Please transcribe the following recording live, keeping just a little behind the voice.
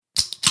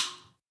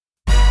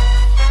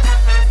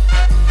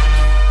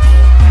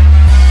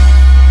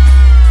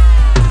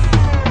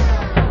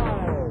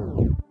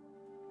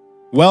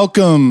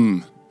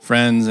Welcome,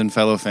 friends and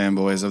fellow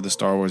fanboys of the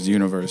Star Wars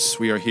universe.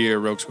 We are here,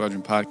 Rogue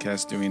Squadron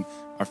Podcast, doing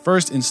our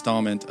first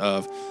installment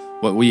of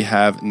what we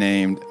have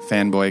named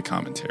Fanboy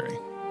Commentary.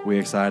 We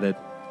excited?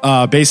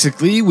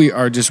 Basically, we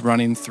are just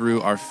running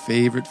through our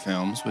favorite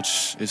films,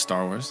 which is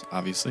Star Wars,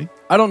 obviously.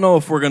 I don't know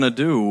if we're going to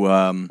do...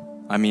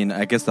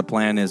 I guess the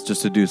plan is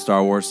just to do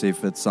Star Wars, see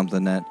if it's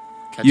something that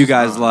you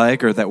guys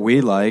like or that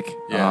we like.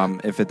 Yeah.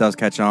 If it does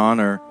catch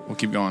on or... We'll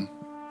keep going.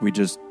 We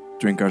just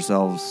drink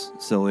ourselves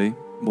silly.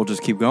 We'll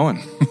just keep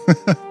going.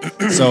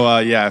 So,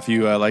 if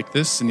you like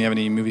this and you have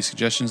any movie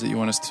suggestions that you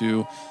want us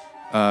to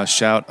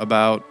shout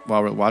about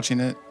while we're watching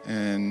it,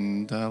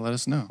 and let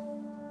us know.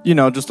 You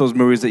know, just those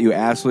movies that you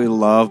absolutely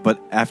love,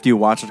 but after you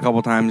watch it a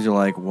couple times, you're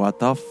like, what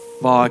the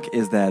fuck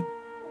is that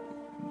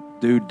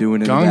dude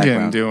doing in the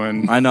background?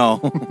 Doing. I know.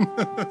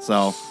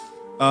 So,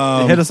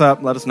 hit us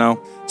up. Let us know.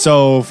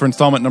 So, for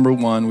installment number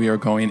 1, we are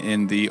going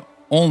in the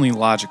only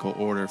logical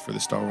order for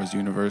the Star Wars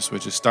universe,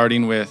 which is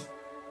starting with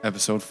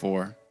Episode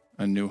 4,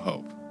 A New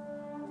Hope.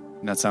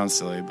 And that sounds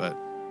silly, but...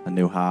 A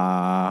New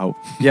Hope.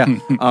 Yeah.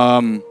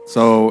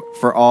 So,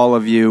 for all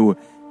of you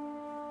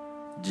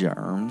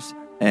germs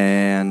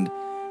and...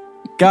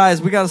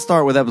 Guys, we got to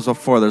start with Episode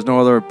 4. There's no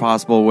other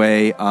possible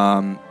way.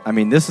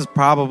 This is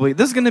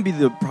going to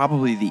be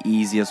probably the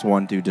easiest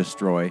one to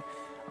destroy.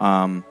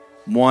 One,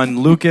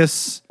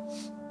 Lucas.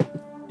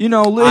 You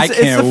know, I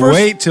can't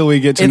wait till we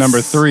get to number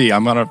 3.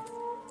 I'm gonna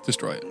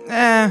destroy it.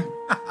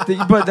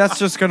 But that's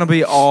just going to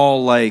be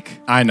all like.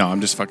 I know.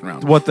 I'm just fucking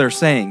around. What they're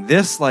saying.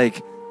 This,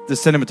 like, the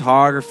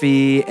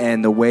cinematography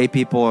and the way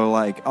people are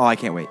like, oh, I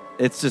can't wait.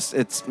 It's.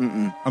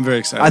 I'm very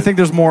excited. I think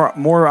there's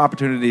more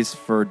opportunities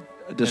for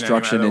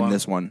destruction in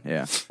this one.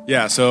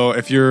 Yeah. So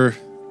if you're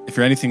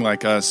anything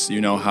like us,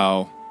 you know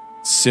how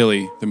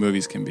silly the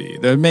movies can be.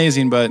 They're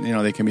amazing, but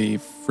they can be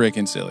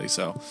freaking silly.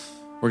 So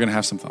we're gonna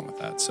have some fun with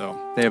that. So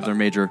they have their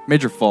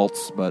major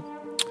faults, but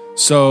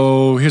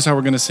so here's how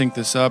we're gonna sync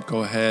this up.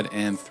 Go ahead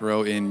and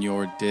throw in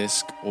your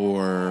disc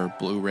or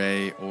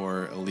Blu-ray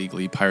or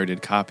illegally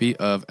pirated copy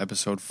of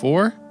Episode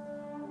 4.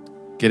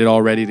 Get it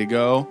all ready to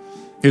go.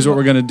 Here's what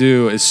we're gonna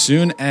do. As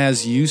soon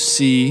as you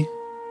see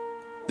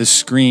the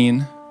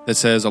screen that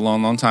says a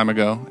long, long time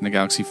ago in a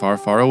galaxy far,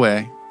 far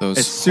away.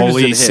 Those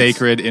holy,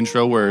 sacred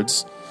intro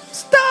words.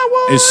 Star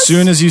Wars! As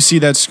soon as you see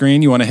that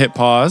screen, you want to hit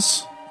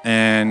pause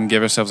and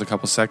give ourselves a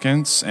couple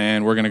seconds,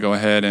 and we're going to go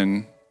ahead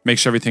and make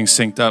sure everything's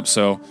synced up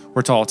so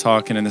we're all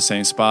talking in the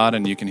same spot,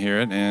 and you can hear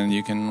it, and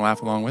you can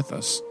laugh along with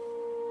us.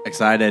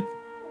 Excited.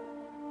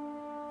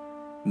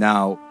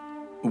 Now,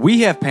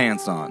 we have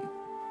pants on,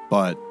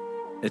 but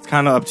it's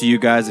kind of up to you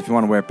guys if you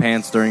want to wear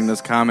pants during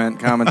this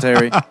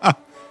commentary.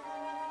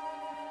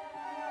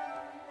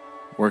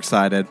 We're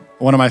excited.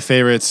 One of my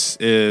favorites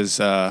is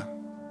a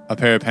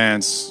pair of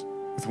pants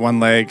with one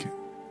leg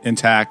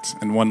intact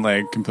and one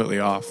leg completely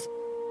off.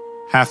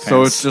 Half pants.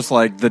 So it's just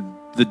like the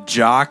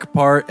jock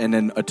part and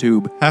then a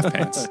tube. Half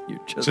pants.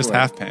 just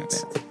half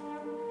pants.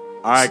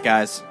 All right,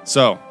 guys.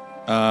 So,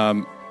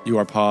 you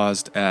are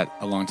paused at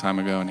a long time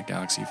ago in a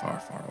galaxy far,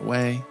 far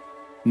away.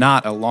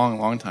 Not a long,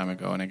 long time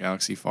ago in a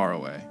galaxy far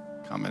away.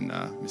 Common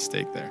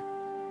mistake there.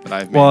 But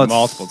I've made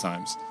multiple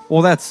times.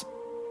 Well, that's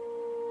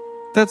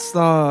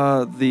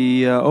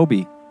the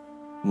Obi.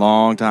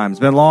 Long time. It's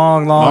been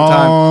long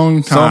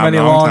time. So many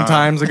long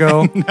times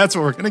ago. That's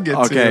what we're going to get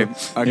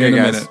to. Okay,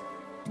 guys.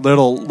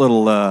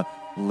 Little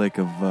lick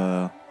of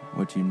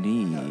what you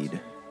need.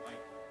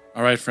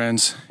 All right,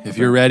 friends. If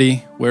you're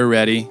ready, we're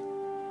ready.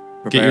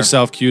 Prepare. Get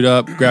yourself queued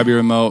up. Grab your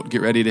remote.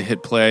 Get ready to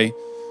hit play.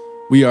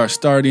 We are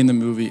starting the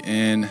movie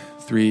in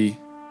 3.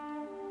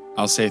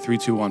 I'll say 3,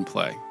 2, 1,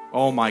 play.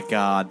 Oh, my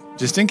God.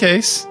 Just in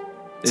case.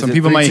 Some it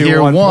people 3, might 2,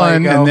 hear 1,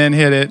 1 play, and then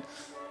hit it.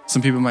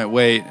 Some people might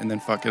wait and then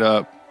fuck it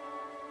up.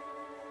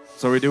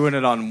 So we're doing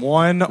it on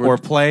 1 or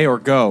play or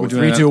go?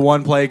 3, 2,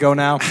 1, play, go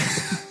now?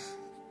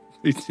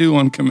 3, 2,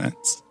 1,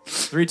 commence.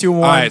 3, 2,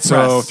 1, All right, press.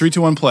 so 3,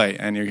 2, 1, play.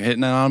 And you're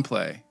hitting it on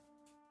play.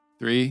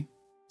 3,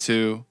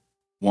 2,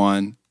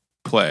 1,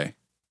 play.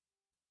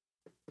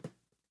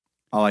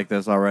 I like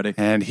this already.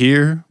 And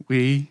here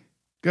we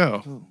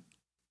go.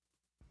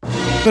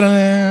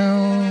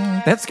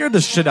 That scared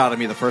the shit out of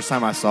me the first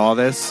time I saw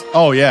this.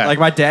 Oh, yeah. Like,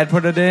 my dad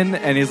put it in,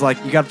 and he's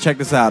like, you got to check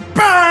this out.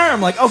 Bam!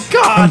 I'm like, oh,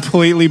 God!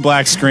 Completely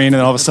black screen,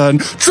 and all of a sudden,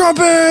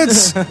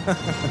 trumpets!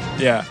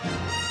 Yeah.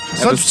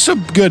 Such a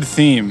good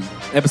theme.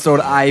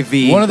 Episode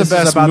IV. One of the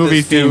best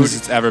movie themes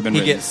that's ever been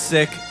written. He gets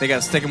sick. They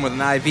got to stick him with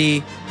an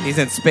IV. He's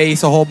in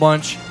space a whole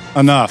bunch.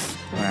 Enough.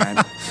 All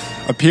right.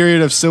 A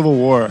period of civil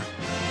war.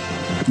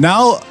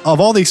 Now, of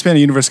all the expanded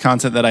universe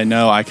content that I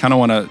know, I kind of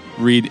want to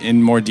read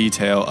in more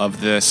detail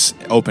of this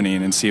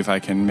opening and see if I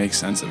can make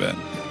sense of it.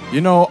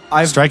 You know,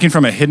 Striking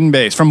from a hidden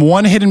base. From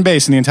one hidden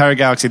base in the entire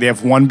galaxy, they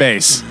have one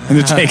base. And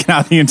they're taking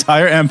out the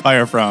entire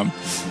empire from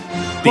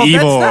the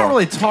evil. That's not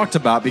really talked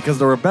about because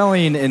the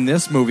rebellion in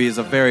this movie is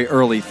a very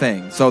early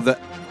thing. So the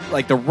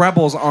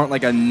rebels aren't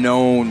like a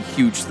known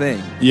huge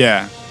thing.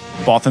 Yeah.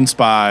 Bothan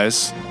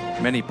spies.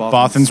 Many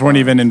Bothans weren't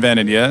even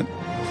invented yet.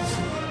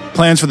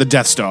 Plans for the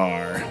Death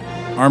Star.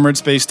 armored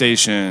space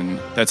station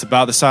that's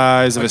about the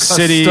size of a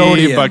city,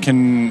 custodian. but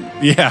can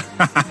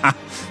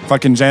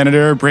fucking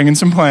janitor bringing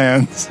some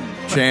plans.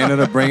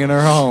 Janitor bringing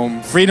her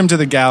home Freedom to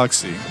the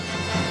galaxy.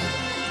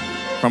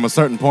 from a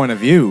certain point of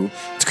view.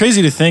 It's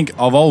crazy to think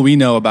of all we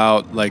know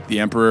about like the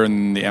Emperor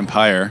and the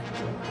Empire.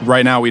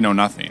 Right now, we know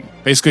nothing.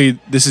 Basically,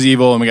 this is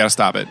evil, and we got to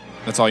stop it.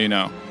 That's all you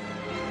know.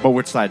 But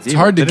which side's evil?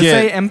 hard to Did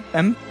get. It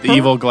say The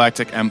evil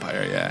galactic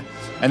empire, yeah.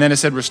 And then it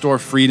said restore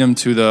freedom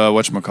to the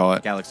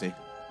whatchamacallit. Galaxy.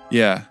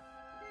 Yeah.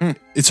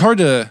 It's hard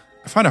to.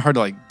 I find it hard to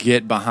like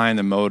get behind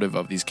the motive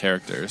of these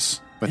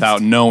characters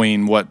without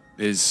knowing what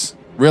is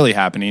really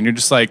happening. You're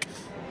just like,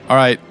 all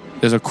right,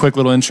 there's a quick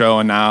little intro,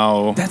 and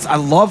now, I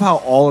love how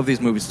all of these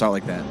movies start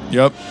like that.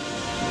 yep,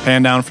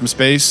 pan down from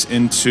space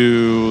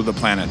into the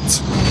planet.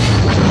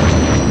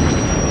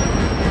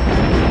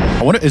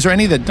 I wonder, is there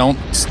any that don't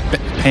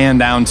pan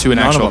down to an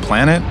None of actual them.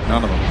 planet?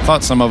 None of them. I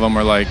thought some of them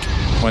were like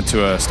went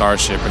to a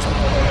starship or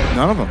something.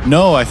 None of them.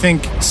 No, I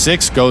think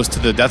 6 goes to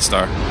the Death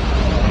Star.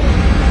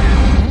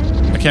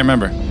 I can't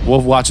remember.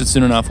 We'll watch it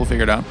soon enough. We'll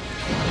figure it out.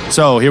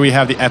 So here we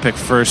have the epic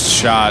first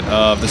shot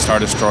of the Star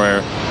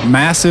Destroyer.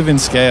 Massive in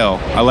scale.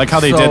 I like how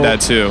they did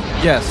that too.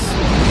 Yes.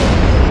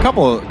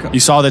 Couple. You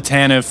saw the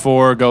Tantive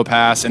 4 go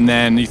past, and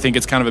then you think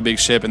it's kind of a big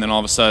ship, and then all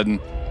of a sudden,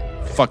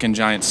 fucking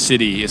giant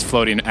city is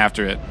floating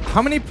after it.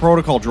 How many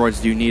protocol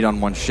droids do you need on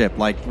one ship?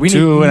 Like we need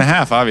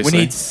 2.5, obviously.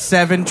 We need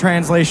 7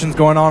 translations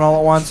going on all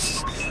at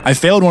once. I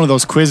failed one of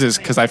those quizzes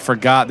because I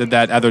forgot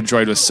that other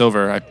droid was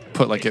silver. I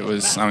put like it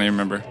was, I don't even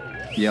remember.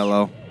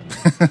 Yellow.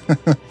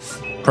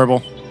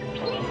 Purple.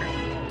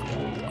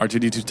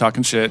 R2-D2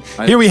 talking shit.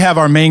 Here we have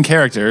our main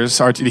characters,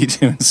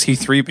 R2-D2 and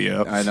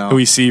C-3PO. I know. Who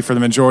we see for the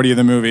majority of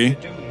the movie.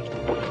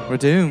 We're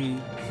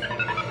doomed.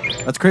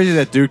 That's crazy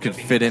that dude could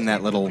fit in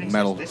that little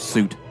metal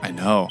suit. I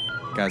know.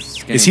 Guy's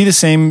skinny. Is he the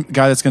same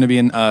guy that's going to be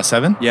in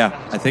 7? Yeah,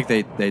 I think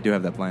they do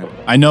have that plan.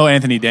 I know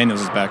Anthony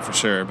Daniels is back for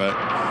sure,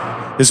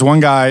 but this one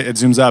guy, it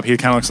zooms up, he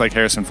kind of looks like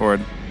Harrison Ford.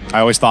 I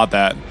always thought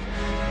that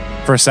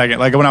for a second.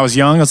 Like when I was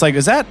young, I was like,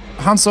 is that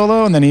Han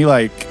Solo? And then he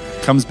like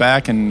comes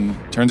back and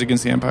turns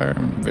against the Empire.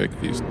 I'm very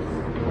confused.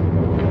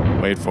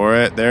 Wait for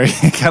it. There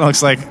he kind of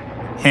looks like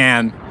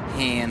Han.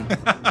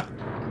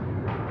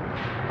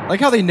 Like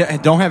how they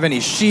don't have any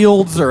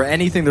shields or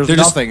anything. There's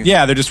nothing.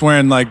 They're just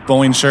wearing like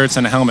bowling shirts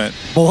and a helmet.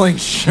 Bowling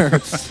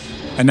shirts.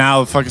 And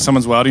now fucking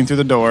someone's welding through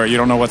the door. You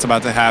don't know what's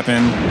about to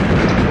happen.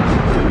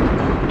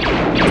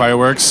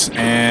 Fireworks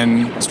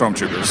and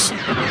stormtroopers.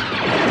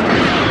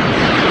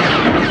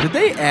 Did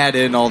they add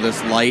in all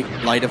this light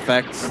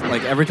effects?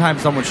 Like every time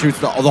someone shoots,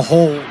 the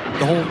whole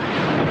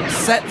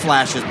set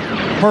flashes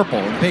purple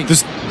and pink.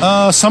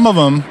 Some of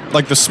them,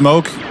 like the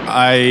smoke,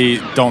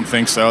 I don't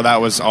think so. That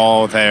was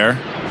all there.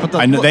 But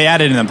I know they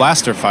added in the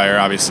blaster fire,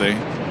 obviously.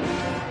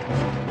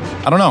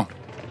 I don't know.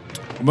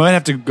 We might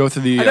have to go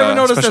through the I never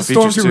noticed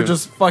special that features Stormtrooper too.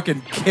 just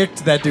fucking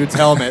kicked that dude's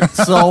helmet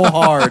so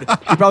hard.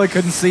 He probably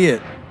couldn't see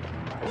it.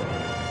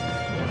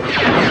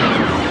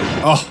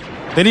 Oh,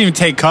 they didn't even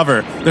take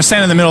cover. They're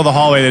standing in the middle of the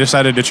hallway. They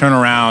decided to turn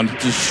around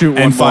Just shoot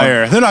one and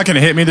fire. more. They're not going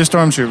to hit me. They're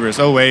stormtroopers.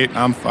 Oh, wait.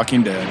 I'm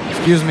fucking dead.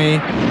 Excuse me.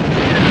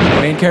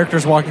 Main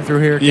characters walking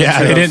through here. Yeah,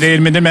 Can't they shoot us.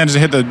 didn't manage to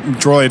hit the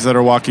droids that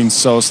are walking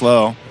so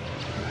slow.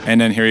 And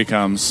then here he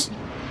comes.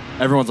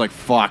 Everyone's like,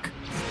 fuck.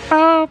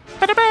 I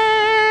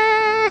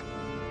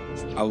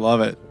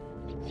love it.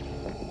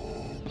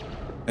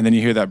 And then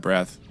you hear that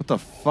breath. What the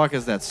fuck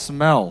is that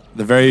smell?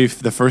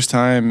 The first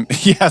time,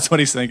 yeah, that's what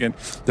he's thinking.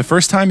 The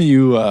first time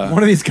you,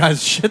 One of these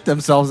guys shit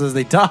themselves as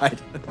they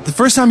died. the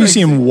first time you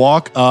see him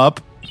walk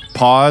up,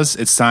 pause,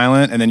 it's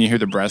silent, and then you hear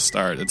the breath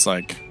start. It's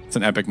like it's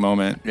an epic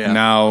moment. Yeah. And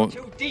now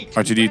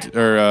R2D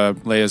or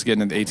Leia's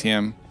getting at the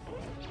ATM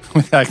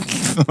with that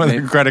with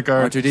her credit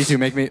card. R2D2,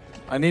 make me.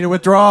 I need to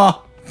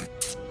withdraw.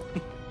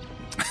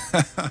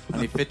 I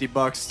need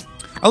 $50.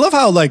 I love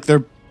how like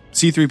they're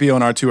C-3PO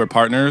and R2 are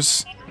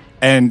partners.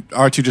 And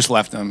R2 just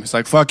left him. He's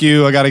like, fuck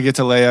you, I gotta get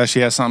to Leia.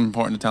 She has something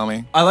important to tell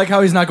me. I like how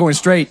he's not going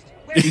straight.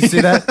 You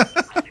see that?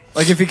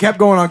 Like if he kept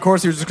going on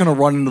course, he was just going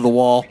to run into the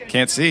wall.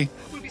 Can't see.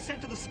 We'll be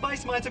sent to the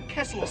spice mines of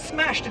Kessel or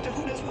smashed into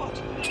who knows what.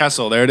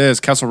 Kessel, there it is.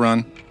 Kessel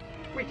Run.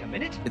 Wait a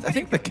minute. I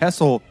think the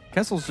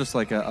Kessel's just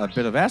like a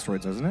bit of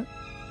asteroids, isn't it?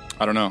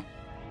 I don't know.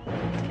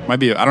 Might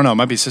be, I don't know.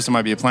 Might be a system,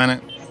 might be a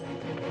planet.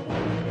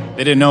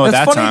 They didn't know at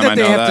that time. I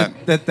know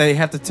that. That they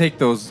have to take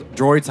those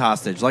droids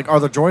hostage. Like, are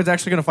the droids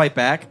actually going to fight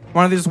back?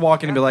 Why don't they just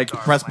walk in and be like,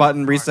 press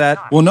button, reset?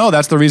 Well, no,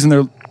 that's the reason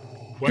they're.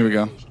 Here we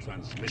go. Those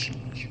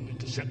transmissions you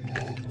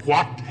intercepted.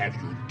 What have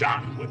you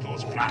done with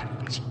those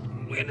plans?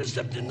 We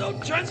intercepted no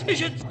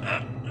transmissions.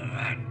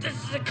 This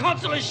is a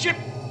consular ship.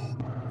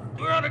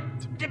 We're on a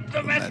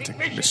diplomatic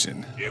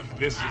mission. If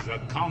this is a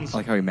concept, I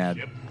like how he mad.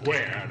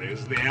 where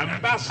is the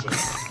ambassador?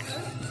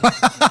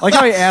 I like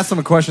how he asks him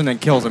a question and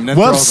kills him. Then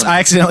Whoops, throws him. I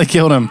accidentally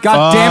killed him.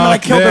 God damn it, I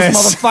Fuck killed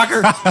this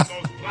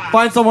motherfucker.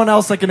 Find someone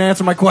else that can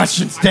answer my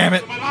questions, damn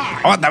it.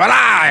 I want them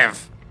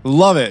alive.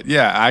 Love it.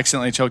 Yeah, I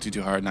accidentally choked you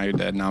too hard. Now you're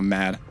dead. Now I'm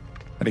mad.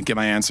 I didn't get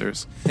my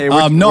answers. Hey,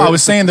 No, I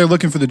was saying they're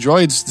looking for the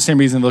droids. The same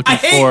reason they're looking I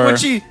hate for. when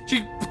she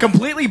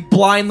completely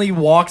blindly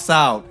walks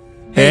out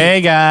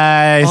Hey,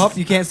 guys. Oh,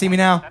 you can't see me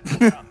now.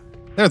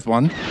 There's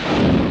one.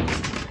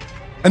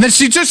 And then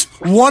she just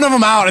one of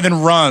them out and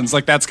then runs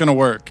like that's going to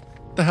work.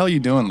 What the hell are you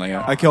doing,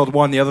 Leia? I killed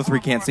one. The other 3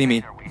 can't see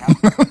me.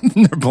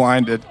 They're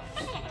blinded.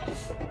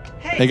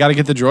 They got to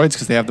get the droids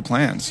because they have the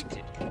plans.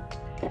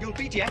 You'll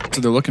be That's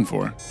what they're looking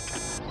for.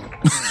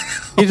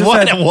 He just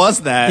What had-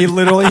 was that? He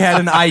literally had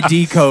an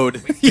ID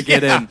code to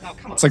get in.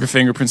 It's like a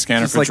fingerprint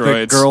scanner It's for like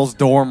droids. the girls'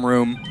 dorm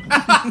room.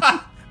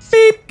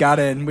 Beep. Got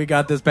in. We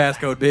got this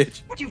passcode,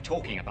 bitch. What are you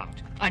talking about?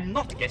 I'm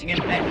not getting in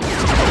bed.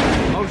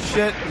 Oh,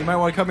 shit. You might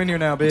want to come in here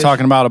now, bitch.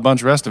 Talking about a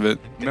bunch of rest of it.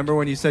 Remember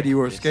when you said you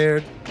were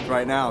scared?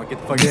 Right now. Get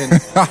the fuck in.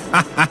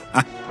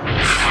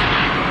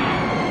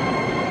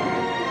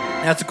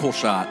 That's a cool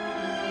shot.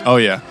 Oh,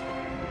 yeah.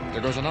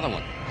 There goes another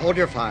one. Hold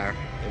your fire.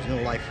 There's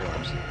no life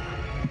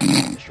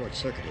forms.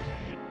 Short-circuited.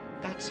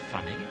 That's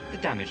funny. The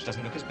damage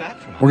doesn't look as bad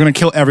from We're going to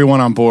kill everyone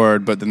on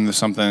board, but then there's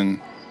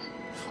something...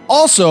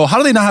 Also, how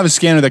do they not have a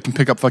scanner that can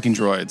pick up fucking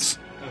droids?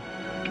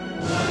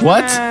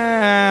 What?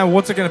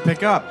 What's it going to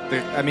pick up?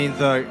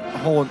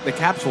 The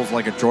capsule's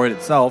like a droid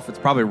itself. It's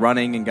probably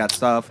running and got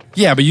stuff.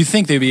 Yeah, but you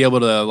think they'd be able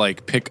to,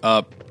 like, pick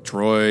up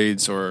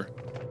droids or,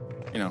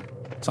 you know,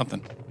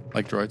 something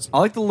like droids. I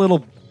like the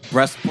little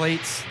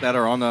breastplates that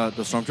are on the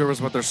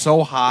stormtroopers, but they're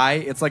so high,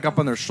 it's like up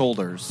on their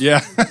shoulders.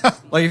 Yeah.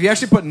 Like if you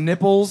actually put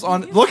nipples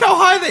on, look how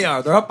high they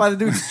are. They're up by the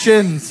dude's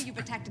chins. You've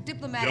attacked a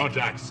diplomatic. Don't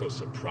act so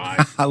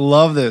surprised. I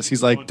love this.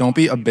 He's like, don't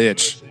be a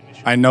bitch.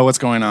 I know what's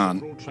going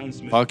on.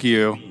 Fuck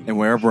you. And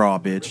wear a bra,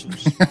 bitch.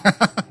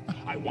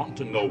 I want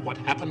to know what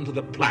happened to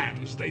the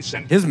plans they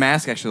sent. His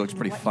mask actually looks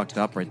pretty fucked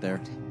up right there.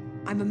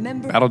 I'm a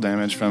member. Battle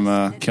damage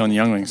from killing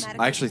younglings.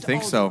 I actually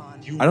think so.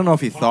 I don't know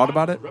if he thought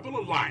about it. Rebel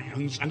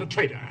alliance and a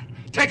traitor.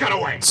 Take it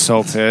away.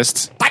 So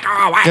pissed. Get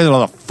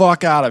the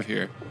fuck out of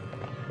here.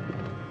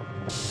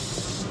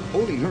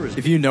 Holding her is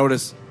If you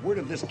notice, word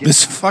of this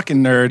This fucking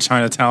nerd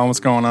trying to tell him what's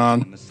going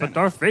on. but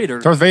Darth Vader.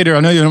 Darth Vader, I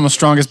know you're the most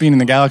strongest being in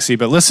the galaxy,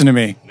 but listen to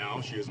me. Now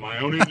she is my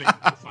only link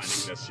to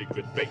finding their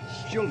secret base.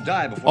 She'll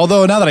die before.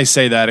 Although, now that I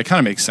say that, it kind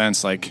of makes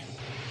sense. Like,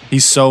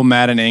 he's so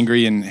mad and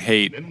angry and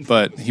hate,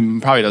 but he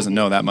probably doesn't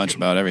know that much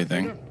about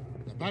everything.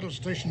 The battle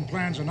station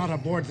plans are not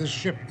aboard this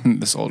ship.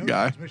 This old No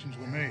guy. transmissions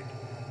were made.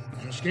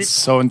 An escape It's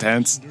so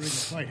intense. during the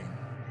fighting,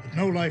 but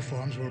no life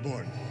forms were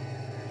aboard.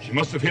 She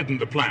must have hidden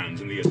the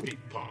plans in the escape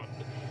pod.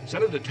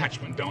 Send a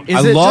detachment down. Is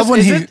I it love just, when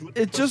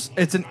is he-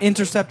 it's an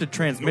intercepted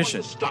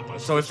transmission.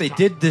 So if they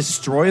did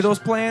destroy those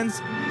plans,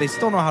 they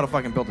still know how to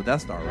fucking build a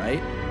Death Star,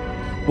 right?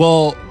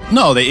 Well,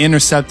 no, they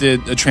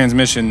intercepted a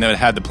transmission that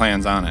had the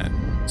plans on it.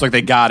 It's like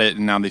they got it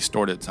and now they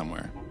stored it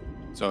somewhere.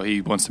 So he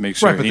wants to make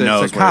sure he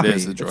knows it's a where copy. it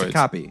is, the It's droids. a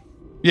copy.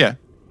 Yeah.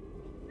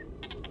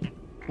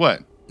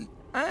 What?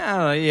 I don't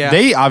know, yeah.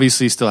 They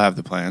obviously still have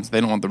the plans. They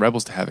don't want the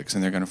rebels to have it because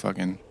then they're going to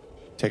fucking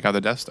take out the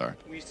Death Star.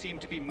 We seem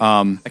to be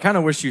I kind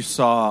of wish you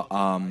saw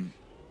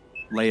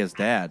Leia's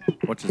dad.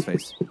 What's his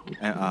face?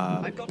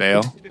 I've got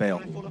Bail? to before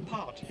Bail. I fall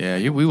apart. Yeah,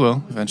 we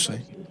will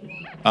eventually.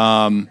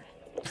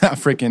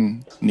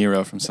 Freaking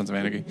Nero from Sons of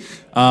Anarchy.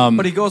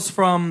 But he goes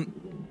from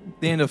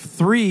the end of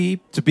 3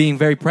 to being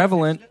very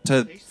prevalent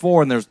to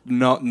 4,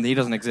 and he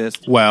doesn't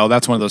exist. Well,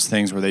 that's one of those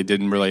things where they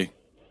didn't really.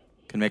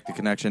 Can make the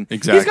connection.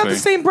 Exactly. He's got the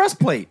same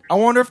breastplate. I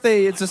wonder if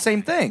it's the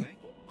same thing.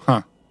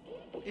 Huh.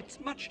 It's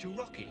much too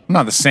rocky.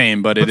 Not the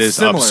same, but it But is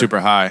similar. up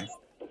super high.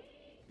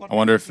 What I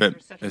wonder if it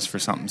intercepted is for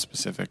something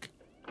specific.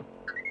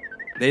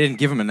 They didn't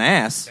give him an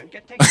ass. Don't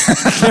get taken.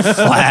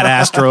 Flat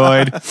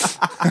asteroid.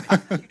 What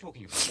are you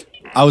talking about?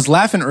 I was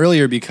laughing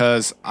earlier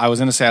because I was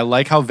going to say I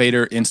like how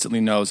Vader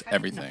instantly knows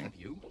everything.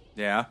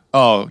 Yeah.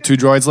 Oh, 2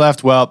 droids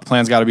left? Well, the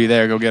plan's got to be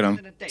there. Go get them.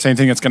 Same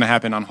thing that's going to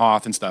happen on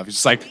Hoth and stuff. He's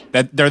just like,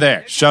 they're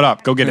there. Shut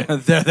up. Go get it.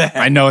 They're there.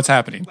 I know it's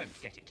happening. Won't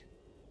get it.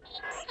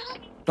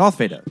 Darth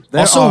Vader.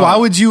 Also, why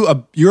would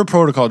you, you're a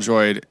protocol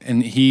droid,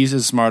 and he's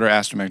a smarter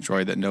astromech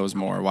droid that knows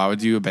more. Why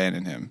would you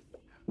abandon him?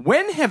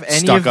 When have any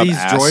Stuck of up these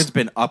ass. droids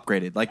been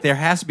upgraded? Like, there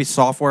has to be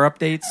software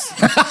updates.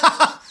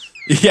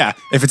 Yeah,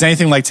 if it's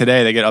anything like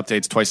today, they get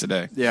updates twice a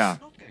day. Yeah.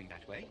 Not going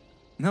that way.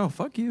 No,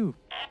 fuck you.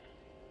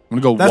 I'm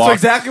going to go That's walk.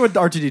 exactly what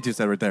R2D2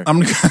 said right there. I'm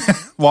going to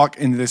walk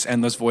into this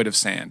endless void of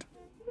sand.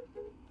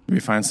 Maybe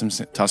find some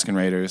Tusken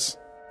Raiders.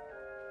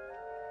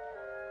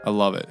 I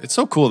love it. It's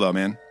so cool, though,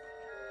 man.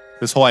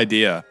 This whole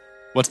idea.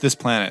 What's this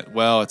planet?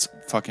 Well, it's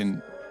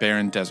fucking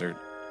barren desert.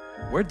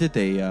 Where did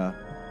they,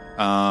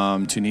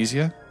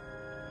 Tunisia?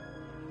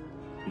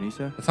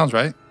 Tunisia? That sounds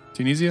right.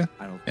 Tunisia?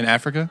 I don't. In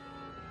Africa?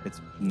 It's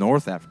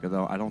North Africa,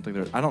 though. I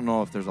don't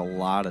know if there's a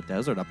lot of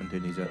desert up in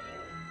Tunisia.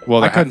 Well,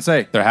 I there couldn't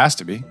say. There has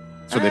to be.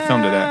 That's where they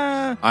filmed it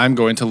at. I'm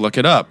going to look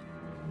it up.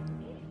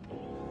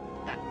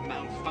 That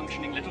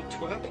malfunctioning little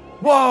twerp.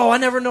 Whoa, I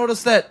never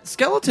noticed that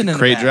skeleton in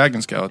Crate the back.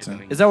 dragon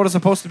skeleton. Is that what it's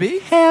supposed to be?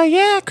 Hell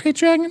yeah, crate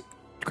dragon.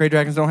 Crate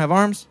dragons don't have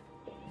arms?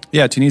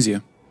 Yeah,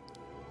 Tunisia.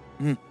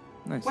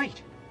 Nice.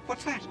 Wait,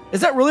 what's that? Is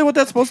that really what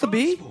that's supposed to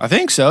be? I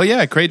think so.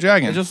 Yeah, crate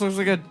dragon. It just looks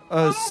like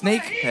a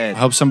snake head. I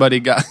hope somebody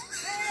got.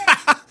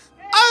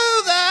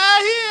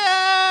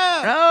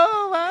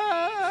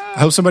 I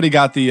hope somebody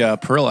got the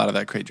pearl out of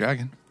that crate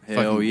dragon.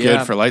 Hell fucking yeah.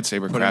 good for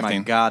lightsaber Put in my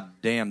crafting.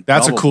 goddamn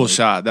That's a double cool blade.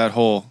 shot. That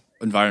whole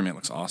environment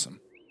looks awesome.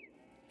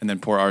 And then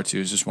poor R2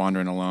 is just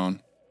wandering alone.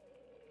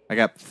 I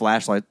got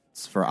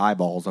flashlights for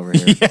eyeballs over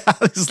here. Yeah,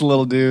 these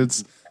little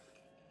dudes.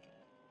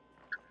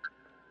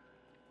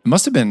 It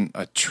must have been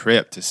a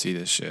trip to see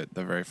this shit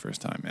the very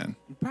first time, man.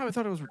 You probably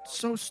thought it was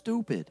so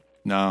stupid.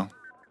 No.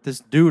 This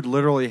dude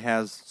literally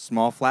has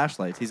small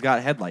flashlights. He's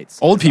got headlights.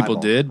 Old in his people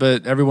eyeball. did,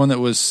 but everyone that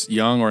was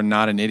young or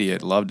not an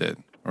idiot loved it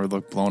or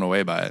looked blown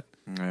away by it.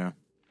 Yeah.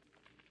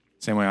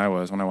 Same way I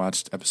was when I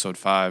watched episode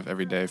 5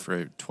 every day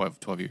for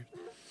 12 years.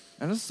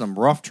 And this is some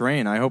rough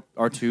terrain. I hope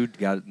R2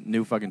 got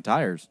new fucking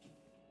tires.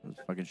 This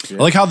fucking shit.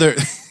 I like how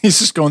he's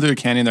just going through a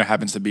canyon. There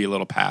happens to be a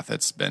little path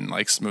that's been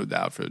like smoothed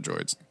out for the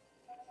droids.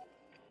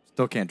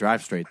 Still can't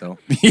drive straight, though.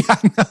 Yeah,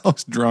 I know.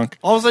 He's drunk.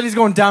 All of a sudden, he's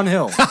going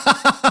downhill.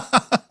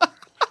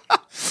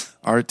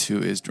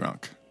 R2 is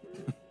drunk.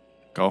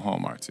 Go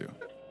home, R2.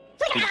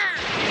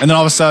 And then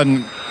all of a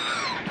sudden...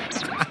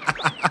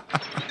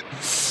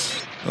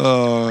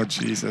 oh,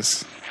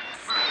 Jesus.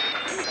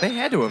 They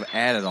had to have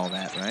added all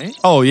that, right?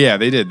 Oh, yeah,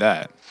 they did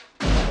that.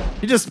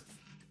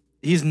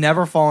 He's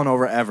never fallen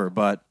over ever,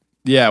 but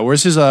Yeah,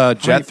 where's his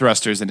jet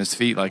thrusters in his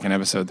feet like in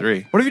episode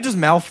 3? what if he just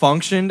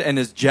malfunctioned and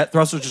his jet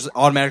thrusters just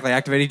automatically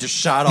activated? He just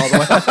shot all the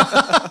way.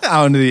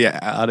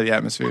 out of the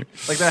atmosphere.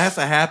 Like, that has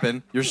to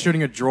happen. You're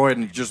shooting a droid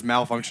and just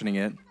malfunctioning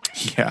it.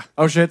 Yeah.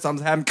 Oh, shit,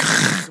 something's happening.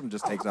 And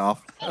just takes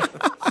off.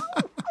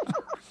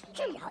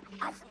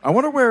 I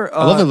wonder where...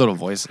 I love their little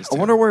voices, I too.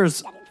 wonder where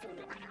his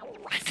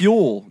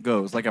fuel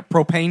goes, like a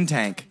propane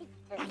tank.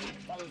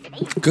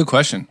 Good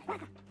question.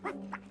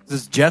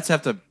 Does jets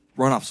have to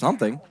run off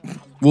something?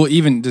 Well,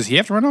 even... Does he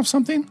have to run off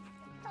something?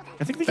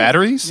 I think they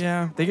Batteries? Get,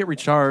 yeah, they get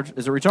recharged.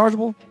 Is it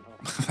rechargeable?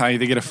 They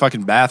get a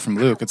fucking bath from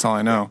Luke. That's all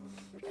I know.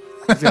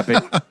 He's got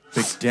a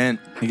big dent.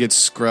 He gets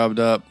scrubbed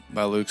up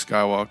by Luke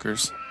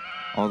Skywalker's.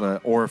 All the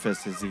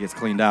orifices, he gets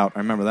cleaned out. I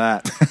remember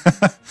that.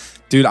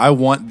 Dude, I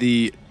want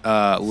the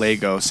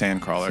Lego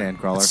Sandcrawler.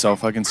 Sandcrawler. It's so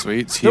fucking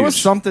sweet. It's huge. There was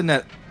something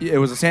that... It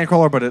was a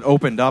sandcrawler, but it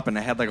opened up and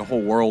it had like a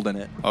whole world in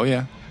it. Oh,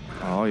 yeah.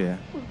 Oh, yeah.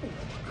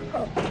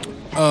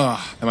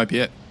 That might be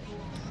it.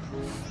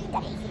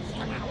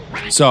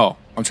 So,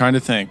 I'm trying to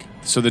think.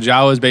 So the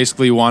Jawas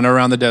basically wander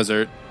around the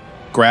desert,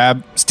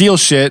 steal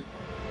shit,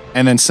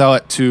 and then sell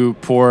it to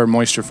poor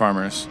moisture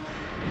farmers.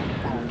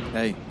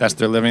 Hey. That's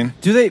their living.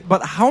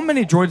 But how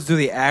many droids do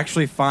they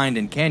actually find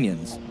in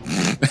canyons?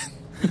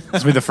 This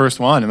must be the first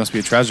one. It must be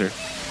a treasure.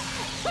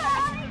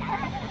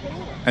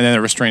 And then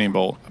a restraining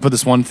bolt. I put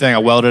this one thing, I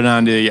welded it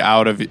onto the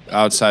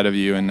outside of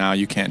you, and now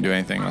you can't do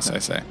anything unless I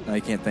say. I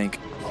can't think.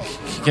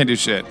 You can't do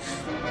shit.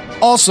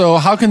 Also,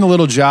 how can the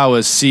little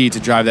Jawas see to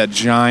drive that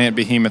giant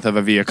behemoth of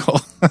a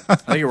vehicle? I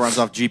think it runs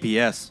off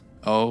GPS.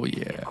 Oh,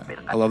 yeah.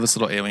 I love this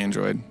little alien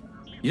droid.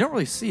 You don't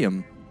really see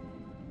him.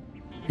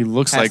 He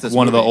looks Past like this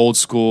one of the movie. old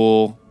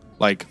school,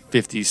 like,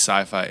 50s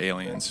sci-fi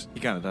aliens. He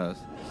kind of does.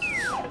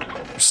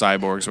 Or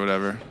cyborgs or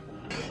whatever.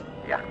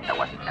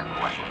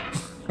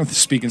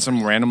 Speaking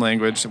some random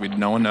language that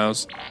no one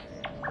knows.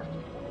 That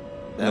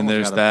And one's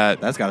there's got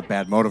that That's got a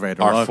bad motivator.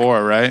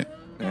 R4, right?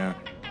 Yeah.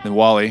 And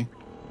Wally.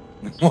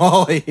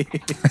 Wally.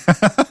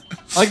 I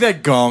like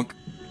that gonk.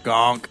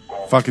 Gonk.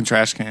 Fucking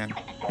trash can.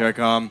 Here I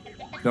come.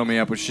 Fill me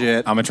up with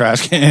shit. I'm a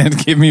trash can.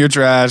 Give me your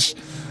trash.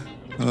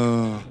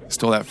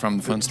 Stole that from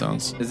the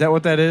Flintstones. Is that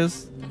what that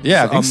is?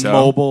 Yeah, I think a so.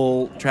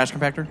 mobile trash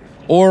compactor?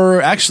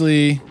 Or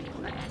actually,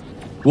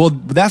 well,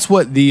 that's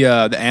what the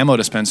ammo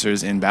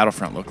dispensers in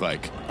Battlefront look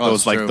like. Oh,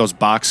 Those that's true. those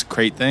box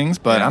crate things,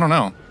 but Yeah. I don't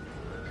know.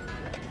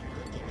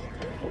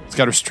 It's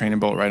got a restraining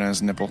bolt right on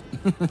his nipple.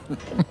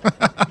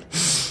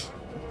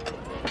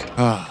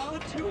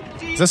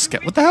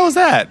 What the hell is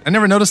that? I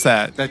never noticed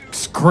that.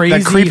 That's crazy.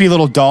 That creepy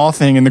little doll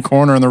thing in the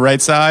corner on the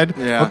right side.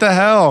 Yeah. What the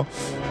hell?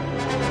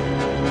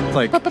 It's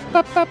like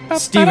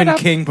Stephen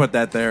King put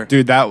that there.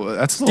 Dude, that's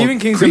a Stephen little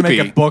King's creepy. gonna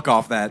make a book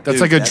off that.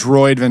 That's dude. like a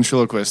droid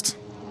ventriloquist.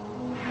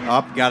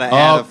 Gotta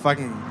add a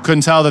fucking...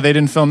 Couldn't tell that they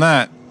didn't film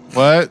that.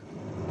 What?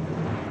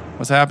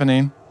 What's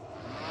happening?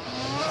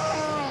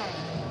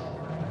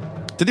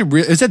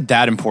 Is it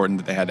that important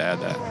that they had to add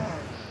that?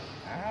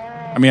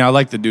 I mean, I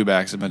like the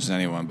do-backs as much as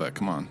anyone, but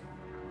come on.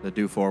 The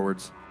do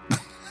forwards.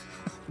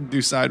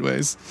 Do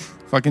sideways.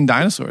 Fucking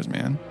dinosaurs,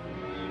 man.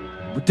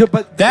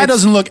 But That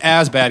doesn't look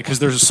as bad because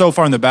they're so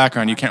far in the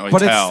background you can't really But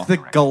tell.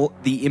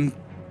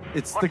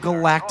 it's the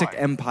Galactic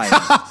Empire.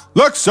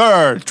 Look,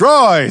 sir,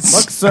 droids.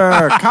 Look,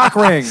 sir, cock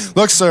ring.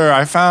 Look, sir,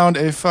 I found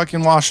a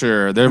fucking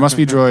washer. There must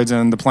be droids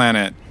on the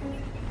planet.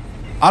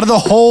 Out of the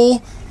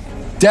whole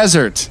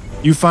desert,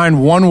 you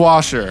find one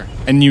washer,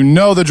 and you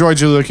know the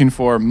droids you're looking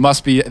for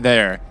must be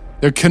there.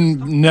 There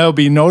can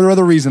be no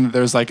other reason that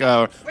there's like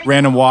a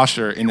random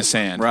washer in the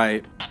sand.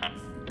 Right.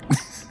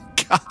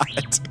 God.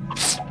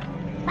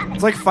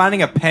 It's like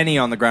finding a penny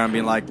on the ground and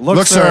being like, look,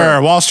 Look,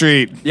 sir, Wall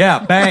Street. Yeah,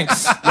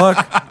 banks. Look,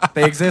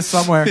 they exist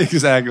somewhere.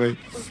 Exactly.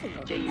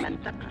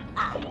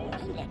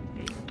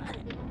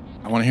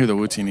 I want to hear the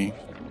Wootini.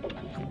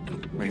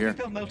 Right here.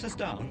 They'll melt us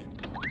down.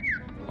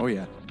 Oh,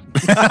 yeah.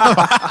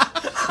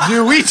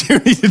 Dude, we do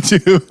need to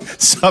do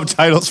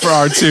subtitles for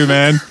R2,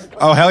 man.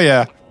 Oh, hell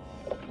yeah.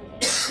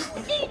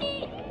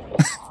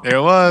 There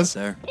it was.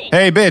 There.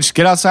 Hey, bitch,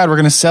 get outside. We're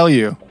going to sell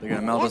you. They're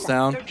gonna melt us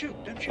down. Don't shoot,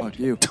 don't shoot. Fuck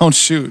you. Don't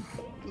shoot.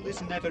 Will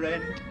this never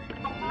end?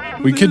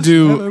 We could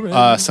do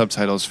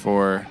subtitles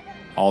for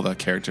all the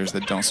characters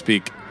that don't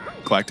speak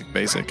Galactic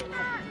Basic.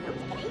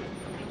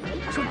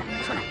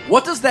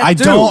 What does that I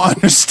do? don't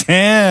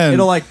understand.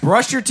 It'll like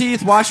brush your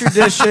teeth, wash your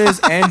dishes,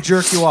 and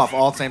jerk you off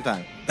all at the same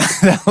time.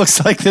 That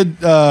looks like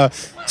the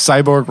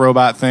cyborg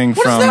robot thing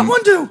What from... does that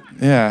one do?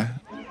 Yeah.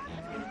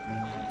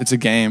 It's a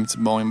game. It's a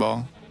bowling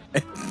ball.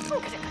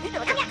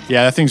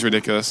 Yeah, that thing's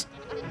ridiculous.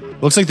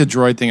 Looks like the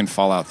droid thing in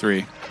Fallout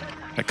 3.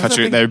 That cuts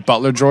your... That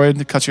butler droid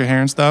that cuts your hair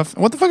and stuff.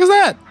 What the fuck is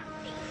that?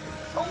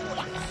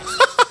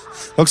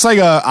 Looks like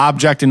a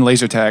object in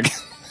laser tag.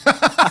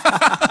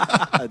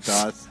 It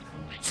does.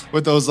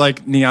 With those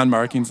like neon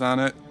markings on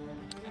it.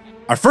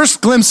 Our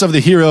first glimpse of the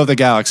hero of the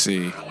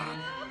galaxy.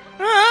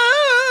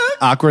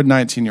 Awkward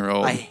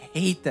 19-year-old. I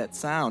hate that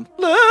sound.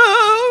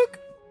 Luke!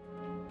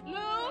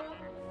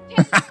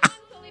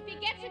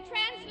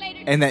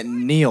 And that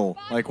kneel.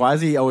 Like, why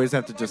does he always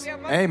have to just,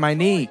 hey, my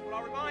knee?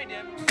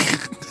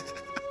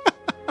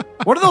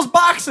 What are those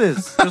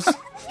boxes? Just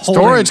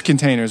Storage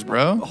containers,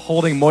 bro.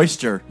 holding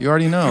moisture. You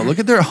already know. Look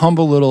at their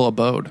humble little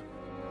abode.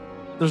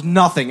 There's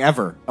nothing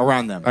ever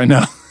around them. I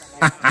know.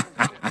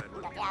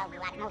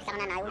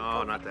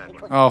 No, not that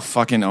one. Oh,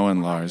 fucking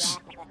Owen Lars.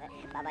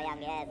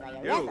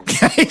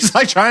 He's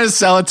like trying to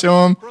sell it to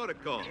him.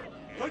 Protocol.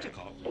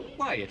 Protocol?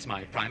 Why, it's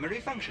my primary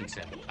function,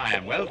 sir. I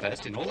am well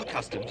versed in all the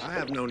customs. I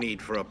have no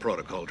need for a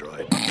protocol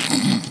droid.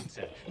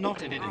 Sir,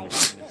 not in an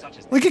environment such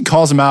as Like he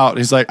calls him out.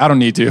 He's like, I don't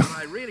need to. What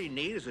I really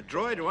need is a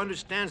droid who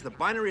understands the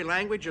binary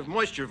language of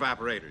moisture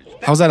evaporators.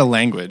 How's that a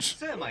language?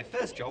 Sir, my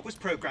first job was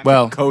programming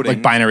Well, Coding.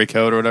 like binary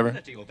code or whatever.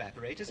 to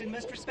evaporators in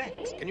most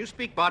respects. Can you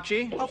speak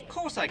bocce? Of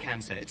course I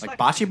can, sir. It's Like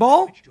bocce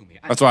ball? to me.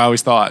 That's what I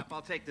always thought.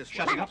 I'll take this.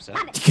 Shutting up, sir.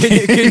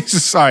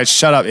 Sorry,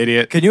 shut up,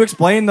 idiot. Can you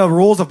explain the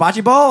rules of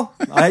bocce ball?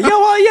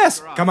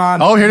 Yes. Come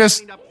on. Oh, here it is.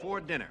 Cleaned up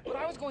for dinner. But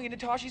I was going into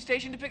Toshi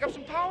Station to pick up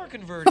some power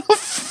converters.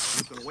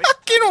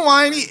 Fucking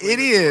whiny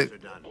idiot. Are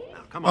done. Now,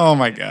 come on. Oh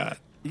my god.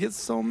 He gets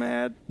so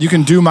mad. You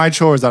can do my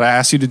chores that I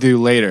asked you to do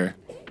later.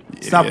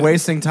 you Stop idiot.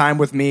 wasting time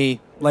with me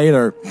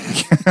later.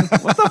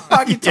 What the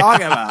fuck are you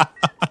talking about?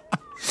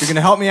 You're going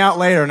to help me out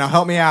later. Now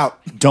help me out.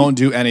 Don't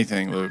do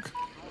anything, Luke.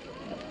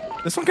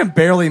 This one can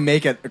barely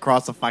make it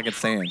across the fucking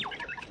sand.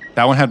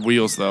 That one had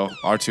wheels though.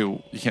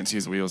 R2, you can't see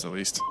his wheels at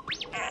least.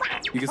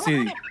 You can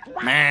see.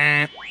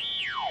 Meh.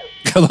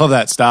 I love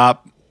that.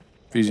 Stop.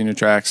 Freezing your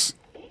tracks.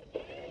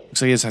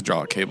 Looks like he has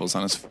hydraulic cables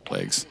on his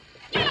legs.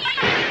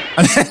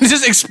 And then it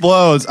just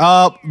explodes.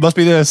 Oh, must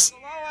be this.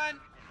 Owen,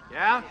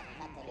 Yeah?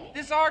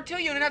 this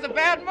R2 unit has a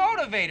bad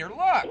motivator.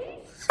 Look.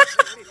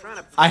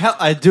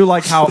 I do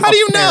like how. How do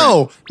you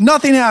know?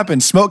 Nothing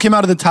happened. Smoke came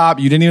out of the top.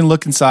 You didn't even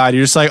look inside.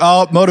 You're just like,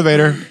 oh,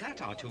 motivator. That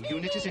R2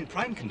 unit is in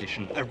prime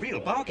condition. A real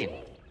bargain.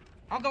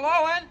 Uncle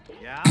Owen.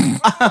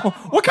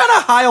 What kind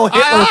of Heil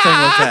Hitler thing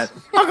was that?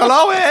 Uncle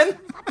Owen!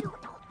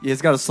 You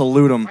just gotta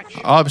salute him.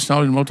 Oh, it's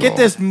not in motor. Get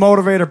this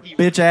motivator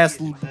bitch ass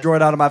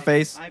droid out of my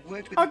face. I've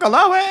worked with Uncle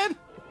Owen!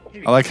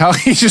 I like how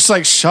he's just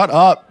like, shut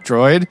up,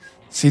 droid.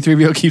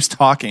 C-3PO keeps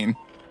talking.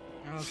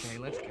 Okay,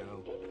 let's go.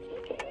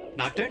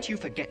 Now, don't you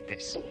forget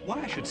this.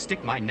 Why I should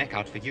stick my neck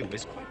out for you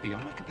is quite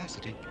beyond my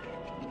capacity.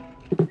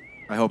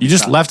 I hope You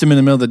just stop. left him in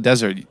the middle of the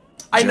desert. You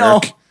I jerk.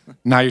 know.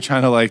 Now you're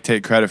trying to like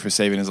take credit for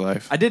saving his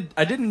life. I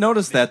didn't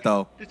notice that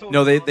though.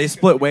 No, they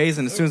split ways,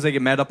 and as soon as they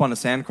get met up on a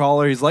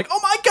sandcrawler, he's like, "Oh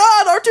my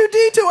God,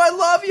 R2D2, I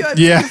love you. I've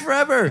Yeah. seen you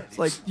forever." It's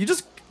like you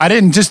just. I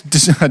didn't just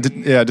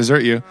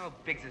desert you. Oh,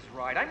 Biggs is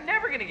right. I'm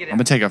never gonna get I'm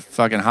gonna take a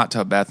fucking hot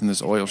tub bath in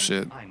this oil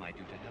shit. I might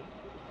do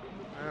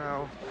to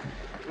help.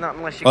 Oh, not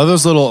unless you. All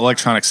those little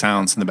electronic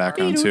sounds in the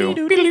background too.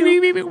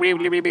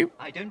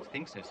 I don't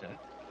think so, sir.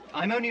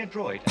 I'm only a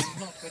droid. I'm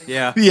not very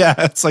Yeah. Yeah,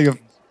 it's like a.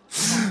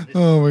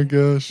 Oh my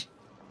gosh.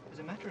 As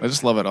a matter of I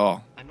just love it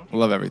all. I'm not I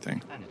love everything.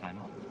 planet I'm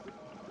on.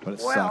 But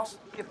it Well, sucks.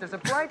 if there's a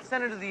bright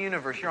center to the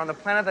universe, you're on the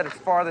planet that it's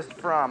farthest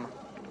from.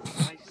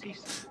 I see,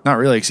 sir. Not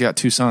really, because you got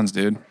 2 sons,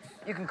 dude.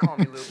 You can call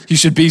me Luke. You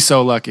should be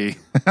so lucky.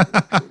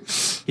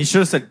 He should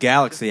have said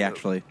galaxy.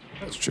 Actually,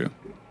 That's true.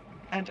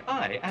 And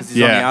I am he's on the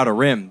Yeah. outer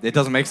rim. It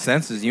doesn't make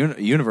sense as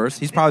universe.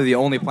 He's probably the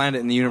only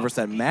planet in the universe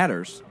that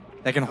matters,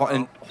 that can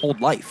hold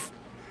life.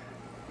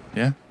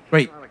 Yeah.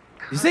 Wait,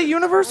 did you say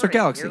universe or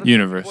galaxy?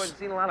 Universe.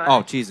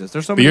 Oh Jesus,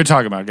 there's so But many. you're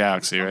talking about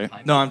galaxy, right?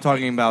 No, I'm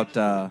talking about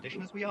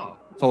condition as we are.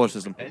 solar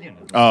system. Rebellion.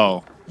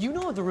 Oh. You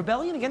know of the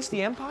rebellion against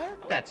the Empire?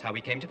 That's how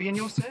we came to be in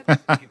your set.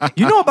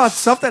 You know about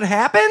stuff that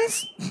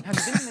happens? Have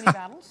you been in many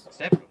battles?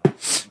 Several.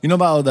 You know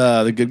about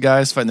the good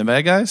guys fighting the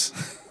bad guys?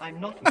 I'm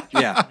not much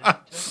Yeah.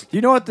 Do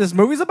you know what this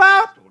movie's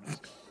about?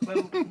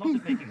 well, not of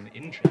making them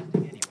interesting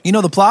anyway. You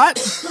know the plot?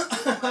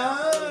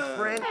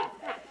 Friend,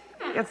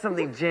 get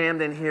something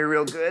jammed in here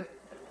real good.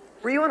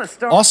 Were you on a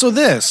Star? Also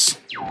this.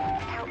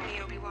 Help me,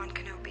 Obi-Wan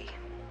Kenobi.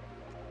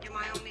 You're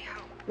my only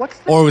hope.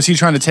 Or was he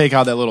trying to take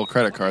out that little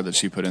credit card that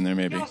she put in there,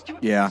 maybe?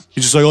 Yeah.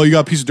 He's just like, oh, you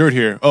got a piece of dirt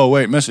here. Oh,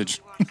 wait,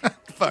 message.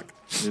 Fuck.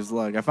 He's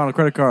like, I found a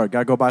credit card.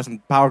 Gotta go buy some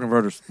power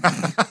converters.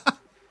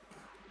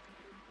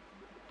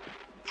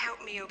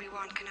 Help me,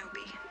 Obi-Wan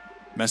Kenobi.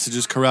 Message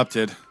is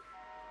corrupted.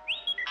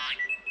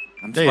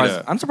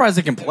 I'm surprised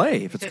it can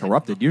play if it's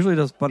corrupted. Usually it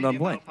does but doesn't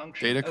play.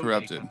 Data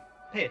corrupted.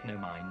 Pay it no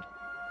mind.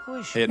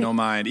 Pay it no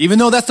mind. Even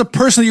though that's the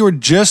person that you were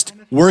just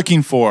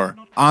working for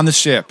on the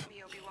ship.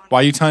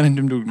 Why are you telling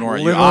him to ignore it?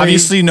 You Literally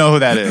obviously know who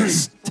that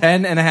is.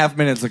 10.5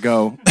 minutes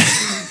ago.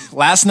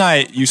 Last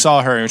night, you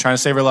saw her and you were trying to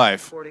save her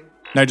life.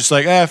 Now you're just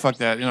like, fuck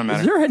that. It don't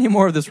matter. Is there any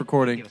more of this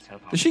recording?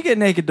 Does she get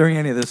naked during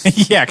any of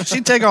this? Yeah, could she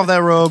take off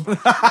that robe?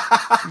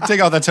 Take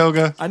off that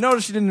toga? I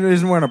noticed she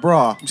isn't wearing a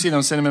bra. You see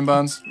those cinnamon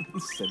buns?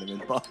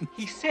 Cinnamon buns.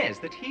 He says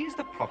that he is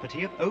the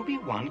property of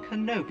Obi-Wan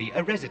Kenobi,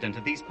 a resident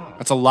of these parts.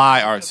 That's a lie,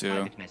 A R2.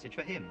 private message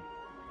for him.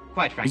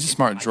 Quite frankly, He's a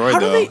smart droid,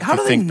 though. How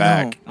do they think know?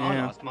 back.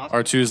 Yeah.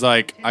 R2's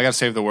like, I gotta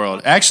save the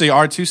world. Actually,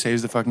 R2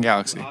 saves the fucking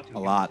galaxy. A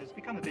lot. Has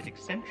become a bit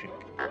eccentric.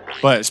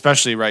 But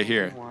especially right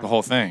here, the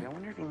whole thing.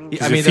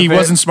 I mean, If he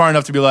wasn't smart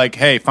enough to be like,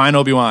 hey, find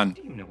Obi-Wan,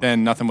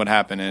 then nothing would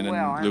happen,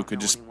 and Luke would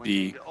just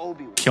be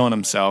killing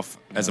himself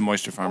as a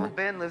moisture farmer.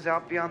 Ben lives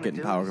out beyond Getting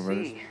the power Dune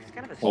converters. Sea. He's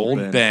kind of a Old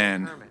Old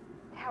Ben.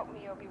 Help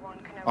me, Obi-Wan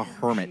Kenobi. A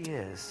hermit. She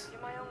is.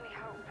 You're my only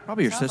hope.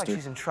 Probably your Sounds like sister.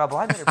 she's in trouble.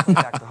 I better put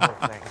back the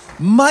whole thing.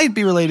 Might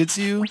be related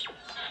to you.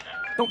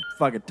 Don't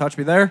fucking touch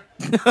me there.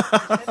 There's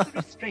a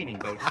restraining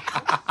bolt.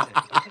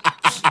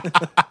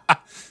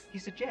 He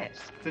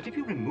suggests that if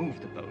you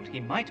remove the bolt, he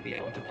might be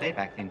able to play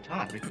back the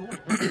entire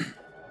recording.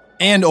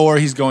 And or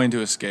he's going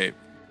to escape.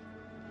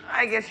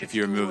 I guess If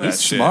you remove He's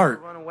that shit.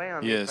 smart. Run away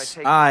on He me is.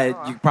 if I take this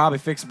off. You could probably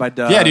fix it by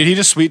Yeah, dude, he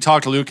just sweet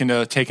talked Luke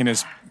into taking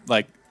his,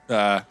 like,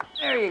 There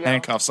you go.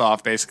 handcuffs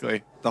off,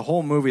 basically. The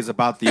whole movie is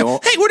about the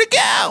old. Hey, where'd it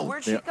go?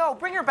 Where'd she go?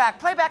 Bring her back.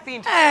 Play back the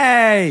entire.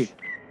 Hey!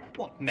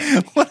 What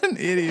message? What an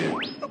idiot.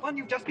 The one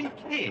you've just been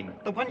playing.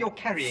 The one you're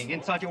carrying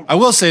inside your... I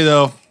will say,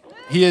 though,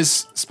 he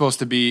is supposed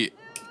to be...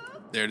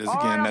 There it is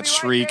again, that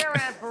shriek.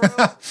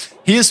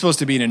 He is supposed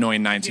to be an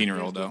annoying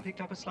 19-year-old, though.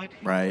 Picked up a slight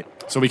hint. Right.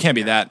 So we can't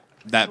be that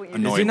Is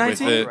annoyed he with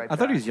 19? it. I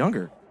thought he was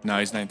younger. No,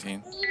 he's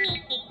 19.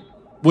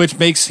 Which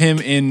makes him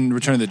in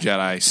Return of the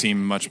Jedi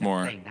seem much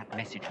more, Playing that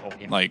message for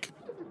him. like,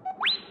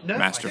 No, I don't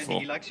masterful.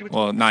 think he likes you at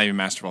all. Well, not even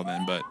masterful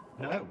then, but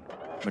No.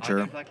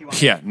 Mature. I don't like you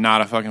either. yeah,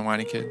 not a fucking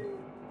whiny kid.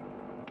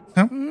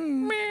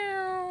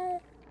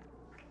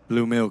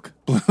 Blue milk.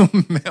 Blue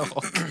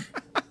milk.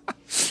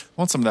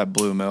 Want some of that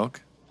blue milk?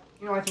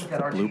 You know, I think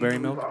that Blueberry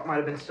R2 milk? might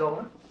have been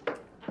stolen.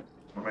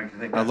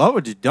 I love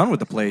what you've done with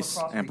the place,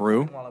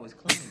 Emperor. While I was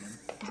cleaning them.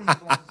 He says it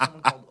belongs to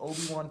someone called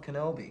Obi-Wan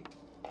Kenobi.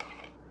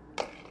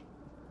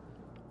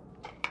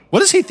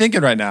 What is he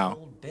thinking right now?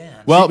 Old Ben.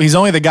 Well, he's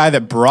only the guy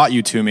that brought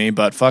you to me,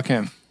 but fuck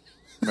him.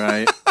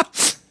 Right.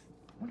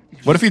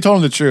 What if you told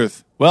him the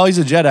truth? Well, he's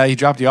a Jedi. He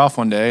dropped you off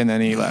one day and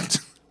then he left.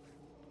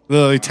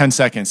 Literally 10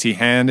 seconds. He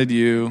handed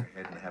you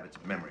Had to have its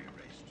memory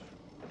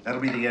erased. That'll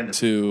be the end of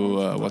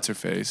to what's her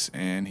face,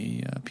 and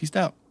he peaced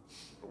out.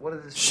 What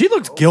is this? She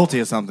looks guilty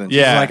of something. She's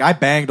Yeah. like, I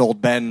banged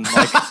old Ben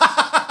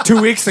like 2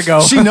 weeks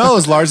ago. She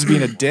knows Lars is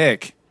being a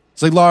dick.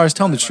 It's like, Lars,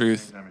 tell him the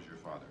truth. time as your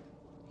father.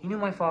 You knew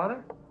my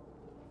father?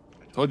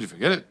 Told you,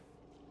 forget it.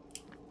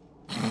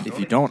 If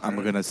you don't, I'm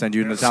going to send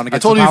you into town to get I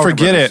told some you to power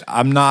forget converters. it.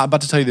 I'm not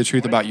about to tell you the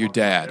truth about your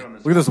dad.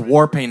 Look at this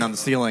war paint on the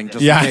ceiling,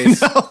 just Yeah, in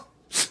case. I know.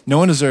 No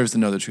one deserves to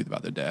know the truth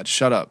about their dad.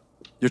 Shut up.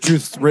 Your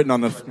truth's written on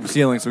the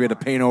ceiling, so we had to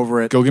paint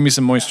over it. Go give me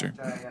some moisture.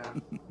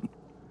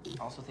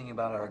 Also thinking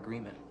about our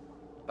agreement.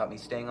 About me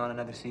staying on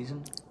another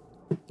season.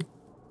 I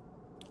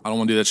don't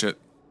want to do that shit.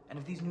 And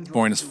if these new droids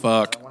Boring as do,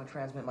 fuck. I want to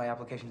transmit my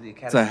application to the It's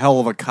Academy. a hell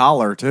of a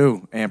collar,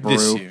 too, Emperor.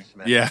 This year.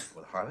 Yeah.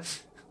 With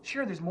Harvest?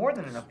 Sure, there's more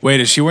than enough. Wait,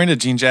 is she wearing a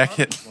jean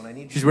jacket? When I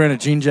need She's wearing a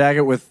jean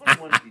jacket with...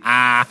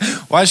 Why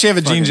does she have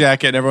a jean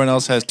jacket and everyone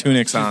else has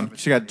tunics on?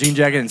 She got jean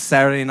jacket and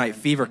Saturday Night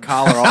Fever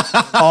collar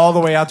all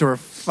the way out to her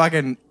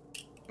fucking...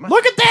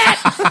 Look at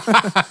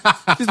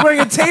that! She's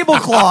wearing a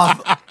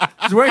tablecloth.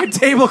 She's wearing a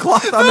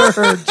tablecloth under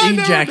her jean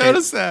jacket.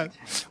 Notice that.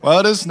 Well,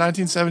 it is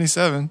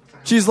 1977.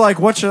 She's like,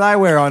 what should I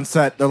wear on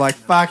set? They're like,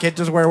 fuck it,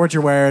 just wear what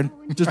you're wearing.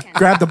 Just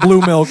grab the blue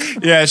milk.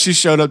 Yeah, she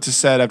showed up to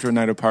set after a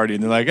night of party,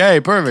 and they're like,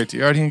 "Hey, perfect,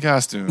 you're already in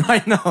costume.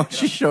 I know.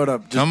 She showed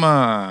up just Come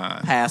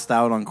on." passed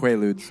out on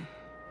Quaaludes.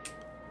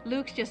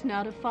 Luke's just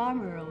not a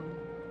farmer, Owen.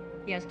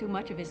 He has too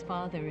much of his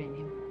father in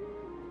him.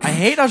 I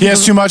hate how He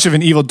has too much of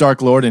an evil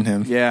Dark Lord in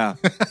him, Yeah.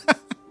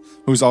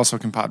 who's also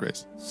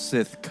compadres.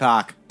 Sith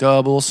cock.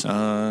 Double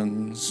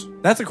sons.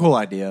 That's a cool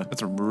idea.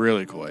 That's a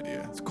really cool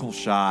idea. It's a cool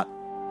shot.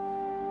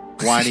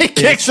 Whiny He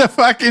kicks the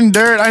fucking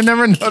dirt. I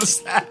never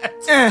noticed that.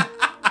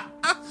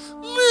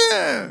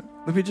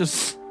 Let me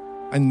just...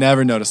 I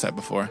never noticed that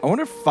before. I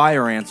wonder if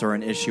fire ants are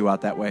an issue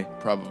out that way.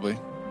 Probably.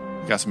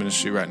 Got some in his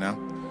shoe right now.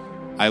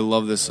 I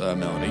love this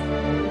melody.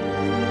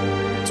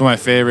 It's one of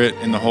my favorite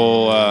in the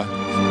whole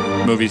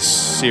movie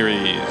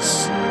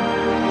series.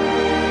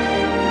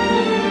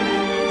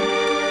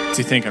 What's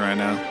he thinking right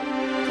now?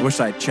 I wish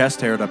I had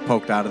chest hair that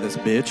poked out of this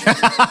bitch.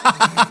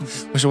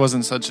 Wish it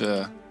wasn't such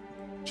a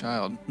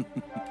child.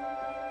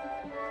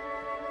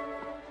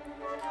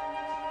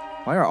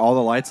 Why are all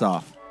the lights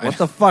off? What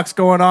the fuck's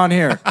going on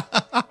here?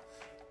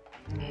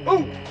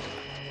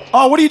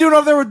 Oh, what are you doing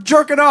over there with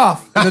jerking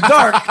off in the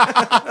dark?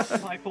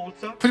 My fault,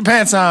 sir. Put your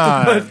pants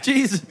on.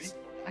 Jesus.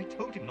 I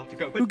told him not to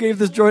go, but Who gave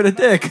this droid a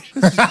dick?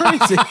 This is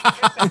crazy.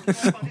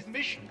 on his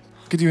mission.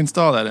 Could you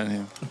install that in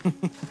here?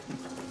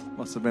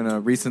 Must have been a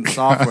recent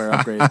software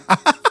upgrade.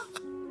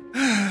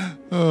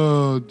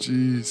 Oh,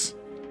 jeez.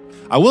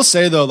 I will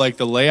say, though, like,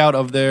 the layout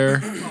of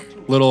their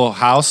little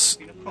house,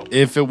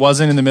 if it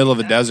wasn't in the middle of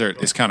a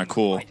desert, is kind of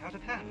cool.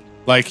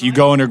 Like, you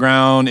go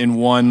underground in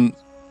one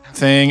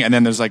thing, and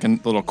then there's, like, a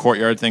little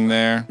courtyard thing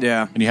there.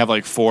 Yeah. And you have,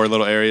 like, 4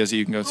 little areas that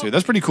you can go to.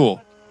 That's pretty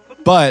cool.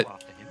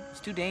 But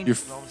you're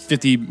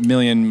 50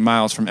 million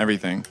miles from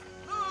everything.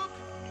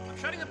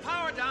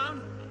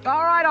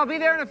 All right, I'll be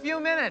there in a few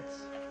minutes.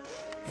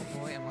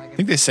 I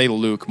think they say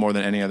Luke more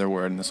than any other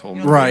word in this whole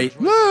movie. Right.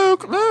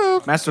 Luke,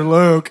 Luke. Master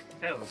Luke.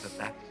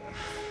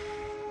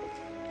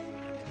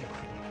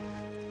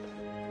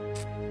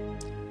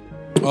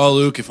 Oh,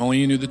 Luke, if only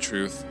you knew the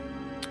truth.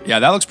 Yeah,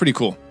 that looks pretty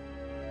cool.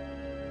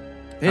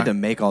 They had to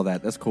make all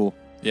that. That's cool.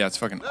 Yeah, it's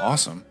fucking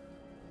awesome.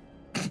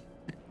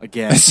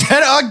 Again. I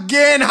said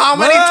again. How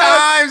many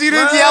times you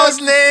didn't yell his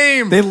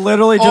name? They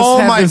literally just Oh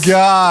have my this-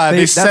 god!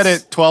 They said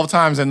that's- it 12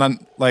 times in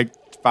like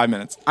 5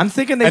 minutes. I'm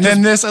thinking they And just...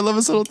 then this, I love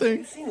this little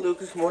thing. Seen Luke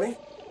this morning?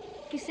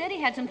 He said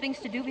he had some things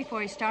to do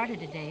before he started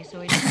today,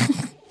 so he...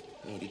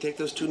 Did he take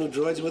those 2 new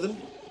droids with him?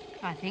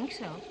 I think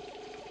so.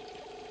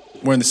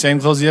 Wearing the same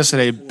clothes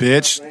yesterday,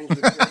 bitch.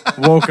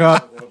 woke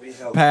up,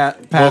 passed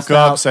Woke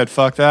up, out. said,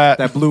 fuck that.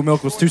 That blue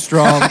milk was too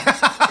strong.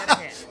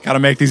 Gotta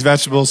make these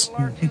vegetables.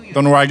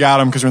 Don't know where I got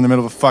them because we're in the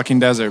middle of a fucking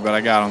desert, but I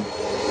got them.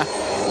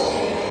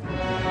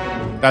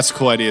 That's a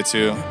cool idea,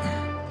 too.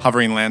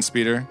 Hovering land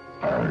speeder.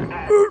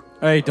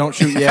 Hey, don't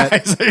shoot yet.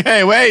 He's like,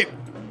 hey, wait.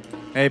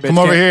 Hey, bitch, Come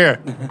over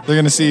can't- here. They're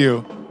gonna see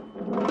you.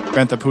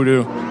 Bantha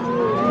Poodoo.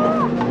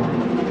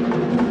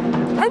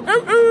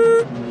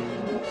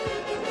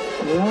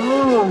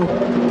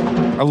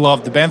 I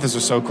love the Banthas are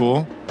so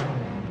cool.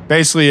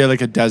 Basically,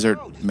 like a desert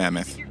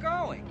mammoth.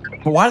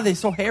 But why are they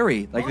so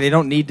hairy? Like, they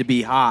don't need to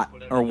be hot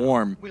or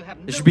warm.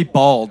 They should be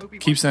bald.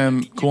 Keeps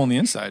them cool on the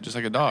inside, just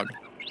like a dog.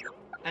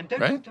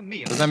 Right?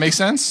 Does that make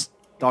sense?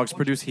 Dogs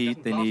produce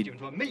heat. They need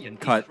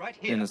cut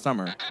in the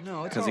summer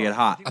because they get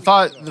hot. I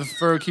thought the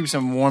fur keeps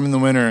them warm in the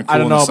winter and cool I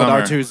don't in know, the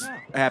summer. but R2's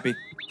happy.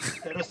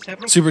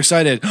 Super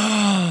excited.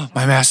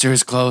 My master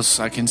is close.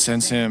 I can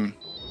sense him.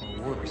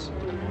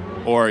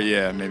 Or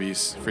yeah, maybe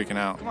he's freaking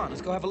out. Come on,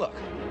 let's go have a look.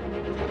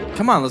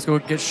 Come on, let's go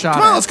get shot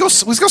Come on, at.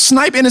 let's go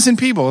snipe innocent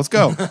people. Let's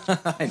go.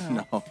 I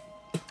know.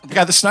 I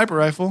got the sniper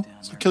rifle.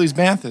 Let's kill these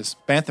Banthas.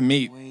 Bantha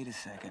meat. Wait a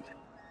second.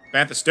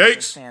 Bantha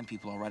steaks. Sand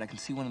people, all right. I can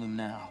see one of them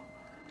now.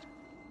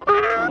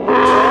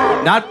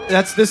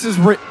 This is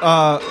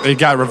It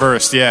got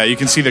reversed. Yeah, you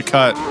can see the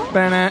cut.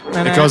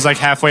 It goes like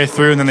halfway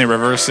through and then they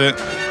reverse it.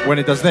 When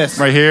it does this.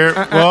 Right here.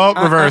 Whoa,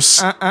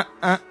 reverse.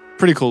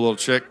 Pretty cool little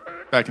chick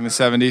back in the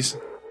 70s.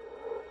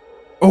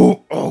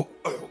 Oh.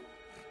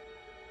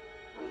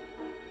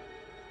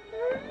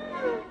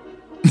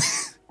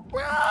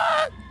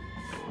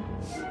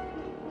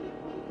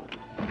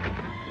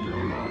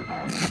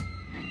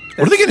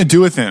 What are they going to do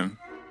with him?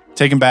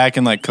 Take him back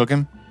and like cook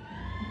him?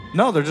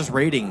 No, they're just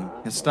raiding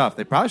his stuff.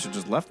 They probably should have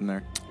just left him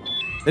there.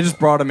 They just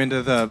brought him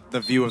into the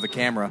view of the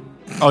camera.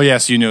 Oh, yeah,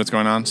 so you knew what's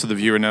going on, so the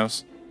viewer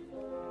knows.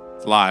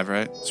 It's live,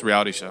 right? It's a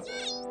reality show.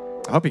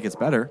 I hope he gets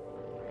better.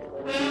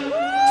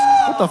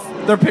 What the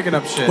they're picking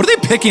up shit. What are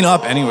they picking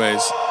up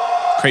anyways?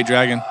 Crate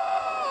Dragon.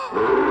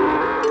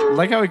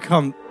 Like how he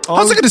come...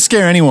 How's it going to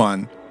scare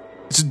anyone?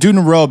 It's a dude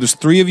in a robe. There's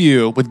 3 of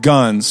you with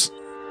guns.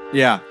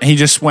 Yeah. And he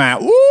just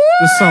went, woo!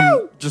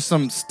 Just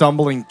some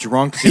stumbling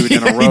drunk dude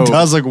in a robe. He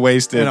does look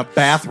wasted. In a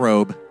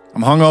bathrobe.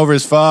 I'm hungover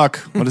as fuck.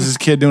 What is this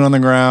kid doing on the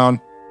ground?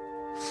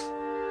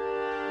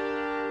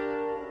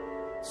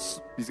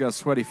 He's got a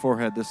sweaty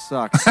forehead. This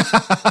sucks.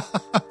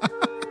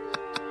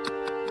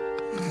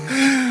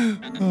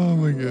 Oh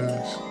my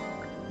gosh.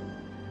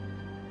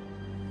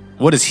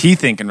 What is he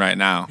thinking right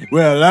now?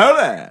 Well, hello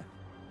there.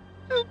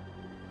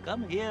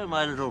 Come here,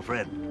 my little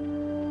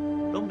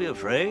friend. Don't be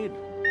afraid.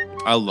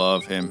 I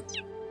love him.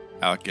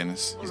 Alec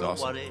Guinness. He's Don't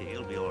awesome. worry,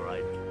 he'll be all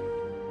right.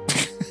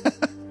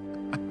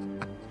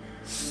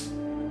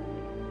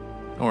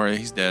 Don't worry,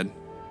 he's dead.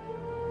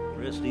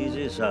 Rest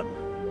easy, son.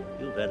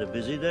 You've had a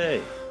busy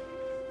day.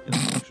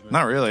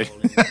 Not really.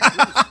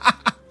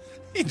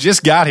 He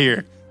just got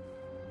here.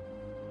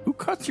 Who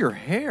cuts your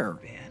hair?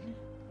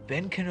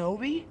 Ben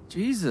Kenobi?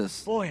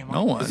 Jesus. Boy, am I...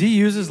 No one. Does he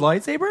use his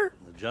lightsaber?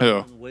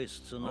 Who?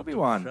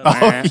 Obi-Wan.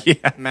 Oh,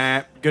 yeah.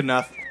 Meh. Good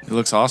enough. He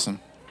looks awesome.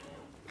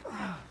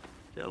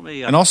 Tell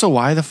me, And also,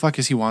 why the fuck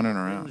is he wandering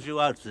around? brings you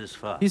out this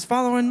far. He's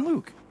following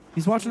Luke.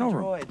 He's watching over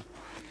him. Droid.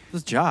 It's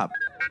his job.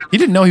 He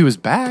didn't know he was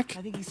back.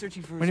 I think he's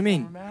searching for What do his you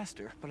mean? former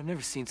master, but I've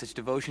never seen such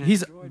devotion.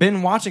 He's in a droid.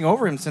 been watching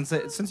over him since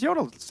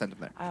Yoda sent him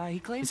there. He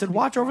claims He said, to be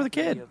 "Watch over the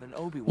property kid." of an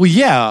Obi-Wan. Well,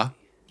 yeah.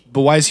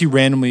 But why is he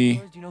randomly...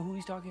 Do you know who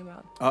he's talking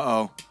about?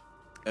 Uh-oh.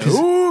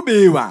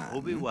 Obi-Wan.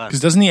 Obi-Wan. Because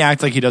doesn't he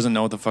act like he doesn't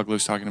know what the fuck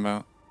Luke's talking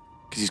about?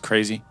 Because he's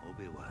crazy.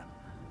 Obi-Wan.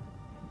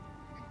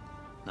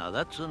 Now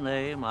that's a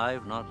name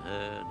I've not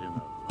heard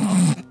in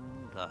a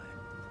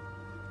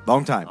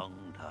long time. Long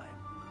time.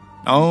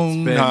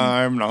 Long been-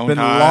 time, it's long been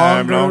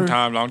time, longer. long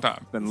time, long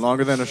time. Been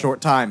longer than a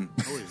short time.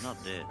 Oh, he's not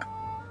dead.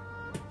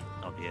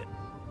 Not yet.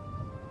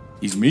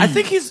 He's me. I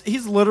think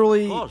he's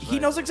literally, Of course he I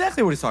knows am.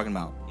 exactly what he's talking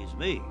about. He's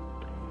me.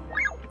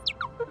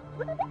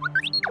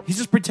 He's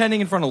just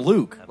pretending in front of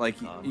Luke. Like,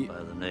 By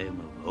the name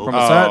of from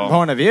a certain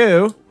point of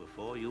view.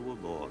 Before you were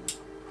born.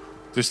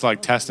 Just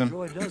like test him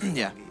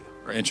Yeah.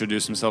 or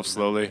introduce himself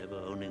slowly.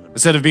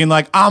 Instead of being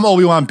like, I'm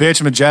Obi-Wan,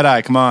 bitch, I'm a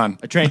Jedi, come on.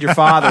 I trained your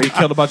father. He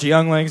killed a bunch of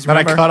younglings. Then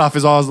I Remember? cut off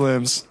his all his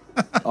limbs.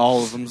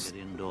 All of them.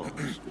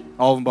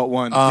 All of them but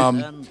one.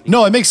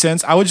 No, it makes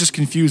sense. I was just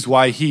confused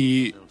why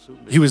he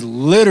was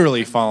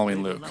literally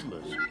following Luke.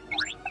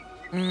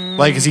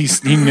 Like, 'cause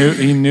he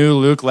knew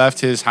Luke left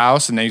his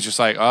house, and then he's just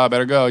like, oh, I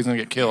better go. He's gonna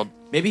get killed.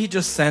 Maybe he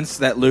just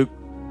sensed that Luke,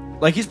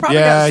 like he's probably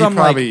Yeah, got he some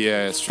probably-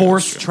 yeah, it's true,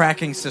 force it's true.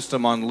 tracking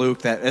system on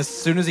Luke that as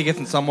soon as he gets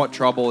in somewhat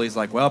trouble, he's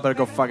like, well, better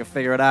go fucking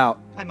figure it out.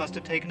 I must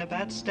have taken a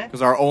bad step.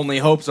 Because our only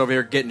hopes over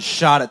here getting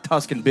shot at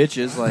Tuscan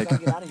bitches. Like,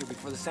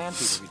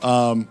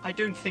 I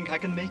don't think I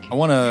can make it. I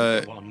want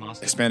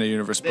to expand a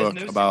universe book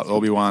about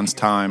Obi-Wan's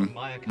time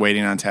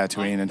waiting on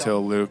Tatooine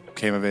until Luke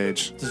came of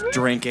age. Just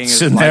drinking his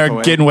Sitting life there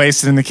away. getting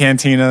wasted in the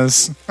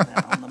cantinas.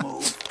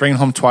 Bringing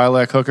home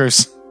Twi'lek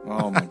hookers.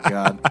 Oh my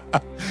god.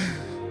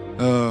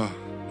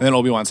 And then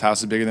Obi-Wan's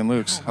house is bigger than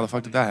Luke's. How the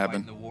fuck did that In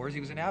happen? the wars, he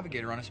was a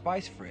navigator on a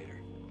spice freighter.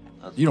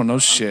 You don't know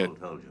shit.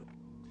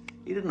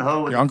 He didn't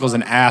hold with Your uncle's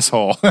an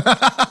asshole. here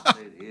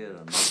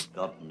and not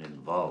gotten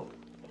involved.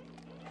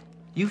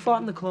 You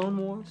fought in the Clone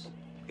Wars?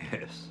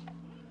 Yes.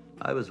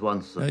 I was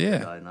once a Oh, yeah.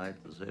 Jedi Knight,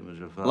 the same as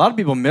your A father. lot of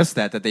people miss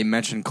that they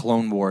mentioned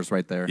Clone Wars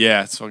right there.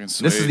 Yeah, it's fucking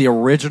sweet. This is the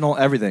original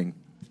everything.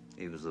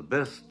 He was the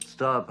best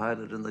star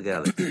pilot in the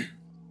galaxy.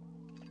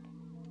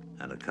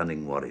 And a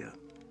cunning warrior.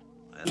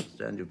 I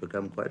understand you've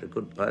become quite a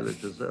good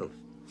pilot yourself.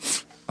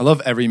 I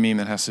love every meme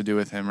that has to do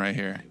with him right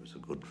here. He was a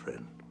good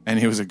friend. And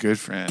he was a good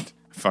friend.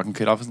 Fucking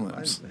cut off his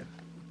limbs.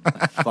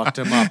 Fucked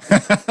him up.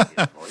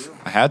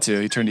 I had to.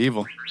 He turned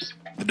evil.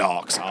 The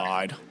dark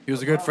side. He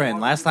was a good friend.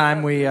 Last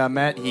time we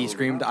met, he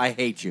screamed, I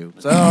hate you.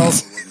 So,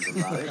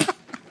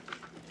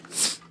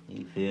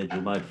 He feared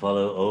you might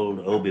follow old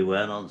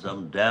Obi-Wan on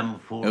some damn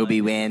fool.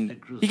 Obi-Wan.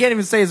 He can't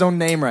even say his own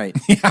name right.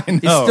 Yeah, I know.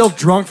 He's still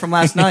drunk from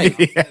last night.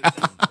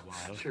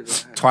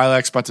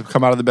 Twi'lek's about to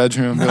come out of the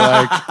bedroom and be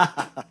like,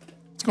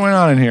 what's going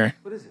on in here?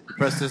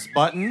 Press this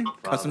button,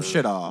 cut some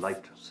shit off.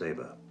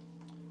 Lightsaber.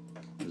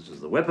 This is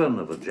the weapon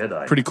of a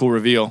Jedi. Pretty cool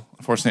reveal.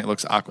 Unfortunately, it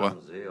looks aqua.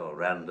 Clumsy or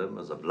random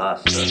as a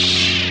blaster.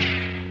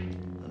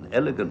 An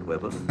elegant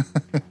weapon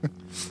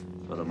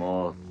for a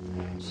more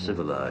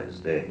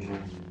civilized age.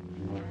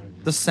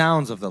 The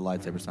sounds of the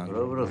lightsaber sound For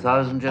good. over 1,000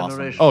 Awesome.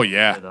 generations, Oh,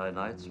 yeah. Jedi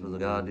Knights were the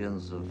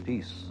guardians of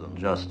peace and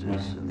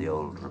justice in the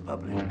Old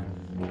Republic.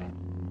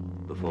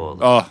 Before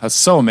the, Oh, that's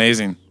so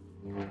amazing.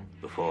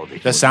 before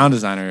The sound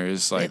designer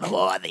is like,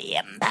 Before the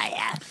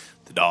Empire.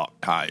 the dark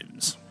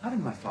times. How did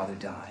my father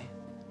die?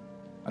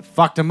 I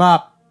fucked him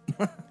up.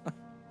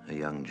 a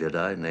young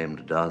Jedi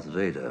named Darth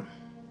Vader,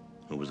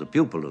 who was a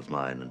pupil of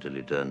mine until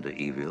he turned to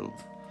evil.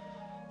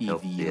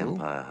 Helped the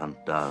Empire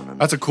hunt down and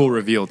That's a cool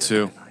reveal,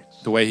 too.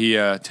 The way he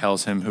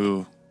tells him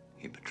who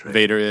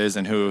Vader is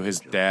and who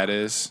his dad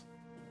is.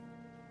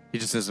 He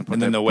just doesn't put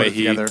And then that- the way put it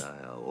he... together.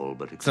 all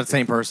but It's the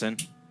same person.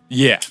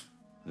 Yeah.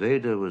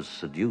 Vader was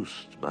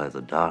seduced by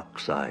the dark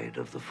side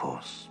of the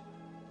Force.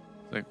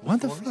 Like, what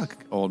the fuck,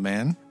 old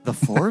man? The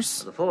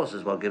Force? The Force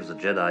is what gives a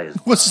Jedi his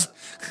What's...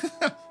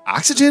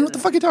 Oxygen? What the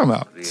fuck are you talking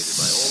about?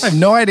 I have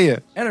no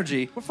idea.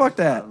 Energy. Well, fuck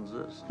that.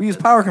 We use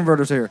power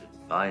converters here.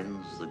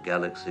 binds the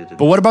galaxy together.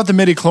 But what about the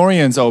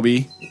midichlorians,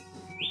 Obi?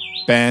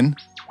 Ben?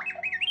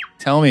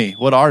 Tell me,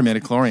 what are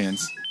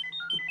midichlorians?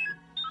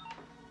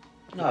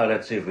 Now,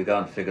 let's see if we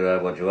can't figure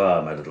out what you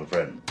are, my little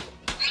friend.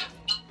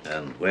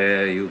 And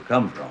where you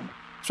come from. I'm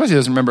surprised he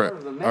doesn't remember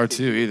R2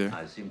 either.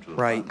 I seem to have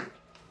Right. found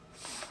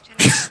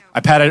it. I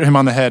patted him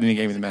on the head and he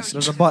gave me the message.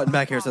 There's a button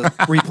back here that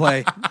says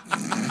replay.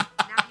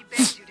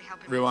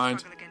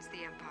 Rewind.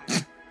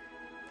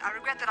 I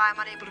regret that I am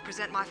unable to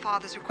present my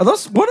father's Are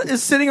those, what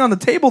is sitting on the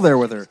table there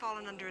with her?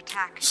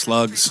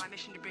 Slugs.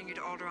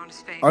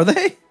 Are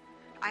they?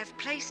 I have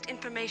placed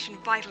information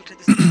vital to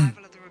the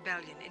survival of the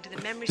rebellion into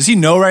the memory. Does he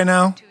know right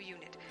now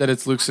that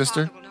it's Luke's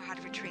sister?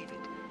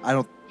 I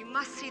don't. You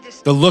must see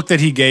this. The look that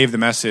he gave the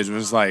message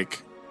was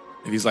like,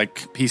 if he's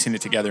like piecing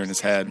it together in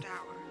his head.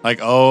 Like,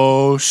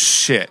 oh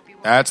shit,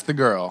 that's the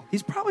girl.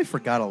 He's probably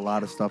forgot a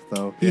lot of stuff,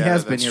 though. He Yeah,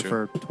 has been that's here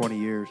true. for 20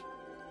 years.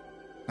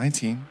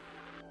 19.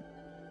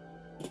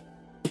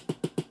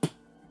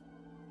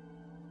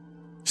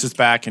 Sits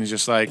back and he's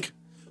just like,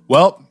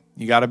 well,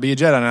 you gotta be a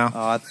Jedi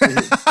now.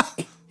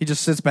 He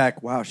just sits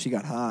back. Wow, she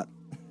got hot.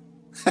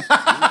 Observe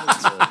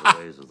the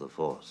ways of the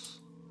Force.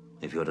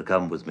 If you're to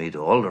come with me to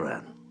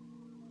Alderaan.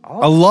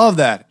 I love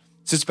that.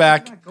 Sits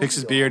back, picks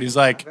his beard. He's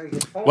like,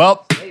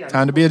 well,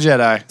 time to be a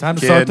Jedi. Time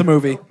to kid. start the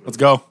movie. Let's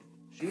go.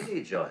 She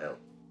needs your help.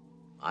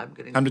 I'm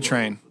getting Time to too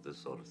train. old for this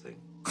sort of thing.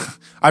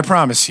 I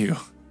promise you,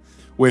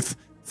 with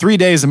 3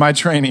 days of my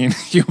training,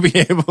 you'll be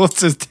able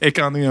to take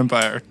on the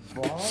Empire.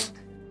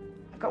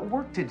 I've got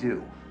work to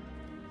do.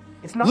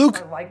 It's not Luke,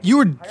 that I like you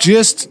were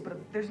just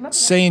there's nothing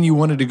saying you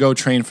wanted to go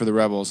train for the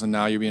rebels, and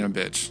now you're being a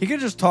bitch. He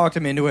could just talk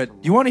him into it.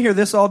 You want to hear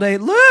this all day?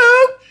 Luke!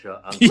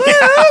 Yeah.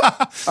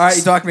 All right,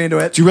 you talked me into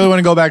it. Do you really want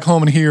to go back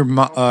home and hear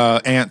my,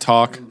 Aunt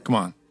talk? Come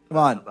on. Come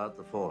on. About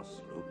the Force,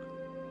 Luke.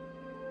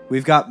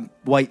 We've got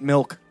white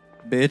milk,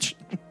 bitch.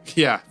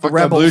 Yeah, fuck that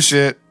rebels. blue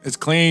shit. It's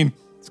clean.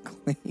 It's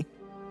clean.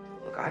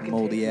 Look, I can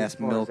Moldy take you ass as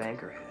far milk. as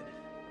Anchorhead.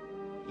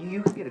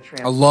 You can get a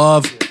transfer. I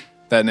love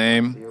that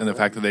name and the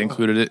fact that they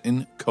included it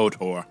in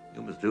KOTOR.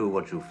 You must do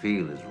what you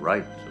feel is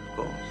right, of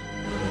course.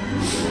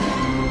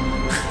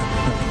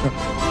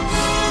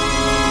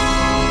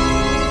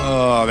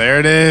 Oh, there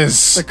it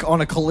is. Like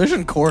on a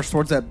collision course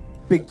towards that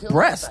big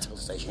breast.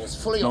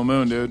 No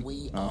moon, dude.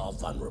 We are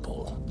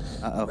vulnerable.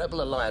 Uh-oh.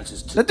 Rebel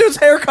alliances That dude's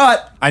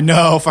haircut. I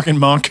know, fucking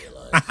monk.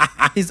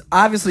 He's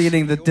obviously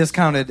eating the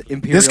discounted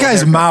Imperial This guy's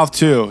haircut. mouth,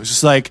 too. It's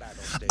just like,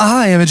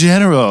 I am a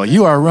general.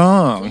 You are We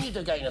wrong. need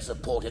to gain a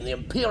support in the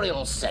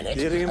Imperial Senate.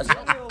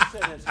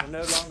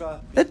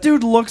 That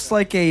dude looks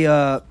like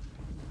a.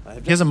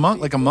 He has a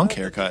monk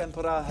haircut.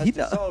 He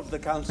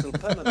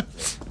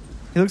does.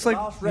 He looks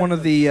like one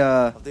of the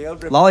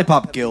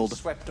Lollipop Guild.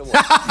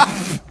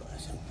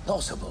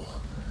 Possible.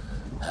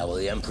 How will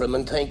the Emperor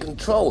maintain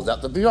control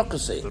without the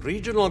bureaucracy? The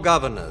regional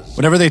governors.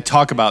 Whenever they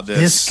talk about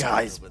This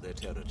guy's.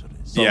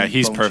 yeah,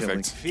 he's bone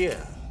perfect. Fear.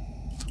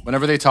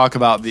 Whenever they talk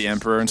about the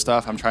Emperor and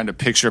stuff, I'm trying to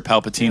picture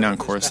Palpatine on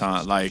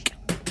Coruscant, like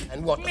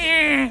And what?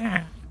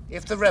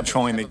 If the rebels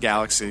controlling the have a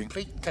galaxy.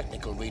 complete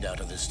technical readout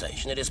of this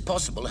station, it is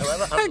possible,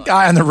 however, That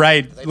guy on the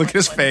right, look at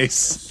his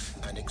face.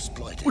 and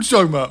exploit it. What you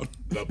talking about?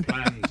 The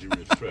plans you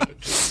refer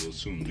to will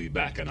soon be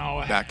back in our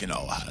hands. Back in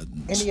our hands.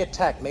 Any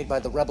attack made by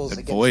the rebels That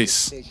against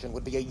voice. this station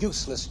would be a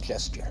useless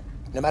gesture.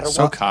 No matter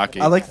So what.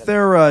 cocky. I like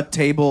their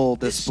table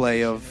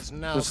display of.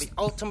 Now Just, the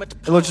ultimate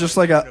it looks just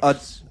like a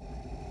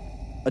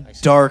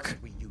dark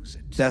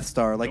Death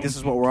Star. Like this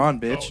is what we're on,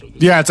 bitch.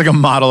 Yeah, it's like a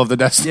model of the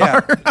Death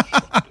Star.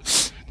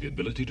 The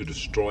ability to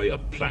destroy a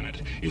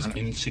planet is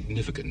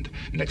insignificant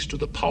next to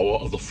the power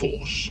of the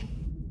Force.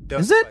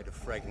 Is it? Try to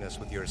frighten us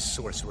with your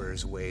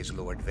sorcerer's ways,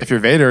 Lord Vader. If you're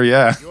Vader,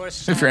 yeah. Your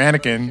If you're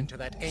Anakin. to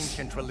that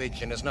ancient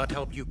religion has not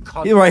helped you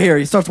He right here.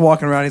 He starts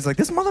walking around. He's like,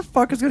 "This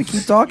motherfucker's gonna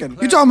keep talking."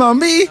 You talking about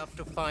me?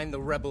 to find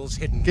the rebels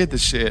hidden. Get the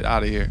shit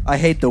out of here. I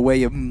hate the way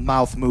your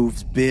mouth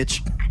moves,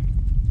 bitch.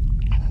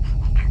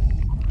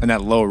 And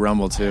that low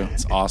rumble too.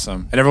 It's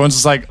awesome. And everyone's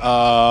just like,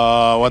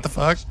 what the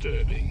fuck?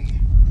 Disturbing.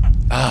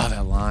 Ah,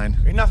 that line.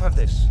 Enough of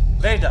this.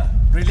 Vader,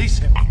 release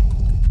him.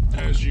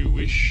 As you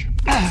wish.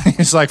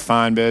 He's like,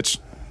 fine, bitch.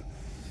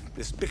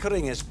 This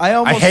bickering is. I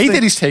I hate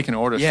that he's taking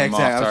orders Yeah, from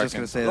exactly. I Moff was just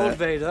gonna say Lord that.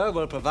 Vader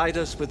will provide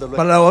us with the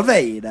Lord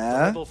Vader.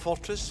 rebel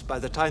fortress by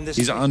the time this.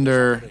 He's station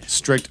under is finished.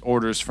 strict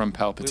orders from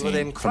We will then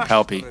Palpatine. From crush the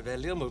Palpy.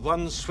 rebellion with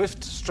one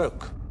swift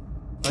stroke.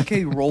 Like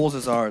he rolls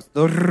his R's.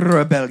 The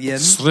rebellion.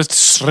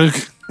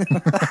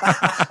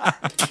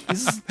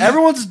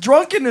 Everyone's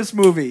drunk in this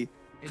movie.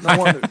 No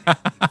wonder.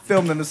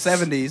 Filmed in the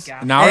 70s.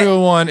 Now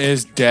everyone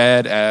is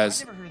dead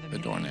as the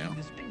doornail.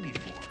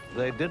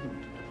 They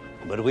didn't.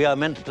 But we are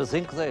meant to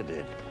think they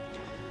did.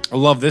 I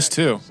love this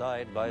too.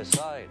 Side by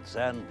side,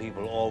 Sand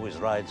people always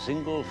ride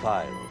single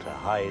file to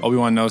hide.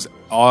 Obi-Wan knows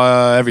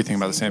everything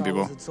about the Sand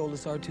People.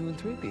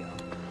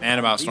 And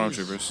about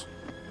Stormtroopers.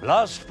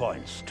 Blast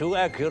points, too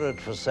accurate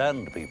for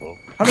Sand people.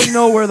 How do they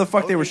know where the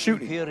fuck they were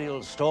shooting?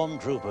 Imperial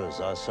stormtroopers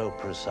are so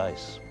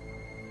precise.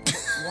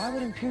 Why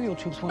would Imperial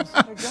troops want to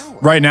set their ground?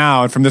 Right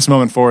now, and from this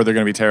moment forward, they're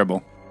going to be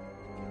terrible.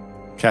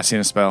 Casting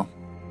a spell.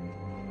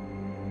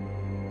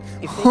 If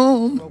they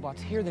home.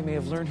 Robots here, they may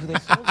have learned who they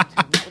sold them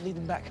to. And that would lead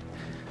them back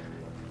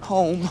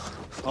home.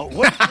 Oh,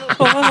 wait,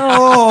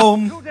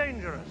 Home.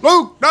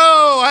 Luke,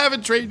 no! I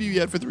haven't trained you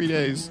yet for 3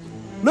 days.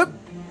 Look.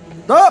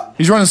 Up.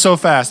 He's running so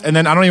fast, and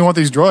then I don't even want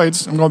these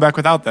droids. I'm going back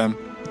without them.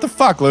 What the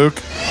fuck, Luke?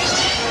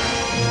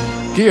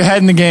 Get your head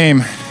in the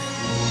game.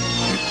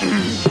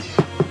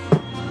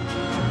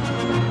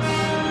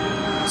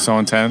 So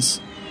intense.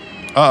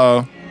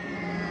 Uh-oh.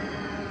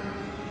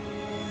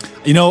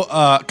 You know,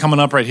 coming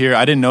up right here,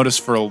 I didn't notice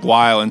for a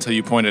while until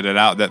you pointed it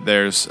out that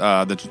there's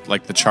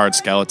the charred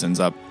skeletons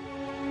up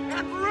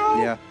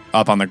Yeah.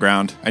 on the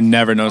ground. I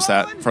never noticed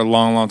that for a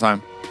long, long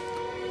time.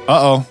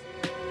 Uh-oh.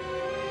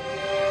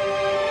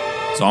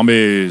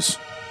 Zombies.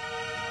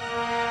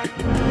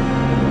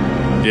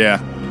 Yeah.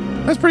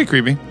 That's pretty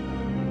creepy.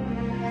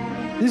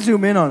 You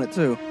zoom in on it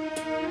too.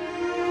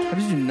 How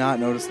did you not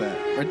notice that?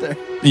 Right there.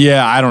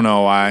 Yeah, I don't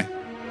know why.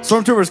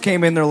 Stormtroopers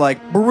came in, they're like,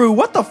 Baru,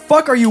 what the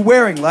fuck are you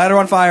wearing? Ladder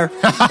on fire.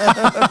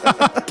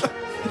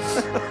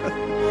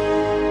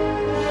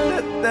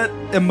 that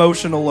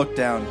emotional look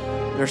down.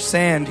 There's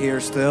sand here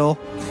still.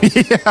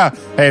 Yeah.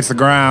 Hey, it's the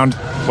ground.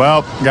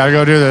 Well, gotta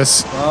go do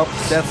this. Oh,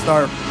 Death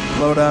Star,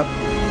 load up.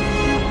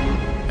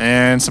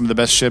 And some of the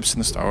best ships in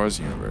the Star Wars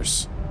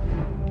universe.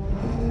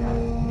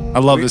 I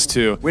love this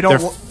too. we don't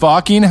They're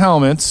fucking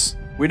helmets.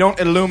 We don't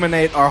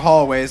illuminate our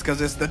hallways because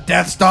it's the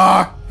Death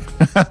Star.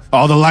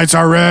 All the lights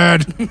are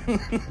red.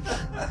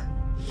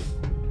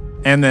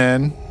 And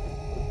then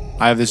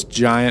I have this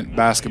giant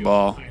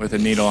basketball with a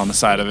needle on the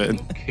side of it.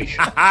 Here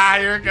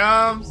it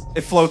comes.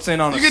 It floats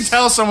in on You can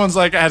tell someone's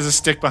like has a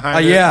stick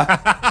behind it.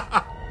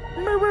 Yeah.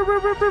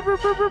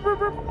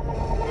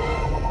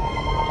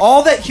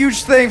 All that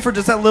huge thing for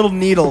just that little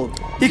needle.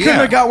 He couldn't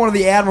have got one of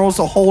the admirals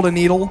to hold a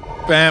needle.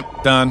 Bam,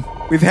 done.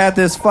 We've had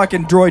this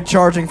fucking droid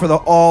charging for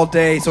all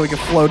day so he can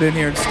float in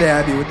here and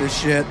stab you with this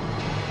shit.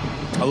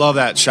 I love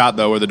that shot,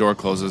 though, where the door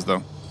closes,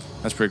 though.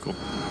 That's pretty cool.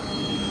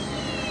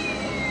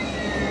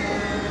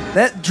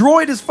 That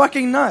droid is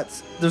fucking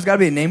nuts. There's got to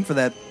be a name for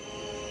that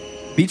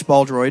beach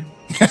ball droid.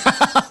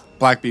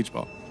 Black beach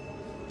ball.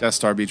 Death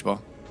Star beach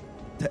ball.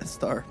 Death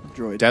Star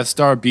droid. Death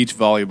Star beach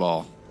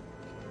volleyball.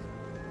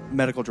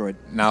 Medical droid.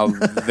 Now,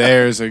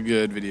 there's a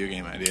good video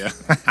game idea.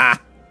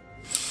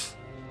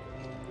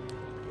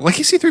 Like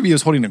C-3PO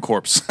is holding a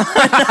corpse.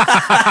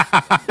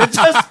 It's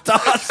just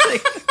tossing.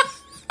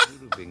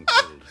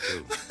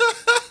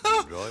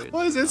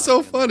 Why is it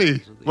so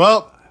funny?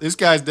 Well, this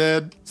guy's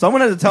dead.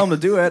 Someone had to tell him to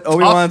do it.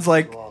 Obi-Wan's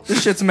like,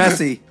 this shit's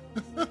messy.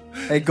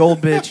 Hey,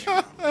 gold bitch.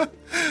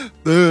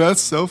 Dude,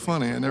 that's so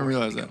funny. I never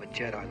realized that. A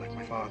Jedi like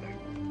my father.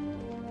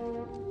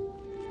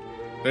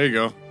 There you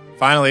go.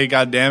 Finally,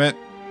 goddammit.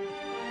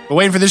 Been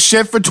waiting for this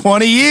shit for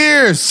 20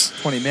 years.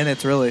 20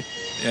 minutes, really.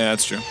 Yeah,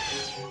 that's true.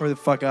 Hurry the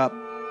fuck up.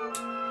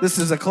 This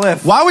is a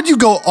cliff. Why would you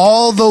go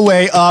all the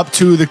way up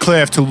to the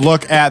cliff to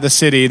look at the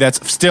city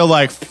that's still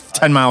like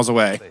 10 miles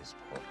away?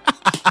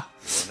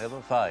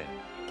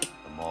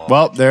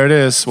 Well, there it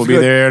is. We'll be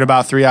there in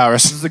about 3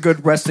 hours. This is a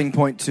good resting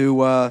point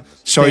to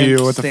show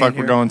you what the fuck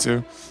we're going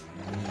to.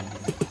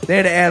 They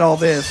had to add all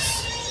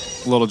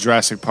this. Little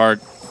Jurassic Park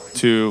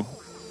 2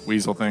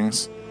 weasel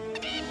things.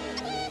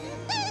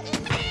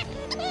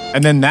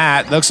 And then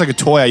that looks like a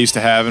toy I used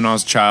to have when I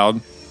was a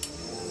child.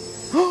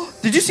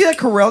 Did you see that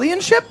Corellian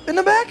ship in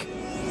the back?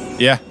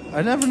 Yeah.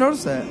 I never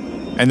noticed that.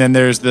 And then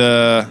there's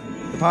the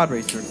pod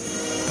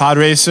racer. Pod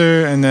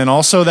racer, and then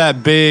also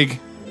that big.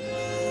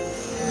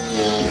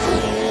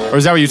 Or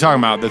is that what you're talking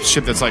about? The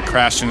ship that's like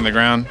crashed into the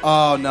ground?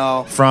 Oh,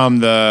 no.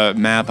 From the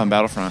map on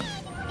Battlefront.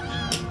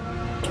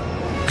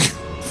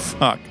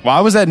 Fuck.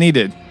 Why was that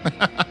needed?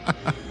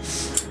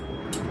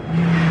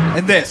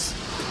 And this.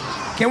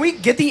 Can we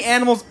get the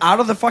animals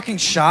out of the fucking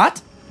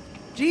shot?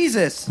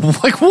 Jesus.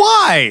 Like,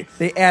 why?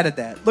 They added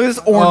that. Look at this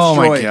orange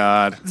droid. Oh, my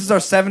God. This is our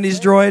 70s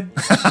droid.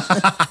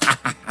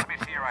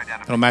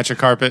 It'll match your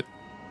carpet.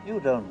 You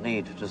don't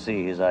need to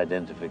see his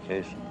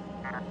identification.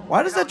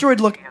 Why does that droid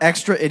look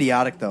extra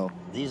idiotic, though?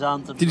 These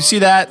aren't the Did you see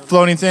that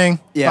floating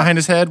thing Yeah. behind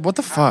his head? What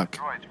the fuck?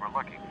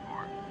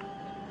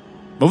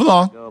 Move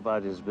along. Go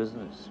about his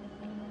business.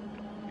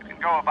 You can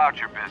go about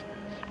your business.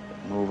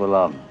 Move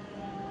along.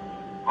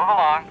 Move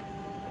along.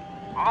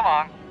 Move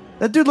along.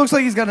 That dude looks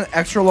like he's got an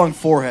extra long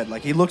forehead.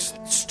 Like, he looks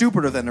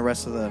stupider than the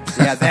rest of the...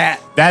 Yeah, that.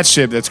 That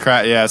ship that's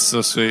crap. Yeah, it's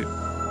so sweet.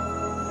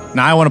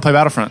 Now I want to play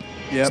Battlefront.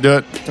 Let's do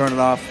it. Turn it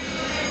off.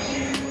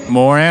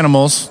 More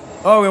animals.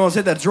 Oh, we almost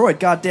hit that droid.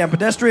 Goddamn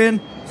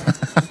pedestrian.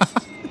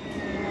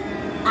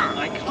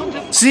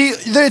 See,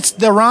 it's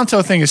the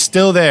Ronto thing is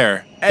still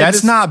there. And That's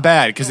this- not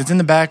bad because it's in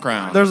the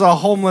background. There's a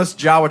homeless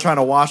Jawa trying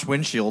to wash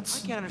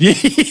windshields. Yeah.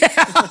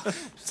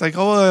 It's like,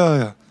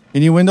 oh, you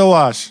need window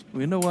wash.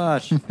 Window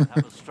wash. Have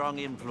a strong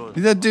influence.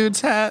 See that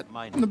dude's hat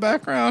in the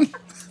background?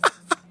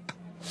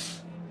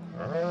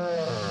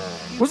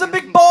 What's a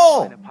big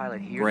ball?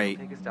 Great.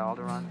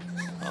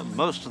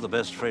 Most of the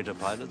best freighter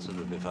pilots that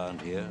will be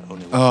found here.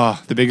 Only one. Oh,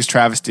 the biggest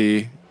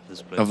travesty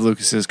of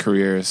Lucas's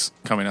career is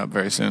coming up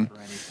very soon.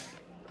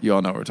 You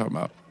all know what we're talking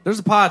about. There's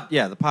a pod.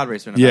 Yeah, the pod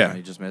racer in the Yeah. background.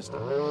 You just missed.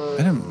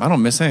 I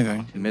don't miss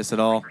anything. You miss it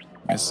all.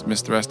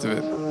 Miss the rest of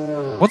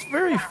it. What's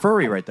very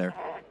furry right there?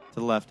 To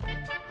the left.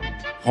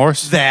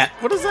 Horse. That.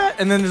 What is that?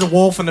 And then there's a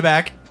wolf in the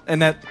back.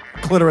 And that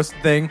clitoris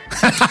thing.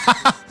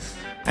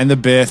 And the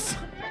Bith.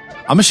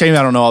 I'm ashamed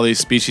I don't know all these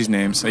species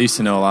names. I used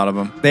to know a lot of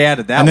them. They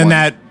added that And then one.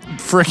 that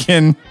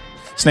freaking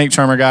snake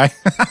charmer guy.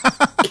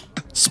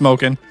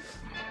 Smoking.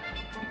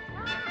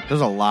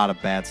 There's a lot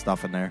of bad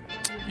stuff in there.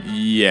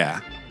 Yeah.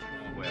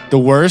 The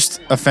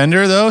worst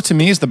offender, though, to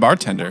me, is the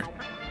bartender.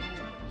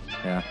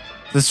 Yeah.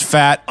 This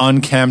fat,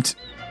 unkempt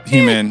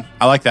human.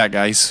 I like that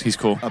guy. He's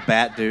cool. A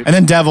bat dude. And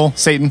then Devil,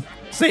 Satan.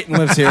 Satan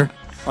lives here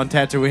on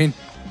Tatooine.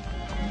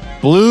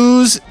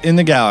 Blues in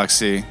the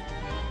Galaxy.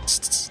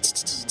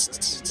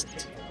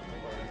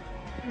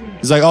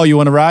 He's like, oh, you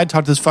want to ride?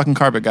 Talk to this fucking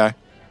carpet guy.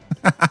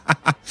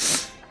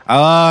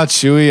 Ah,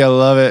 Chewie, I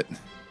love it.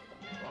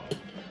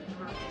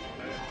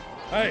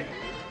 Hey,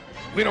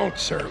 we don't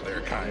serve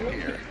their kind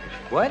here.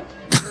 What?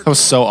 That was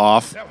so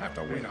off. They'll have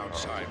to wait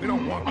outside. We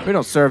don't want We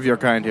don't serve your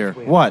kind here.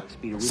 What?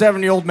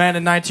 7-year-old man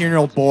and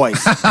 19-year-old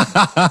boys.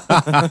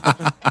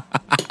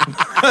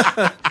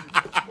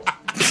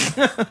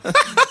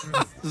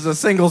 This is a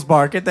singles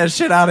bar. Get that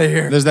shit out of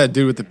here. There's that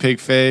dude with the pig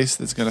face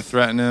that's going to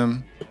threaten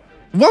him.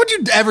 Why would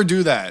you ever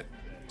do that?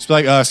 Just be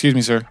like, excuse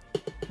me, sir.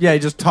 Yeah, he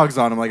just tugs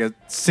on him like a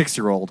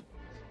 6-year-old.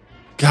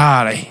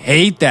 God, I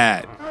hate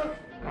that.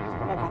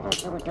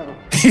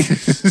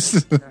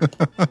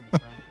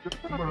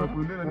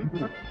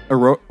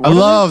 I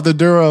love the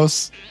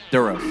Duros.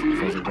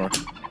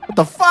 What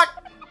the fuck?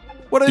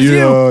 What is you?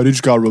 Yeah, they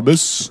just got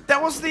rubbish.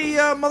 That was the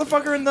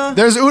motherfucker in the...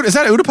 Is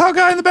that Utapau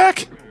guy in the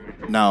back?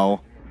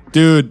 No.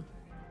 Dude.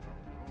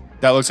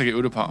 That looks like an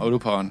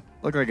Utapau.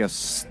 Look like a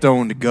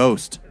stoned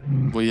ghost.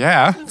 Well,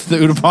 yeah. That's what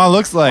the Utapau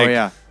looks like. Oh,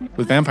 yeah.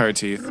 With vampire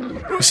teeth.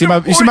 You see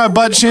my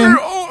butt chin?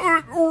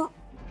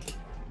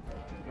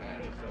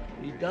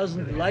 He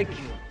doesn't like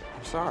you.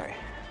 I'm sorry.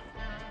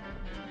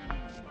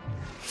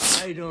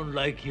 I don't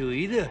like you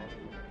either.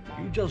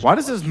 You just Why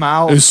does his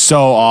mouth... It's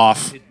so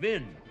off.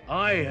 admit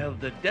I have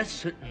the death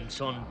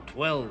sentence on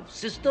 12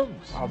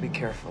 systems. I'll be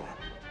careful.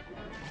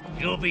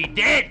 You'll be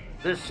dead.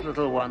 This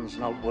little one's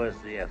not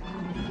worth the effort.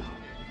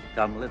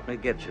 Come, let me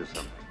get you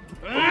some.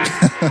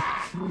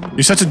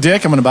 You're such a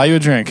dick, I'm gonna buy you a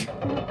drink.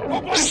 I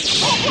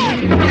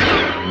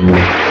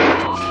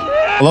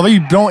love how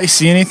you don't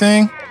see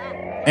anything.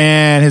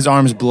 And his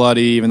arm's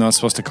bloody, even though it's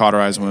supposed to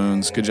cauterize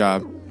wounds. Good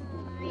job.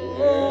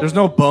 There's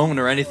no bone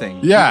or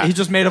anything. Yeah. He's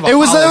just made of a it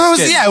was hollow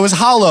skin. Yeah, it was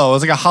hollow. It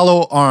was like a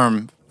hollow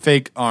arm.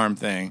 Fake arm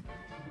thing.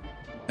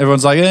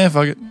 Everyone's like,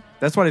 fuck it.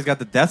 That's why he's got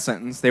the death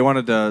sentence. They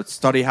wanted to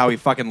study how he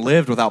fucking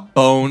lived without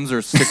bones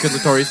or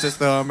circulatory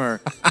system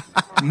or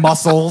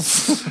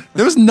muscles.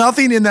 There was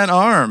nothing in that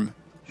arm.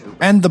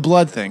 And the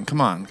blood thing. Come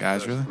on,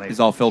 guys, really?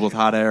 He's all filled with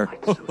hot air.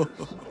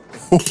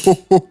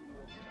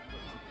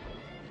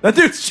 That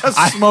dude's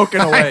just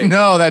smoking away. I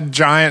know, that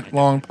giant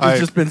long pipe.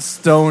 He's just been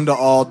stoned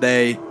all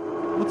day.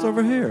 What's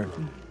over here?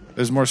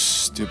 There's more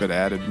stupid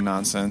added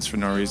nonsense for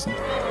no reason.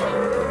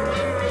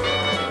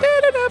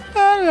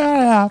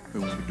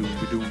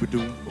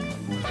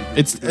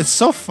 It's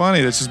so funny.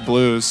 It's just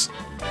blues.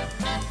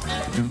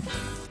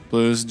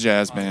 Blues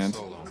jazz band.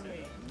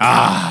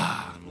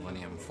 Ah.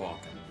 Millennium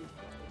Falcon.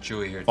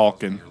 Chewie here.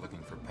 Falcon. You're looking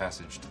for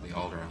passage to the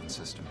Alderaan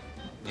system.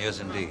 Yes,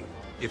 indeed.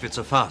 If it's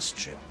a fast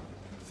ship.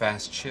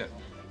 Fast ship.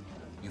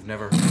 You've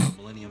never heard of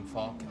Millennium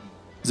Falcon?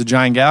 It's a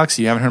giant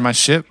galaxy. You haven't heard my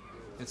ship?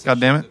 It's God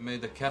damn it. that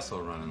made the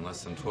Kessel run in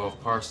less than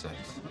 12 parsecs.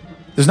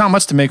 There's not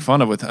much to make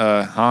fun of with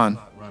Han.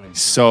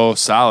 He's so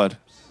solid.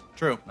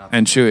 True.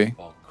 And Chewie.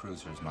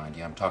 Cruisers, mind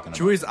you. I'm talking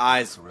Chewie's about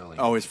eyes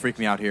always freak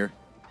me out here.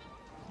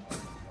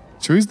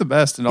 Chewie's the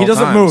best in all He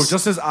doesn't times. move.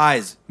 Just his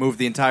eyes move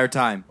the entire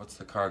time. What's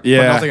the cargo?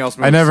 Yeah. But nothing else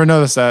moves. I never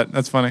noticed that.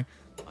 That's funny.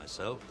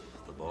 Myself,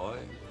 the boy.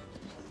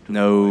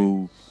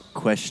 No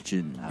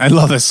question. I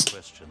love this.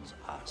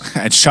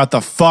 And shut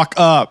the fuck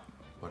up.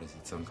 What is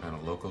it, some kind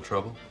of local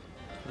trouble?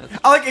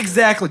 I like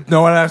exactly.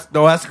 No one ask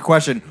a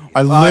question.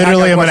 I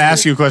literally am going to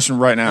ask you a question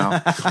right now.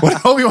 When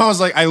Obi-Wan was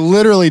like, I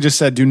literally just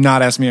said, do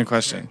not ask me a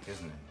question.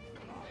 Isn't it?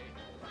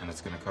 And it's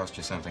going to cost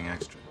you something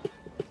extra.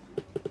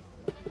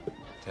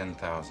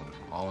 10,000,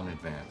 all in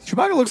advance.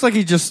 Chewbacca looks like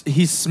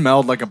he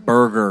smelled like a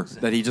burger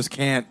that he just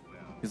can't.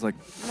 He's like,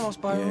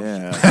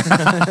 yeah.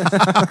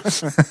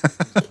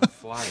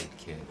 Fly it,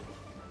 kid.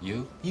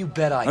 You? You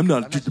bet I I'm could.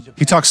 not.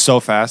 He talks so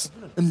fast.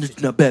 I'm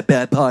just not a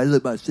bad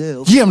pilot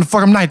myself. Yeah, I'm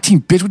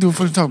 19, bitch. What the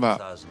fuck are you talking about?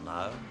 1,000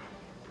 now,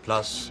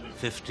 plus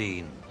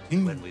 15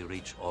 when we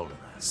reach Alderaan.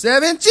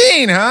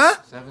 17, huh?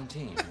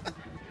 17.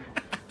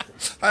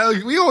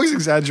 We always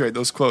exaggerate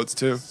those quotes,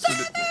 too.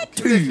 Got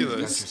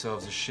Ridiculous.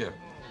 yourselves a ship.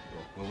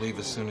 We'll leave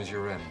as soon as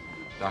you're ready.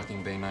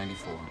 Docking Bay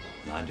 94.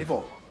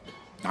 94.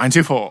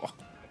 924.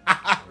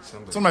 It's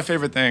one of my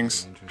favorite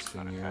things. Interest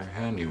in your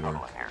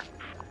handiwork.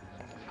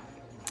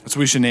 That's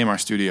what we should name our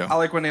studio. I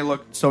like when they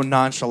look so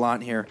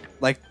nonchalant here.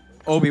 Like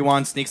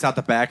Obi-Wan sneaks out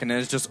the back, and then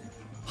it's just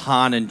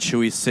Han and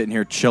Chewie sitting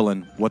here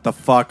chilling. What the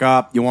fuck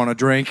up? You want a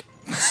drink?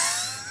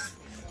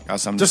 Got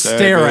something Just to say,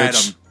 stare bitch. at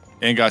him.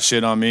 Ain't got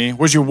shit on me.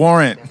 Where's your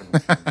warrant?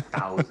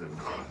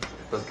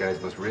 Those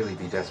guys must really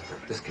be desperate.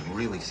 This could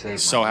really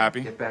save So my life.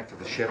 happy. Get back to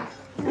the ship.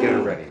 Get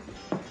her ready.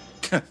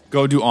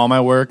 Go do all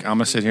my work. I'm going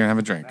to sit here and have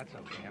a drink.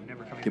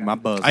 Get my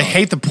buzz. I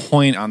hate the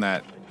point on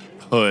that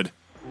hood.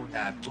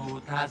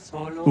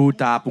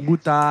 Puta,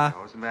 puta.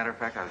 As a matter of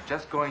fact, I was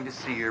just going to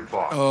see your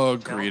boss. Oh,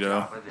 Tell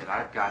Greedo. Jabba that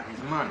I've got his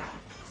money.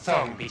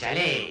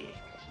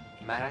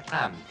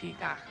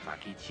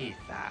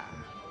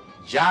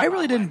 I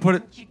really didn't put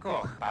it.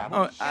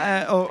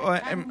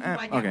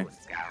 Okay.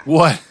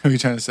 What are you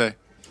trying to say?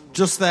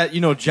 Just that,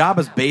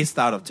 Jabba's based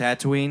out of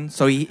Tatooine,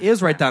 so he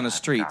is right down the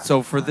street.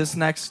 So for this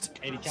next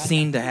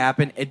scene to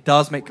happen, it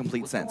does make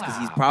complete sense, because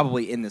he's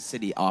probably in the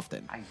city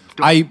often.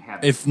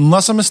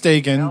 Unless I'm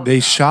mistaken, they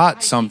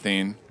shot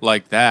something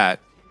like that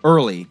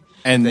early,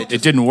 and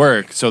it didn't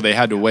work, so they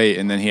had to wait,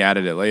 and then he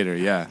added it later.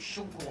 Yeah,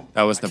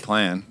 that was the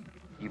plan.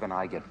 Even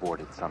I get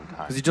bored at some time.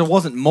 Because he just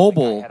wasn't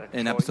mobile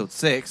in Episode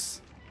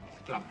 6.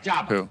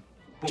 Who?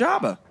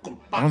 Jabba.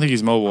 I don't think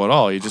he's mobile at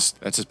all.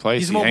 That's his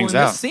place. He's He mobile hangs in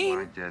out. this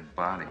scene.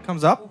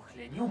 Comes up.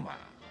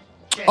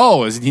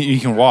 Oh, he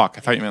can walk.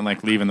 I thought you meant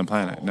like leaving the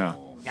planet.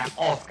 No. He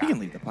can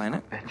leave the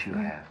planet. Bet you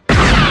have.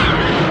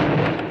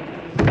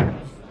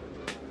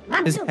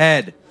 His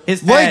head.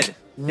 His head.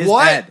 His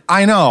what? head.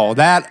 I know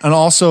that, and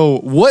also,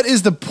 what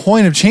is the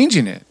point of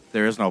changing it?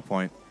 There is no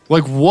point.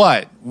 Like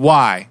what?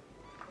 Why?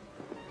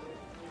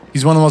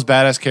 He's one of the most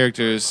badass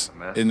characters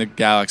in the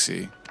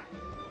galaxy.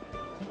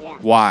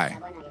 Why?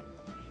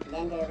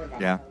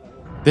 Yeah.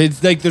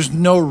 It's like there's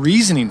no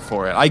reasoning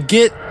for it. I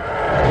get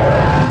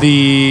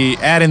the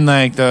adding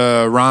like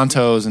the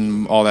Rontos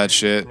and all that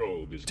shit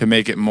to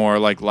make it more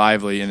like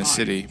lively in the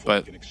city,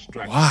 but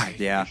why?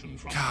 Yeah.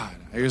 God,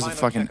 here's the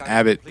fucking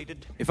Abbott.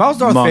 If I was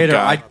Darth monk Vader,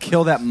 guy. I'd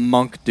kill that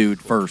monk dude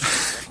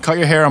first. Cut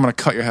your hair, I'm gonna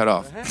cut your head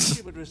off.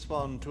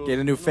 Get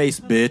a new face,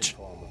 bitch.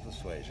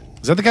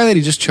 Is that the guy that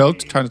he just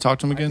choked trying to talk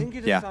to him again?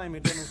 Yeah.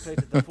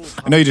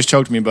 I know you just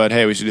choked me, but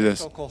hey, we should do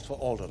this.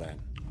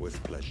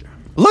 With pleasure.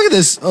 Look at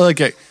this.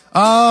 Okay.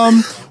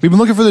 We've been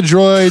looking for the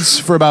droids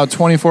for about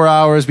 24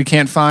 hours. We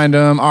can't find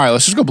them. All right,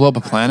 let's just go blow up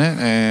a planet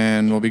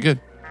and we'll be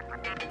good.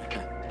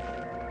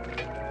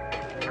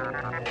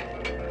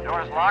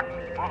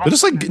 They're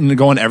just like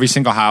going every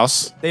single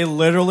house. They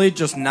literally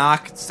just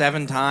knock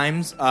 7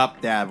 times up.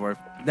 Dad, we're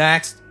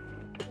next.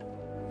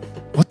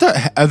 What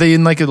the? Are they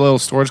in like a little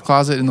storage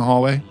closet in the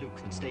hallway? Luke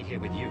can stay here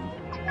with you.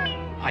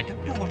 I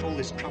don't know what all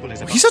this trouble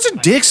is about. He's such a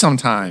dick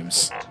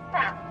sometimes.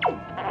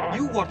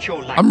 You watch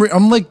your life.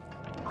 I'm like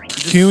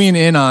queuing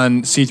in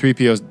on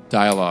C-3PO's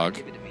dialogue.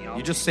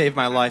 You just saved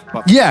my life,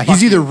 but Yeah,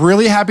 he's either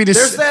really happy to.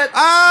 There's that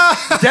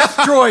death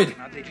droid.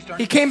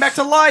 He came back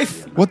to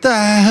life. What the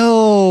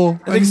hell?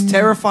 I think it's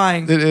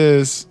terrifying. It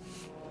is.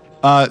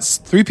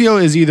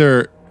 3PO is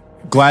either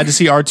glad to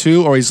see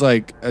R2 or he's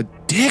like a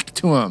dick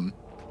to him.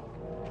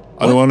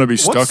 I don't want to be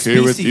stuck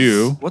here with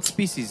you. What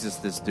species is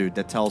this dude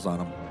that tells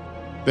on him?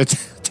 That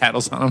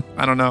tattles on him.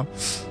 I don't know.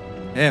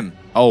 Him.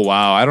 Oh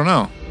wow, I don't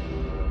know.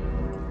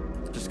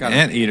 Just got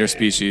Anteater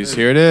species.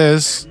 Here it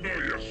is.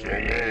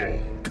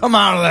 Come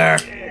out of there.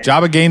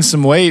 Jabba gained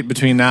some weight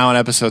between now and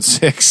episode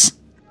 6.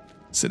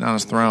 Sitting on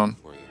his throne.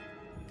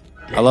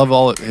 I love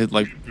all his,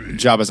 like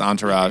Jabba's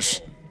entourage.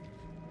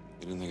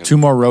 2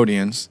 more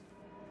Rhodians.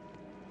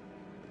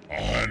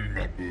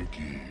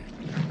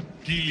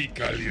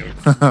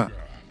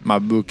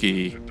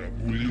 Mabuki.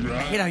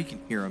 I hate how you can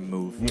hear him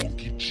move.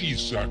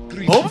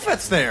 Boba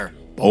Fett's there.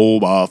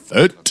 Boba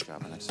Fett.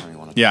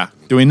 Yeah,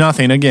 doing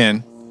nothing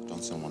again.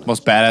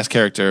 Most badass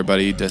character, but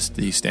he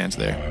stands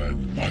there. I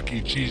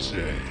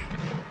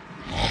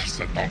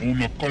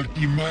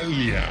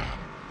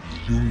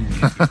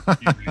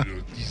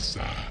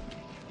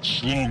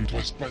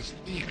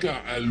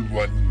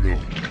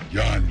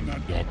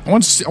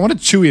want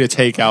Chewie to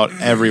take out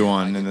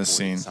everyone in this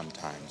scene.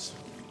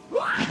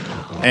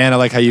 And I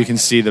like how you can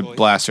see the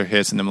blaster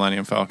hits in the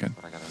Millennium Falcon.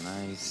 But I got a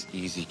nice,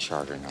 easy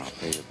charter now. I'll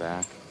pay you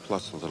back,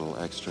 plus a little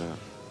extra.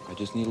 I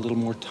just need a little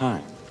more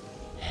time.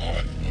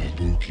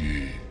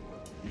 15,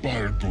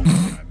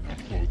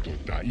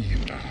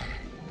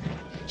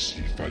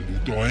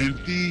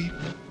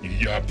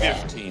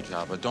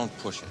 Jabba. Don't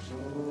push it.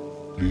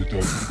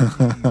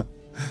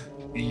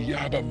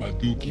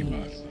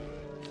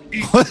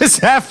 What is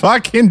that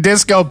fucking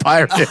disco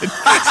pirate?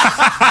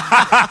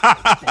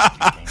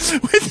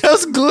 With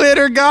those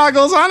glitter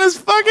goggles on his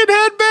fucking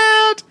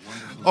headband.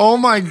 Oh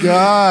my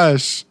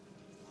gosh.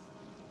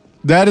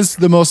 That is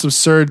the most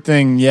absurd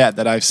thing yet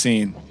that I've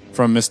seen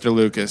from Mr.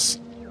 Lucas.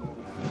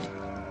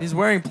 He's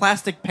wearing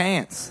plastic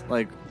pants.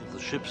 Like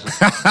The ship's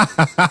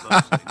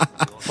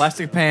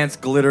plastic pants,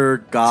 glitter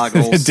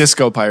goggles.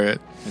 Disco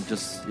pirate. And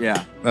just,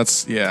 yeah.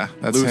 That's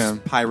Loose him.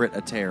 pirate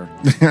attire.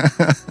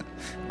 I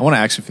want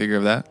an action figure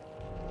of that.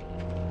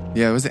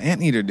 Yeah, it was the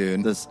anteater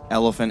dude. This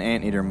elephant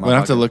anteater. We'll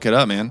have to look it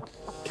up, man.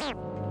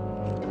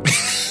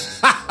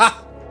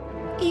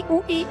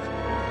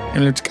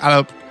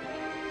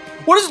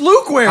 What is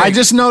Luke wearing? I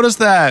just noticed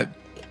that.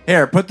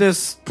 Here, put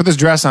this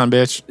dress on,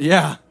 bitch.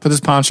 Yeah. Put this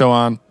poncho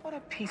on. What a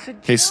piece of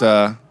In case,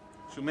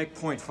 She'll make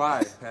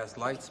 0.5 past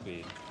light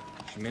speed.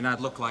 She may not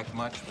look like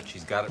much, but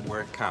she's got it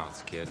where it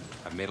counts, kid.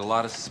 I've made a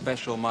lot of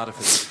special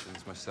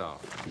modifications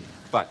myself.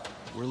 But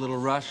we're a little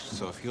rushed,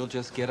 so if you'll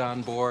just get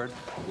on board,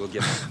 we'll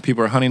get...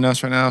 people are hunting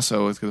us right now,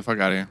 so let's get the fuck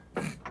out of here.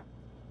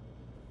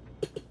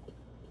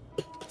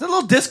 Is that a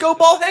little disco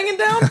ball hanging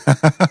down?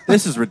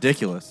 This is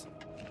ridiculous.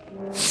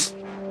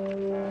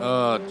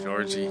 Oh,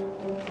 Georgie.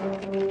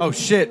 Oh,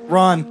 shit.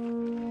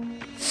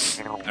 Run.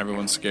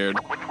 Everyone's scared.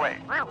 Which way?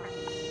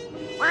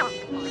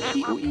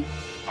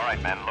 All right,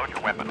 men, load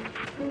your weapons.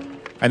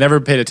 I never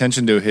paid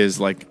attention to his,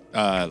 like,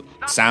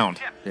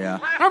 sound. Yeah.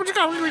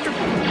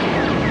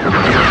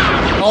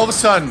 All of a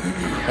sudden,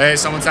 hey,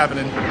 someone's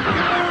happening.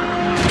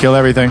 Kill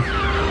everything.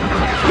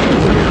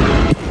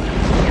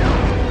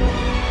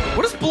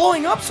 What is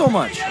blowing up so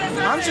much?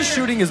 I'm just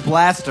shooting his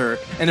blaster,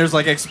 and there's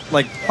like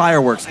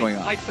fireworks going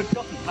on. I'd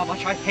forgotten how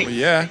much I hate Well,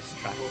 yeah.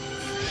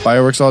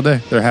 Fireworks all day.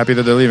 They're happy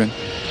that they're leaving.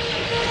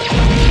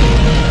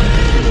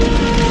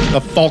 The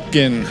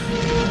Falcon.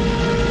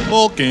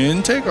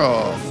 Falcon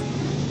takeoff.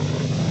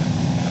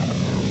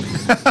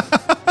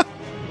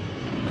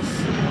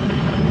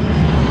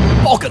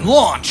 Falcon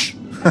launch.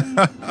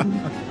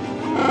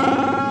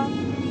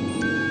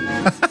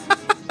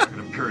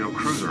 Imperial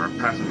cruiser and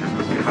passengers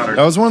must be hotter.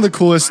 That was one of the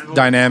coolest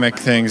dynamic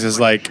things is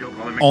like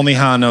only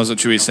Han knows what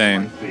Chewie's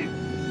saying.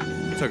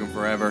 took him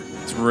forever.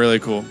 It's really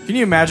cool. Can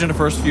you imagine the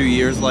first few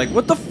years? Like,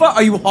 what the fuck?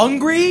 Are you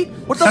hungry?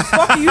 What the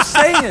fuck are you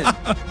saying?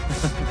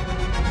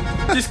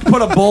 Just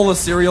put a bowl of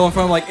cereal in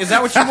front of him, like, is that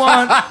what you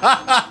want?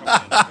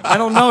 I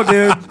don't know,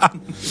 dude.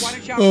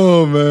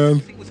 Oh, man.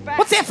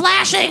 What's that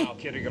flashing? Oh,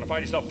 kid, you're gonna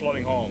find yourself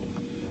floating home.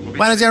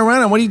 Why does that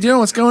run? What are you doing?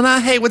 What's going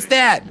on? Hey, what's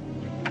that?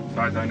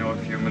 Besides, I know a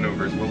few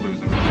maneuvers. We'll lose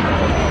them.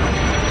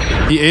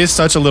 He is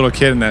such a little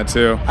kid in that,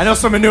 too. I know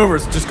some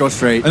maneuvers. Just go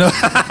straight.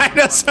 I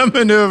know some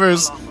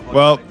maneuvers.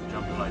 Well,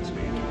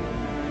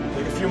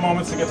 Take a few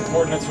moments to get the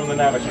coordinates from the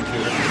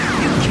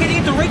navigomputer. You kidding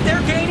at the rate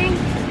they're gaining?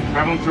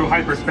 Traveling through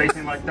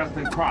hyperspacing like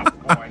Dustin Cross,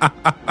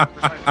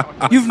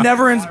 boy. You've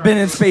never been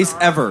in space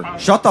ever.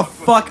 Shut the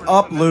fuck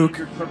up, Luke.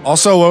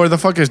 also, where the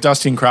fuck is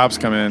Dustin Crops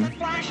come in?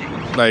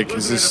 Like,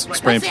 is this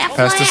spraying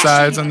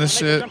pesticides on this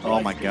shit?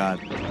 Oh my god.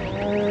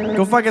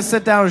 Go fucking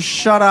sit down and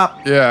shut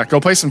up. Yeah, go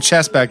play some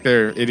chess back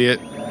there, idiot.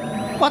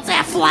 What's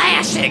that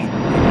flashing?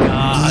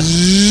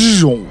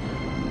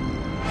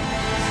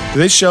 Do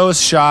they show a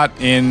shot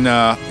in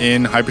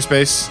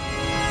hyperspace?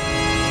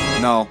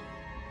 No.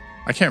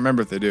 I can't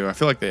remember if they do. I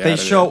feel like they They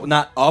added show it.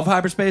 not of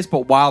hyperspace,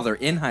 but while they're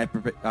in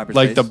hyperspace.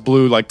 Like the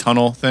blue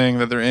tunnel thing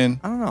that they're in.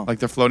 I don't know. Like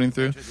they're floating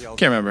through.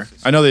 Can't remember.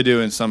 I know they do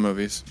in some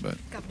movies, but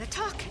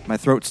My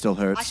throat still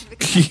hurts.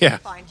 yeah.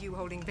 Find you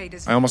holding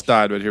Vader's I almost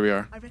died, but here we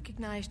are. I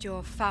recognized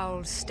your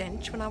foul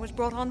stench when I was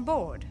brought on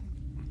board.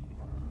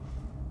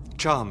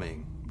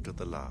 Charming to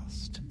the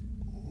last.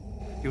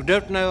 You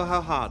don't know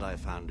how hard I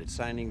found it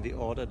signing the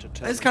order to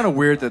turn. It's kind of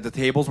weird that the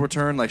tables were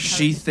turned. Like,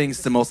 she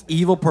thinks the most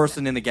evil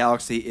person in the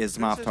galaxy is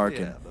Moff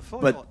Tarkin.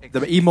 But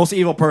the most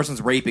evil person's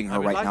raping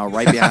her right now,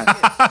 right behind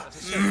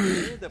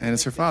her. And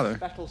it's her father.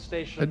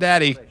 Her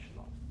daddy.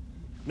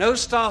 No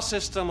star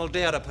system will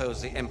dare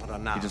oppose the Emperor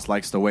now. He just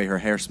likes the way her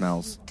hair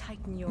smells.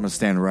 I'm gonna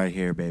stand right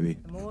here, baby.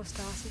 More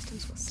star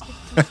systems will stick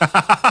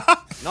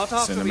Not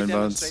after Cinnamon we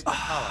buns. demonstrate the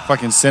power.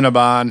 Fucking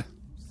Cinnabon.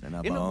 In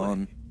a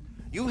way,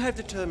 you have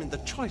determined the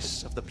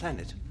choice of the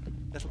planet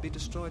that will be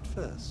destroyed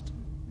first.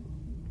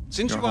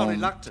 Since Your you are home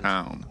reluctant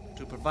town.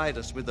 to provide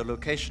us with the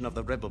location of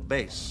the rebel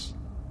base,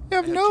 You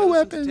have I no chosen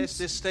weapons. to test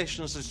this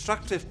station's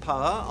destructive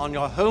power on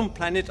your home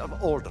planet of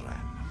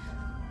Alderaan.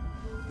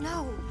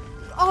 No.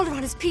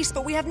 Alderaan is peace,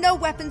 but we have no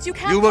weapons. You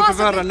can't You will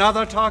possibly... prefer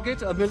another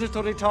target, a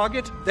military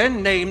target?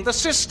 Then name the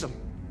system.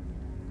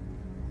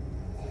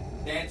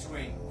 Dance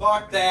swing.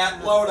 Fuck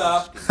that. Load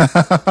up.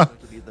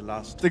 The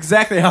last That's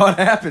exactly how it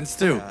happens,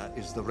 too.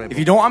 is the rebel. If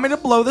you don't want me to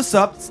blow this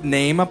up,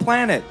 name a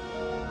planet.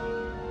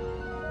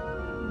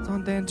 It's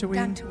on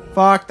Dantooine.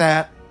 Fuck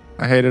that.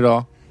 I hate it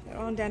all. They're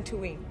on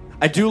Dantooine.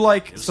 I do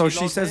like, so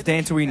she says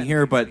Dantooine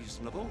here, but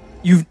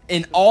you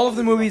in all of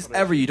the movies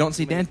ever, you don't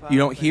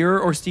hear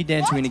or see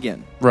Dantooine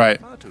again.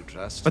 Right.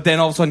 But then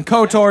all of a sudden,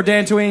 KOTOR,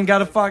 Dantooine,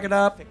 gotta fuck it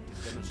up.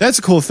 That's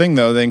a cool thing,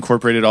 though. They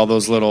incorporated all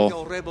those little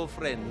Your rebel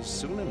friends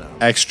soon enough.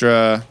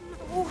 extra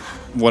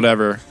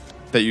whatever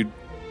that you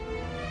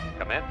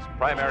Commence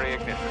primary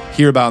ignition.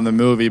 hear about in the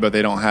movie, but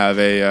they don't have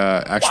a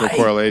actual Why?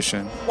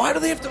 correlation. Why do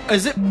they have to?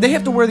 Is it they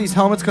have to wear these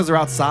helmets because they're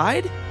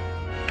outside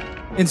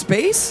in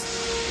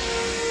space?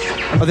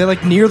 Are they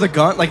like near the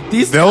gun? Like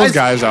Those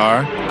guys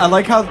are. I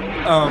like how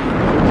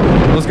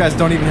those guys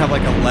don't even have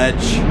like a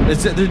ledge.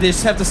 They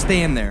just have to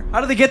stand there. How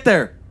do they get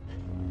there?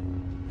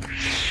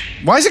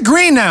 Why is it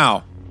green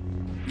now?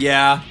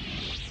 Yeah.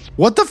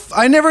 What the?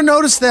 I never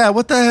noticed that.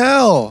 What the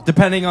hell?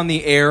 Depending on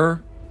the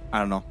air, I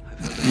don't know.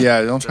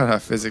 Yeah, don't try to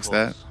have physics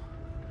that.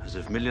 As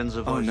if millions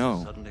of voices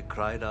suddenly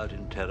cried out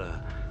in terror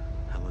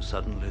and were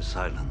suddenly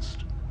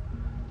silenced.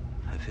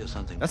 I fear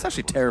something. That's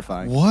actually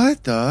terrifying.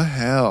 What the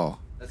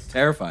hell? That's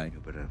terrifying.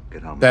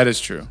 That is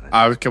true.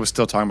 I was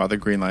still talking about the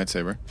green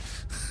lightsaber.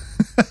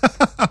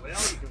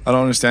 I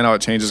don't understand how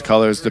it changes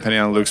colors depending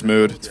on Luke's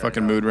mood. It's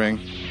fucking mood ring.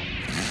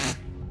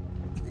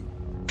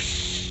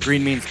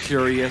 Green means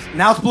curious.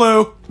 Now it's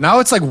blue. Now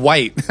it's like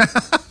white.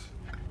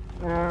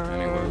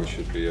 Anyway, we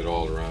should be at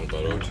all around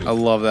about 02. I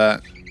love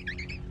that.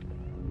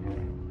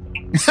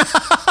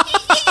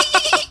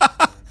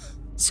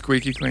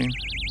 Squeaky clean.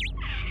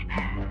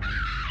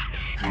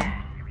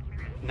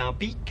 Now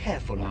be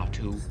careful,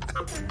 R2.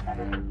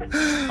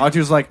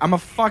 R2's like, I'm a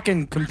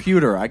fucking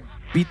computer. I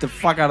beat the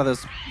fuck out of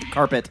this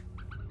carpet.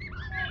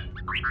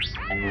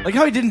 Like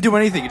how he didn't do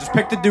anything. He just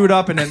picked the dude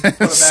up and then put him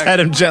back. Set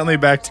him gently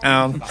back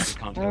down.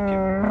 Let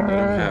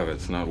him have it.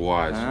 It's not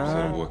wise to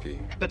upset a Wookiee.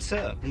 But,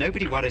 sir,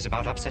 nobody worries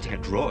about upsetting a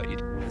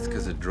droid. It's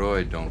because a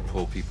droid don't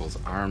pull people's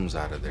arms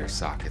out of their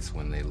sockets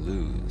when they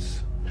lose.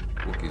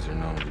 Wookiees are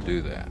known to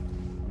do that.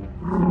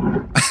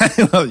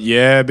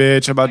 Yeah,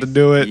 bitch, I'm about to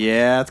do it.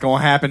 Yeah, it's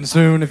gonna happen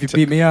soon if you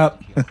beat me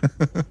up.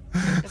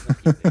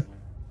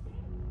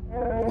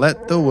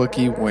 Let the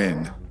Wookiee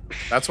win.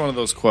 That's one of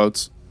those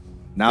quotes.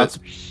 Now it's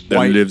that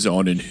white. lives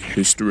on in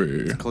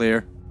history.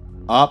 Clear.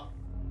 Up.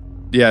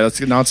 Yeah,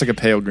 now it's like a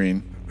pale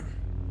green.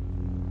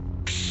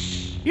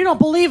 You don't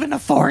believe in the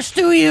Force,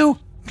 do you?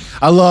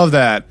 I love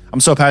that. I'm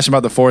so passionate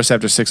about the Force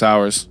after 6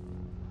 hours.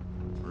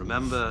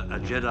 Remember, a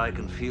Jedi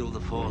can feel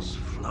the Force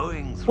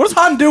flowing through. What is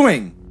Han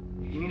doing?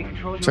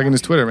 Checking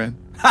his Twitter, man.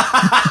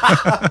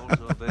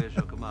 Also obeys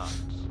your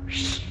commands.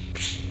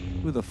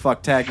 Who the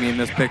fuck tagged me in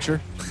this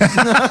picture?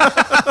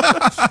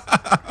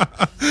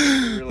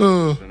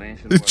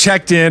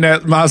 Checked in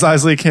at Mos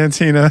Eisley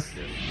Cantina.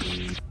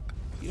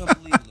 You don't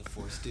believe in the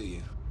Force, do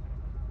you?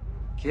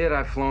 Kid,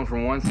 I've flown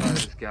from one side of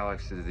this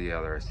galaxy to the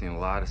other. I've seen a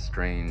lot of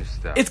strange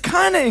stuff. It's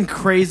kind of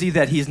crazy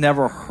that he's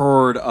never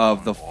heard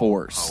of the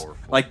Force.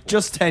 Like,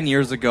 just 10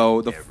 years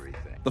ago,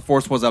 the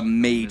Force was a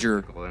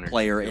major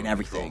player in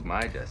everything.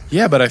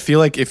 Yeah, but I feel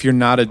like if you're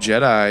not a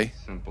Jedi,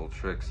 Simple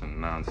tricks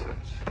and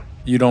nonsense.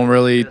 you don't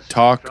really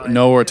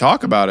know or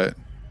talk about it.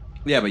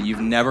 Yeah, but you've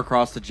never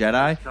crossed a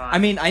Jedi? I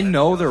mean, I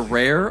know they're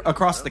rare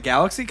across the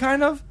galaxy,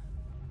 kind of.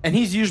 And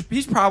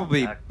he's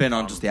probably been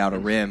on just the Outer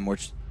Rim,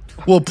 which...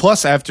 Well,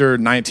 plus after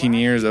 19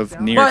 years of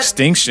near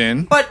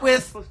extinction. But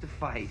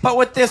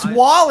with this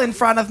wall in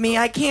front of me,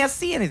 I can't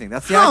see anything.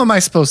 That's the How am I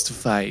supposed to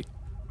fight?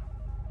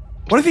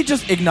 What if he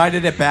just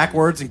ignited it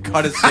backwards and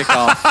cut his dick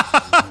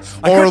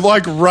off? Or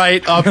like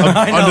right up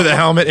under the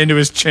helmet into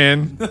his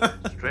chin.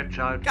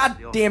 God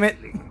damn it.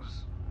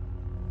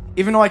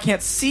 Even though I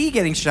can't see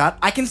getting shot,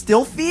 I can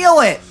still feel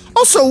it.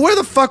 Also, where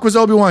the fuck was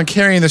Obi-Wan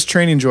carrying this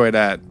training droid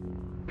at?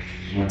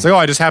 It's like, oh,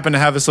 I just happen to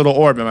have this little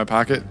orb in my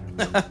pocket.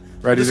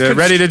 Ready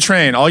to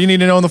train. All you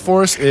need to know in the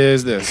Force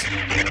is this.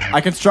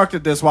 I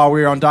constructed this while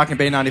we were on Docking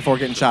Bay 94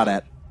 getting shot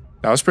at.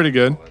 That was pretty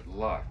good.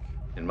 Luck.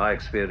 In my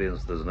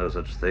experience, there's no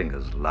such thing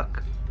as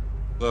luck.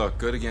 Look,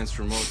 good against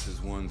remotes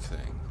is one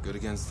thing. Good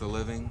against the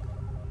living,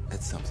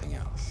 that's something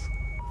else.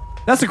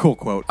 That's a cool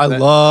quote. I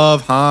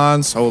love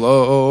Han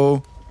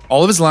Solo.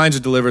 All of his lines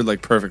are delivered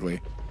like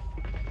perfectly.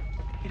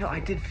 You know, I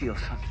did feel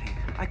something.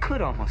 I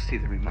could almost see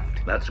the remote.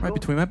 That's right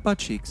between my butt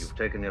cheeks. You've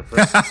taken your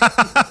first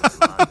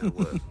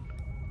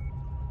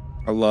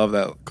I love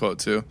that quote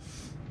too.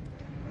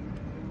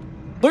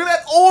 Look at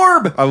that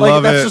orb! I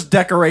love that's it. just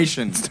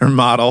decoration. It's their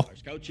model. Our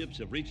scout ships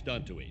have reached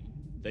Dantooine.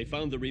 They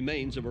found the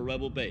remains of a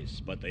rebel base,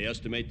 but they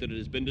estimate that it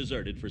has been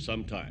deserted for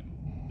some time.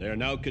 They are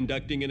now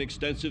conducting an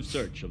extensive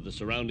search of the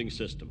surrounding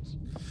systems.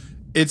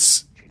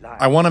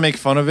 I want to make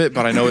fun of it,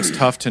 but I know it's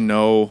tough to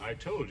know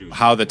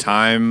how the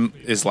time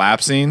is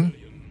lapsing.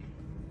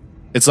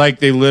 It's like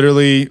they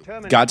literally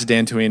got to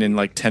Dantooine in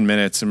like 10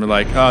 minutes and were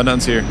like, oh,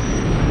 nothing's here.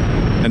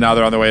 And now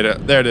they're on their way to,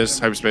 there it is,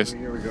 hyperspace.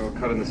 Here we go,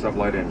 cut in the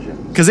sublight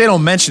engine. Because they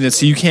don't mention it,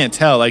 so you can't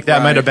tell. Like,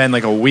 that might have been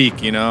like a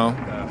week, you know?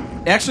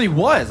 It actually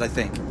was, I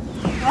think.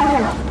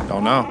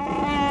 Don't know.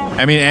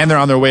 I mean, and they're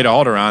on their way to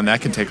Alderaan.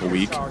 That can take a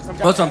week. Well,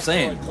 that's what I'm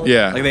saying.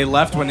 Yeah. Like, they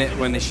left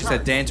when she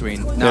said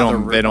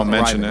Dantooine. They don't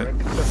mention it.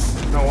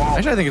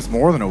 Actually, I think it's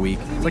more than a week.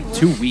 It's like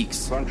 2 weeks.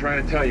 So I'm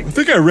trying to tell you. I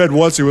think I read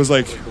once it was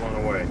like...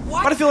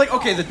 But I feel like,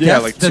 okay, the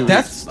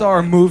Death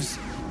Star moves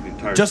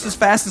just as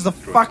fast as the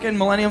fucking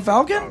Millennium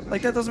Falcon?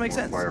 Like, that doesn't make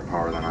sense.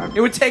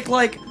 It would take,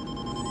 like,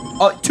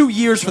 2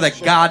 years for that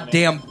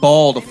goddamn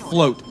ball to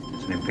float.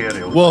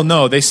 Well,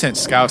 no, they sent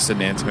scouts to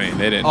Dantooine.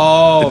 They didn't.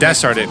 Oh. The Death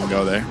Star didn't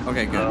go there.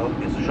 Okay, good.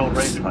 It's a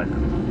short-range fighter.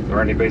 There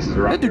are any bases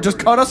around That dude just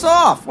cut us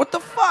off. What the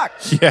fuck?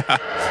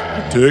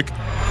 Yeah. Dick.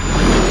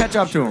 Catch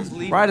up to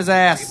him. Ride his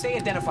ass. If they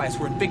identify us,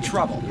 we're in big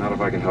trouble. Not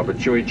if I can help it.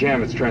 Chewie,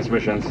 jam its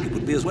transmissions. It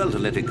would be as well to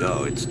let it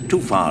go. It's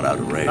too far out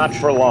of range. Not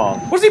for long.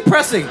 What is he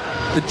pressing?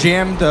 The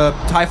jam the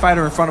TIE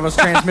fighter in front of us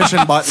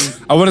transmission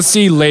button. I want to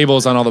see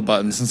labels on all the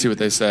buttons and see what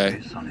they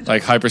say.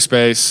 Like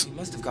hyperspace,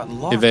 Must have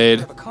gotten lost. evade,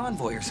 Of a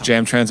convoy or something.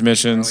 jam Well,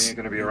 transmissions. you ain't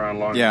gonna be around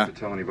long Yeah. enough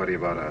to tell anybody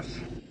about us.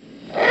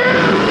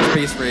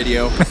 Space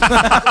radio.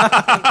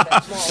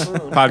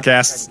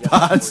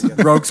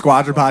 Podcasts. Rogue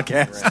Squadron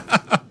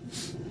podcast.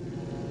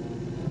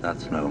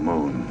 That's no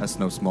moon. That's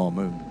no small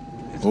moon.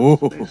 It's Ooh.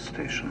 a space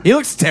station. He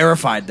looks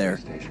terrified there.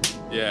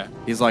 Yeah.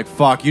 He's like,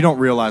 fuck, you don't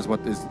realize what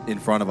is in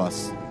front of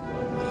us.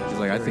 He's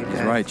like, I think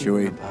he's right,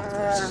 Chewie.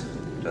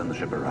 Turn the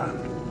ship around.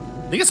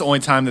 I think it's the only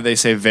time that they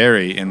say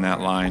very in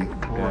that line.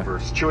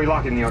 Reverse. Chewie,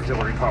 lock in the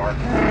auxiliary power.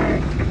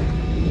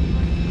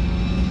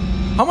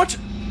 How much...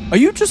 Are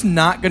you just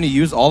not going to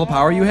use all the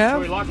power you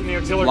have? Chewie, lock in the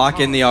auxiliary Lock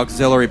in the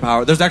auxiliary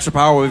power. There's extra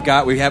power we've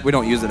got. We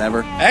don't use it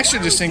ever.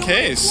 Actually, just in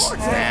case.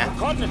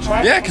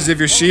 Yeah, because if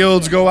your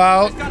shields go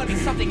out,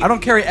 I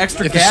don't carry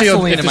extra if the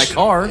shield, gasoline in my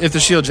car. if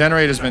the shield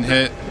generator's been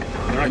hit,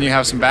 and you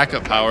have some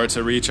backup power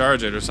to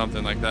recharge it or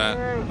something like that.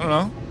 I don't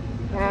know.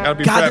 Gotta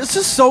be God, prepped. this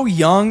is so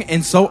young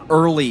and so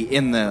early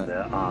in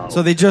the...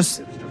 So they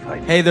just...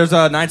 Hey, there's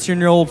a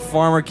 19-year-old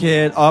farmer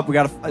kid. We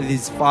got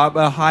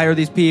to hire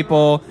these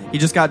people. He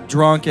just got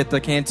drunk at the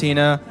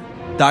cantina.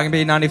 Docking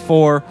Bay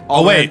 94.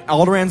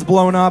 Alderaan's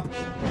blown up.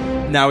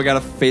 Now we got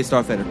a face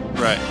Darth Vader.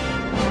 Right.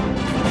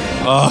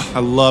 Oh, I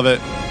love it.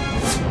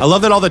 I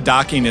love that all the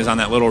docking is on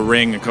that little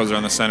ring that goes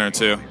around the center,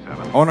 too.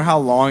 I wonder how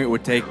long it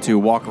would take to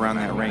walk around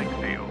that ring.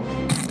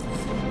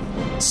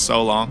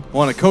 So long.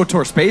 Well, in a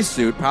KOTOR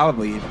spacesuit,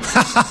 probably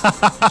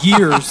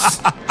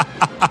years.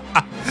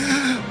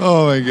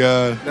 Oh, my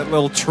God. That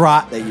little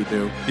trot that you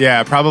do.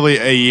 Yeah, probably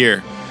a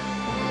year.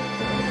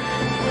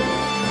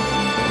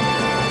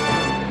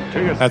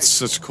 That's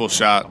such a cool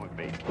shot.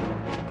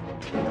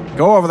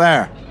 Go over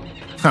there.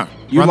 Huh.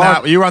 You run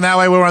that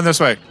way, we'll run this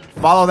way.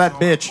 Follow that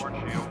bitch.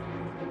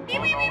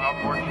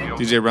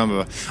 DJ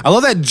Rumba. I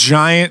love that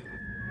giant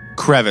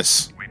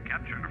crevice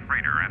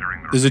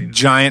There's a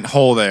giant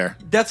hole there.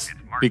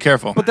 Be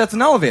careful. But that's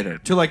an elevator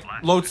to like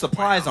load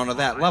supplies onto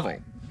that level.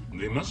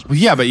 Well,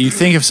 yeah, but you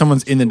think if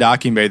someone's in the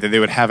docking bay that they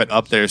would have it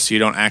up there so you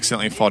don't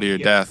accidentally fall to your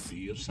death.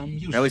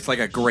 At least like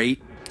a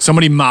grate.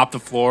 Somebody mop the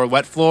floor,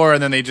 wet floor,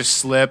 and then they just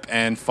slip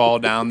and fall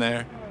down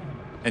there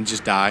and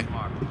just die.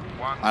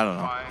 I don't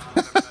know.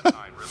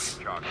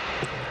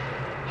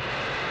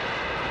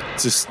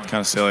 It's just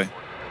kind of silly.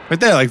 Right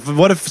there, like,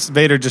 what if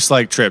Vader just,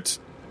 like, tripped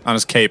on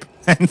his cape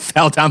and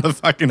fell down the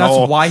fucking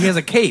hole? That's why he has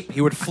a cape.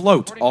 He would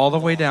float all the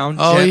way down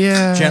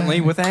gently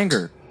with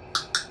anger.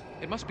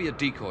 It must be a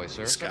decoy,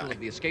 sir. Several of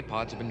the escape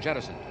pods have been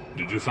jettisoned.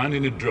 Did you find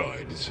any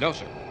droids? No,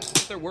 sir.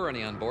 If there were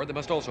any on board, they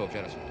must also have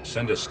jettisoned.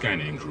 Send a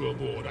scanning crew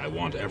aboard. I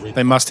want everything.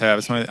 They must have.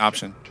 It's my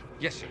option.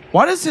 Yes, sir.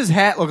 Why does his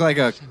hat look like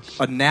a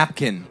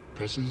napkin?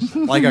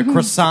 Like a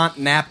croissant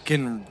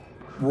napkin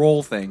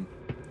roll thing.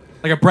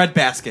 Like a bread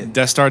basket.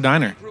 Death Star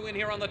Diner.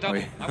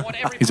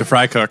 He's a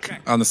fry cook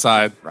on the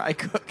side. Fry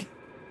cook.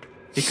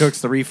 He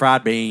cooks the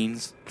refried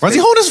beans. Why is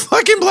he holding his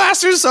fucking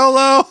blaster so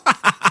low?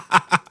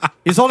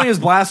 He's holding his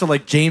blaster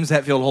like James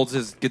Hetfield holds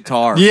his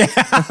guitar. Yeah.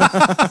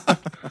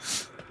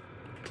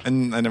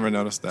 And I never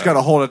noticed that. Just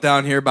gotta hold it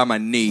down here by my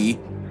knee.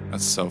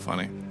 That's so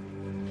funny.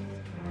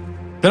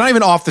 They're not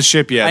even off the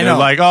ship yet. I They're know.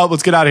 like, oh,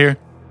 let's get out of here.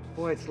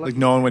 Boy, it's Like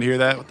no one would hear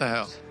that. What the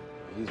hell?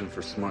 Using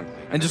for smuggling.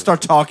 And just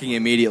start talking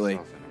immediately.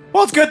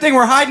 Well, it's a good thing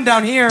we're hiding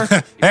down here.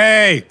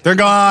 Hey, they're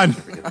gone.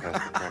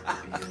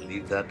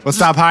 Let's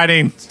stop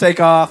hiding. Let's take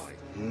off.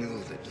 I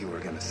knew that you were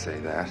going to say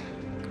that.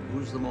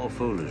 Who's the more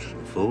foolish,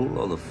 the fool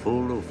or the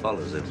fool who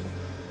follows him?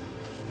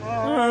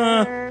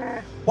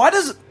 Why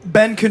does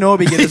Ben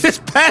Kenobi get his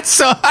pet?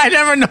 So I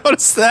never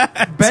noticed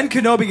that. Ben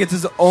Kenobi gets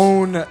his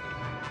own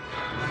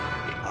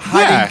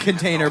hiding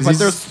container, but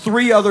there's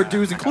 3 other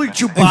dudes, including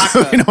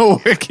Chewbacca, You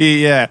know, Wiki,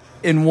 yeah.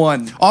 in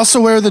one.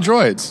 Also, where are the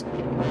droids?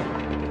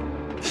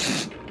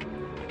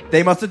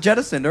 They must have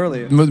jettisoned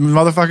earlier.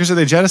 Motherfuckers said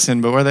they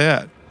jettisoned, but where are they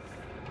at?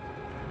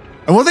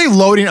 And what are they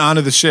loading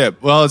onto the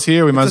ship? Well, it's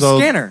here. We might as well.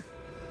 Scanner.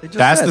 They just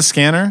That's said. the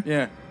scanner?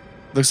 Yeah.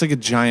 Looks like a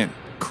giant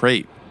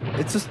crate.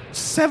 It's a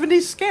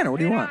 70s scanner. What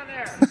do you want?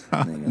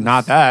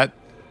 Not that.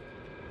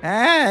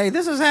 Hey,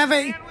 this is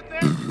heavy.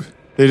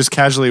 They just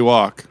casually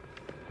walk.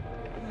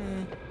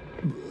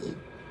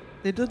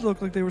 They did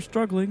look like they were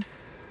struggling.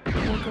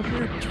 Walk up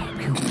here.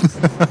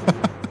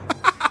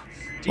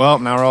 Well,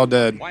 now we're all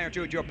dead. Why aren't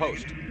you at your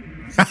post?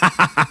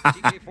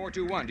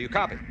 TK-421, do you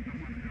copy?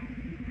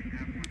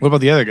 What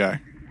about the other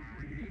guy?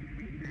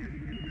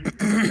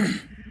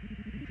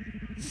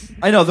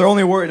 I know, they're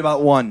only worried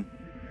about one.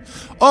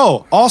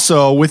 Oh,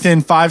 also,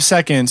 within 5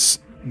 seconds,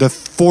 the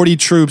 40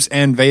 troops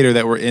and Vader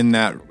that were in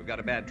that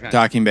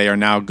docking bay are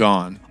now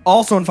gone.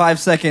 Also in 5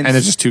 seconds. And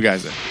there's just 2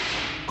 guys there.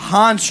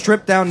 Han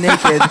stripped down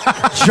naked,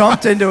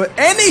 jumped into it,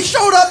 and he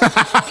showed up.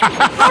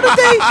 How did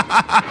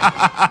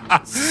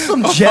they?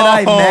 Some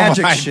Jedi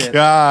magic shit. Oh, my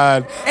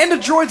God. And the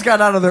droids got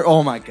out of there.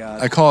 Oh, my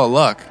God. I call it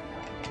luck.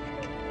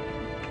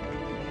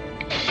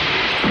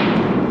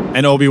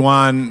 And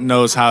Obi-Wan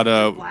knows how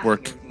to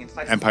work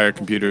Empire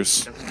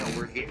computers.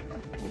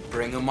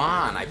 Bring them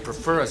on. I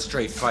prefer a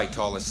straight fight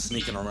to all this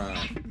sneaking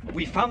around.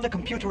 We found the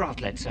computer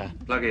outlet, sir.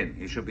 Plug in.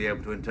 You should be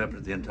able to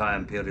interpret the entire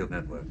Imperial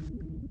network.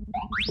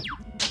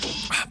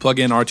 Plug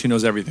in, R2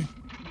 knows everything.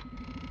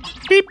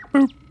 Beep,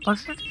 boop.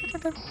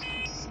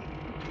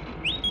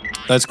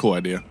 That's a cool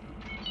idea.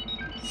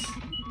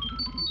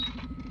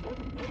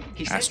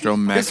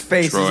 Astromech His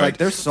face is droid. like,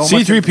 there's so much.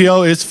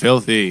 C-3PO is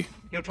filthy.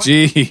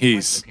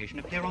 Jeez. Location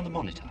appear on the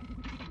monitor.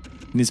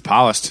 He's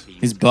polished.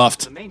 He's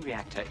buffed The main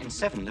reactor in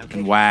 7 locations.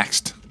 and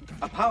waxed.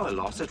 A power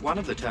loss at one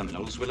of the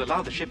terminals will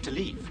allow the ship to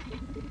leave.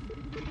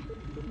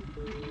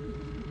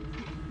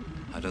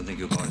 I don't think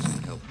you boys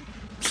can help.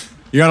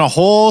 You're on a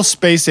whole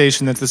space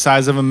station that's the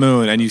size of a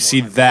moon, and you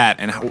see that,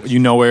 and you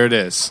know where it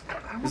is.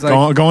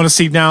 like- Going to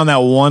seek down that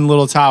one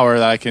little tower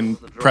that I can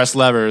press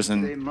levers They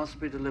and must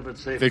be delivered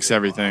safely. fix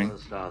everything. Other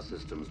star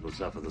systems will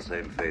suffer the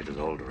same fate as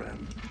Alderaan.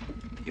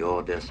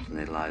 Your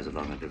destiny lies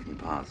along a different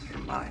path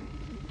from mine.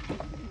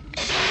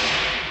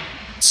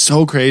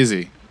 So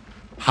crazy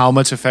how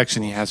much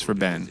affection he has for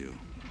Ben.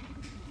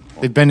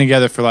 They've been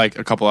together for like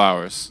a couple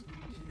hours.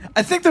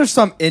 I think there's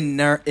some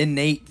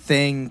innate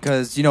thing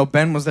because, you know,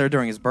 Ben was there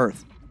during his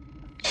birth.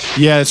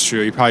 Yeah, it's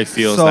true. He probably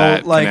feels So,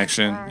 that like,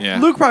 connection. Yeah.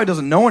 Luke probably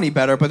doesn't know any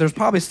better, but there's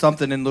probably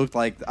something in Luke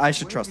like, I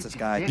should trust this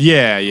guy.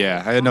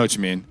 Yeah. I know what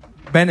you mean.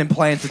 Ben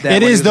implanted that. It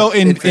when is, he was though,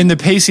 an in the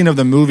pacing of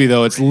the movie,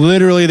 though. It's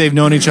literally they've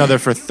known each other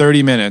for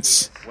 30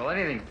 minutes, Well,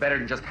 anything's better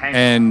than just hanging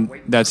and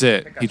that's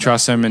it. He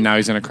trusts him, and now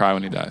he's going to cry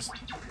when he dies.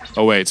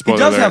 Oh, wait, He spoiler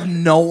does alert. have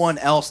no one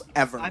else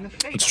ever.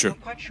 It's true.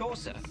 Quite sure,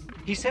 sir.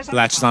 He says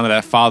Latches onto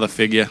that father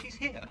figure.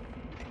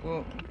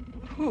 Well,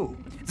 who?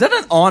 Is that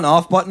an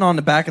on-off button on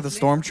the back of the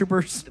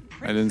stormtroopers?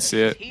 I didn't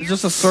see it. It's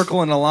just a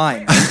circle and a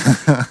line.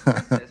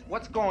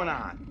 What's going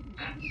on?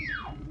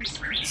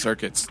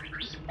 Circuits.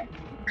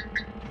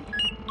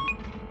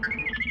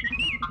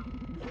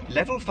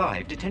 Level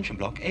 5 detention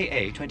block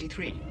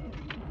AA-23.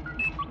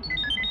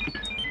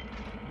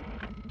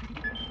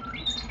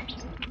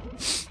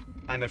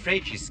 I'm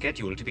afraid she's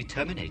scheduled to be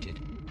terminated.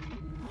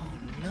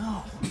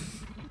 No.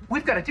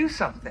 We've got to do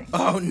something.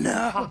 Oh,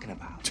 no. Talking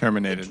about?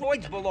 Terminated.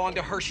 Droids belong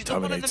to her. She's the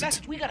one in the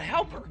message. We gotta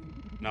help her.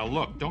 Now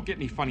look, don't get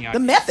any funny ideas.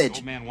 The message. The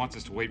old man wants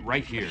us to wait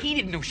right here. He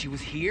didn't know she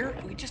was here.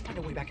 We just find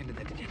a way back into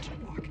that detention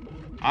block.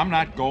 I'm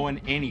not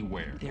going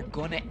anywhere. They're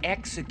gonna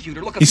execute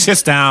her. Look, He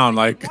sits down,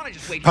 like,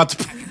 about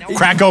to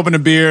crack open a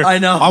beer. I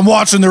know. I'm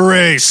watching the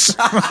race.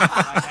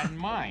 I had in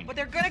mind. But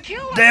they're gonna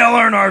kill her. Dale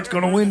Earnhardt's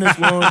going to win this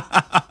one.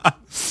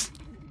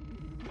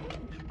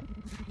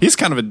 He's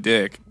kind of a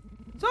dick.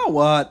 So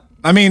what?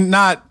 I mean,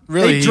 not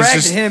really. They He's dragged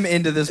just- him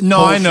into this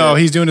No, I know.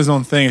 bullshit. He's doing his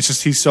own thing. It's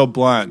just he's so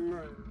blunt.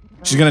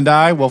 She's going to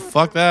die? Well,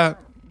 fuck that.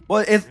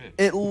 Well, it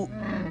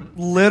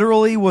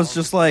literally was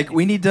just like,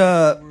 we need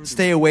to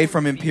stay away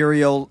from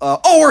Imperial...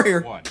 we're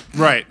here. What?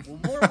 Right.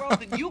 More wealth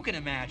than you can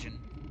imagine.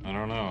 I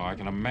don't know. I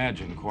can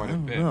imagine quite a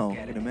bit. No, I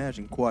can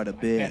imagine quite a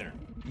bit. Better.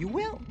 You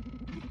will.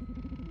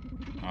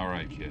 All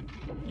right, kid.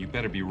 You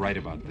better be right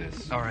about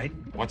this. All right.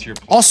 What's your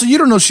plan? Also, you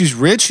don't know she's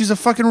rich. She's a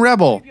fucking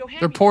rebel.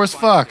 They're poor as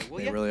fuck.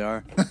 They really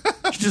are.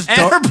 She just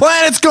And her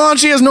planet's gone.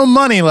 She has no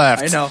money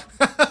left. I know.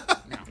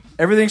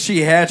 Everything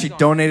she had, she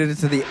donated it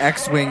to the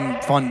X-Wing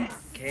Fund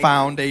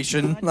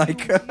Foundation.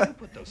 Like,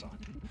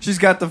 she's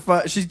got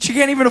the she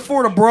can't even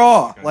afford a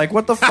bra. Like,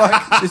 what the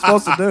fuck is she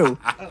supposed to do?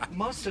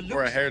 Master Luke,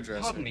 Or a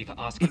hairdresser. pardon me for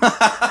asking.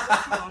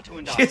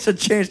 She hasn't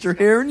changed her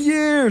hair in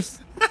years.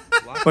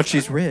 But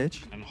she's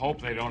rich. And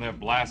hope they don't have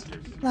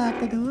blasters. Lock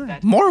the door.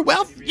 More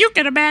wealth you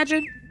can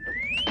imagine.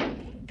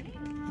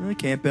 I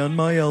can't bend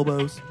my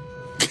elbows.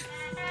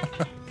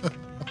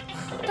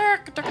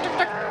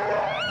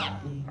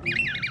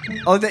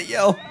 Oh, that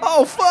yell.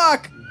 Oh,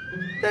 fuck.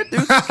 That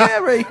dude's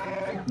scary.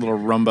 Little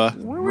Roomba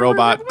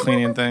robot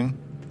cleaning thing.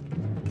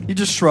 He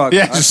just shrugged.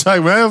 Yeah, just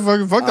like, man,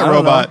 fuck I that don't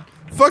robot.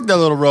 Fuck that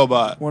little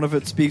robot. One of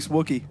it speaks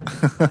Wookiee.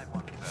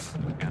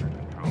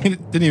 He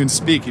didn't even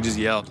speak. He just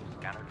yelled.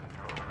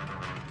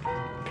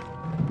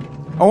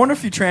 I wonder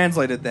if you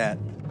translated that.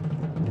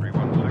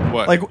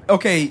 What? Like,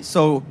 okay,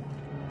 so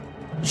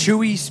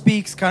Chewie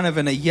speaks kind of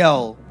in a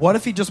yell. What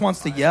if he just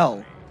wants to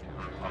yell?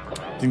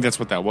 I think that's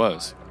what that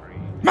was.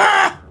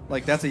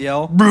 Like, that's a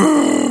yell?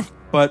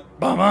 But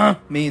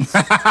means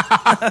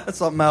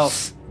something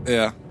else.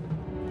 Yeah.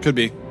 Could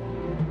be.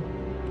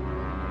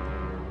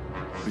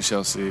 We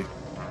shall see.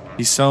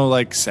 He's so,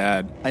 like,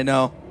 sad. I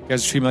know. You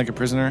guys treat him like a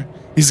prisoner?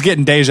 He's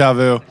getting deja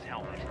vu.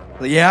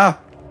 Yeah.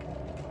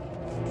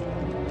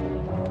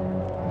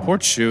 Poor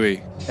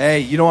Chewie. Hey,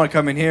 you don't want to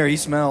come in here. He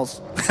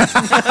smells.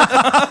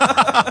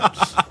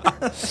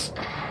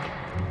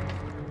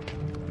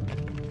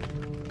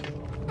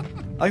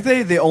 I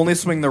think they only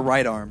swing their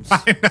right arms.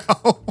 I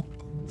know.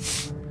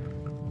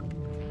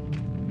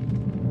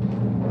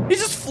 He's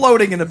just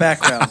floating in the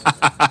background.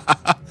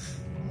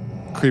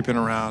 Creeping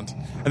around.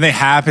 And they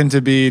happen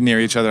to be near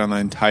each other on the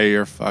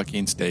entire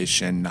fucking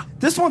station.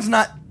 This one's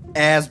not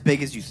as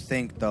big as you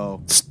think,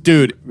 though.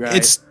 Dude, Right.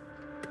 it's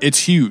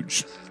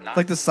huge. It's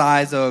like the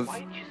size of...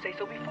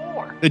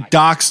 It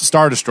docks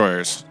Star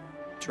Destroyers.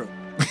 True.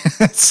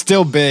 It's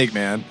still big,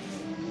 man.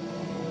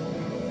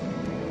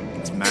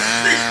 It's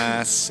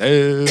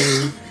massive.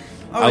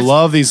 I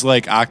love these,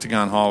 like,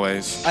 octagon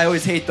hallways. I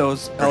always hate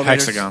those Or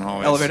elevators, hexagon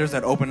hallways. elevators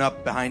that open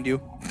up behind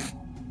you.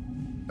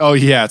 Oh,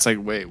 yeah. It's like,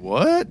 wait,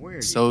 what?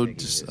 So,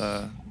 just,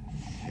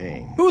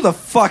 Who the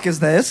fuck is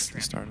this?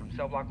 Restart them.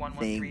 Cell block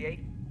 1138.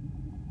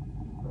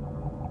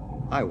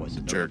 I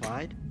wasn't Jerk.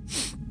 notified.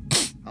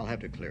 I'll have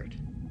to clear it.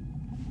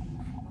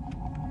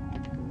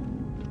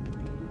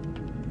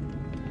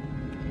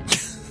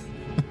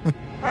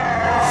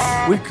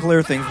 We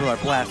clear things with our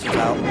blasters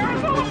out.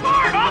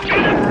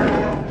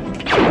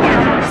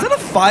 Is that a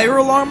fire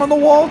alarm on the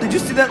wall? Did you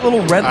see that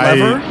little red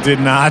lever? I did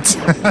not.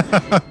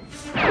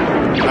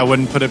 I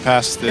wouldn't put it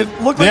past it.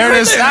 Looked There like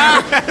it is.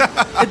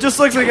 It just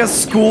looks like a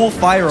school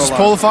fire alarm. Just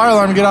pull the fire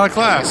alarm and get out of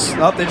class.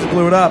 Oh, they just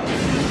blew it up.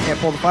 Can't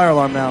pull the fire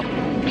alarm now.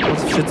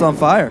 Once the shit's on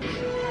fire.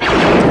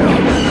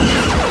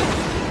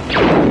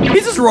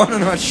 He's just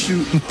running around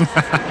shooting.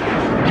 Got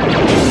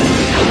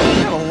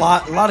a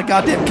lot of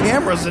goddamn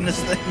cameras in this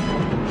thing.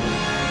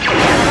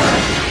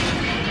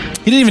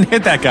 He didn't even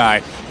hit that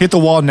guy. Hit the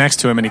wall next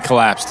to him and he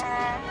collapsed.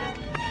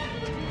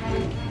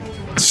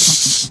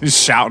 He's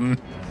shouting.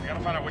 We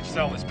gotta find out which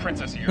cell this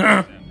princess of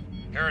yours is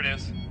in. Here it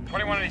is.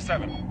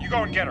 2187. You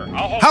go and get her.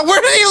 I'll hold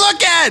Where did he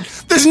look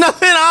at? There's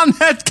nothing on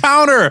that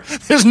counter.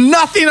 There's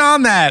nothing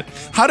on that.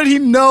 How did he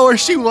know where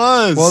she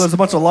was? Well, there's a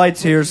bunch of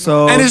lights here,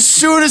 so... And as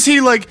soon as he,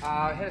 like...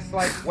 Had a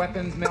slight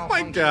weapons malfunction.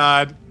 Oh my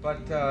God.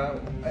 But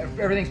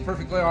everything's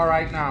perfectly all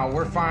right now.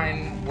 We're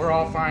fine. We're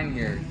all fine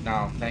here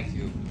now. Thank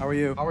you. How are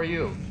you? How are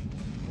you?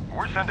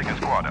 We're sending a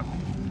squad up.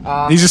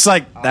 He's just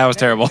like, that was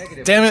terrible.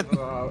 Negative. Damn it.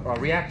 A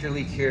reactor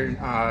leak here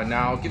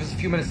now. Give us a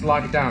few minutes to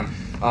lock it down.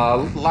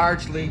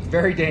 Large leak,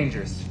 very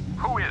dangerous.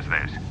 Who is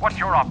this? What's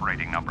your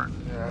operating number?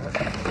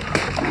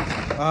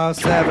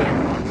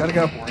 7. Gotta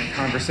go.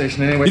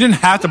 Conversation anyway. You didn't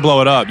have to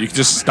blow it up. You could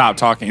just stop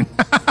talking.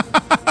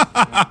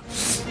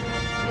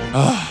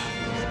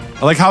 I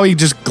like how he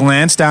just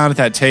glanced down at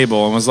that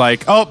table and was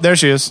like, oh, there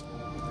she is.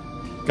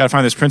 Gotta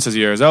find this princess of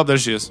yours. Oh, there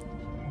she is.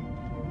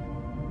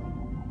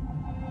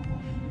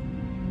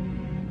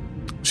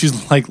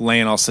 She's like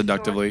laying all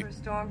seductively.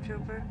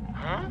 Stormtrooper?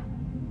 Huh?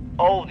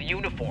 Oh, the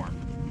uniform.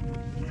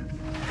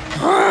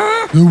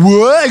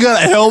 What? I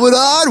got a helmet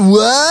on?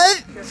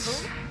 What?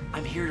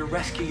 I'm here to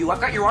rescue you.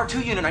 I've got your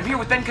R2 unit. I'm here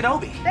with Ben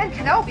Kenobi. Ben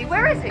Kenobi,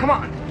 where is he? Come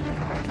on.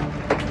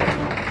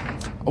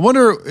 I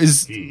wonder,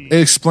 is it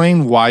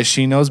explained why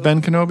she knows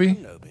Ben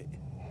Kenobi?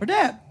 Her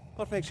dad.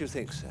 What makes you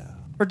think so?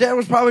 Her dad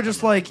was probably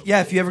just like, yeah,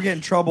 if you ever get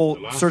in trouble,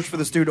 search for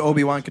this dude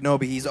Obi-Wan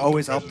Kenobi. He's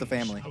always helped the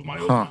family.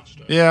 Huh.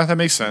 Yeah, that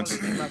makes sense.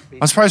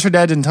 I'm surprised her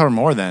dad didn't tell her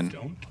more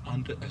then.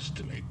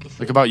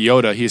 Like about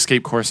Yoda, he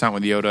escaped Coruscant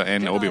with Yoda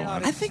and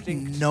Obi-Wan. I think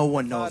no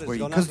one knows where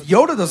you... Because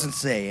Yoda doesn't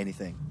say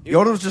anything.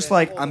 Yoda was just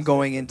like, I'm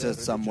going into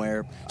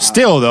somewhere.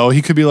 Still, though,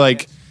 he could be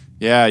like,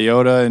 yeah,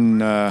 Yoda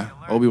and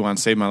Obi-Wan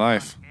saved my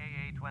life.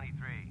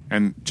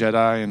 And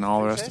Jedi and all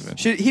the rest of it.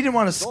 He didn't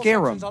want to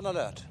scare him.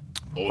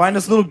 Find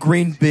this little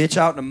green bitch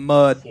out in the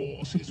mud.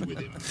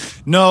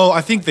 No,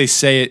 I think they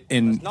say it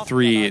in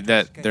 3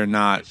 that they're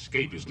not...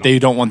 They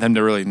don't want them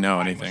to really know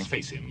anything.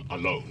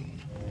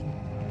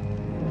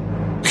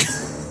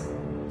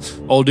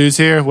 Old dude's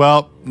here?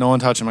 Well, no one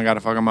touch him. I gotta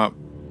fuck him up.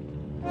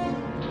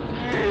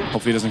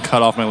 Hopefully he doesn't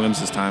cut off my limbs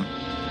this time.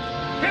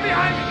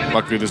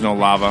 Luckily there's no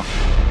lava.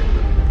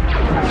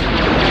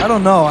 I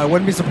don't know. I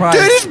wouldn't be surprised.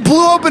 Dude, he just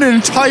blew up an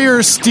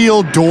entire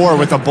steel door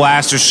with a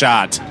blaster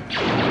shot.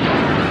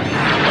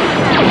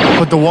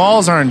 But the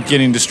walls aren't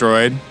getting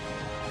destroyed.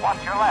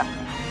 Watch your left.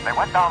 They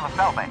went down the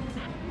cell bay.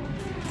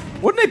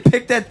 Wouldn't they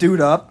pick that dude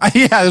up?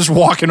 Yeah, just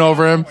walking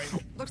over him.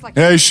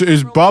 Hey,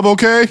 is Bob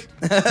okay?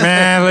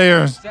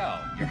 Man,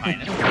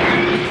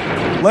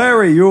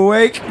 Larry, you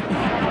awake?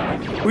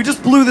 We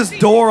just blew this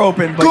door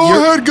open. But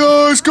go ahead,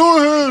 guys. Go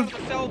ahead.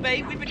 Cell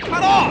bay, we've been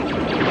cut off.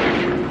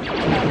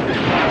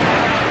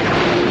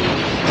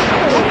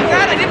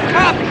 God, I didn't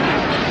copy.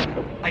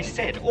 I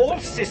said all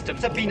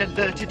systems have been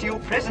alerted to your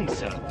presence,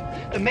 sir.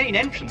 The main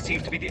entrance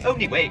seems to be the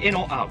only way in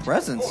or out.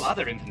 Presence? All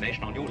other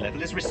information on your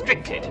level is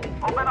restricted.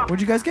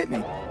 What'd you guys get me?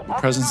 What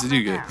presents did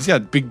you get? He's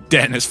got a big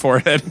dent in his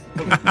forehead.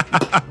 There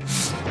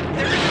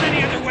isn't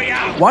any other way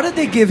out. Why did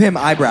they give him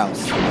eyebrows?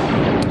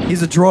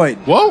 He's a droid.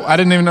 Whoa, I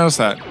didn't even notice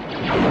that.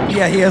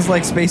 Yeah, he has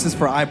like spaces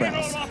for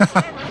eyebrows.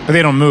 But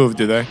they don't move,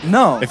 do they?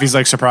 No. If he's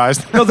like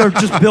surprised? No, they're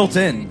just built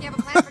in.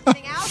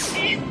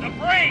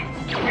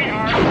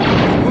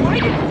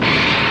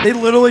 They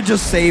literally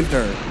just saved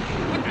her.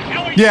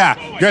 Yeah,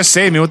 you guys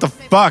saved me. What the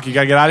fuck? You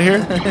gotta get out of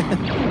here?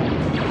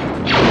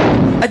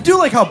 I do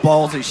like how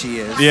ballsy she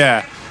is.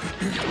 Yeah.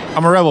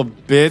 I'm a rebel,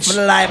 bitch.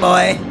 Fly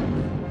boy.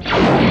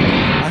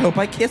 I hope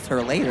I kiss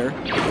her later.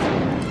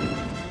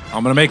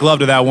 I'm gonna make love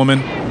to that woman.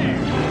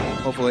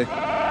 Hopefully. Get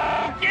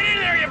in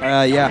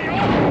there, you Yeah.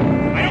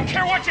 I don't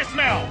care what you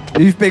smell.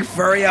 You big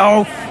furry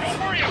oaf. Don't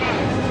worry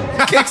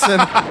about it. Kicks him.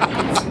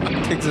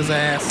 Kicks his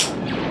ass.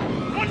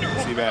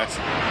 Seabass.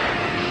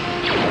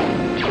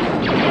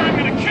 I'm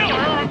gonna kill her,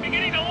 or I'm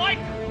beginning to like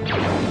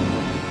her.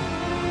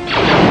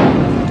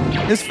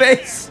 His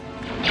face.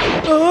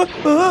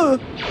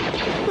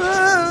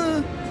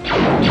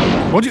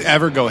 Would you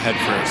ever go head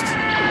first?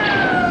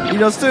 He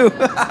does too.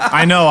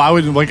 I know. I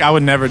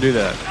would never do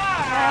that.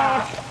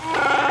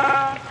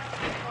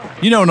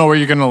 You don't know where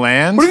you're gonna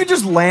land. What if you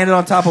just landed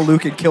on top of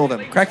Luke and killed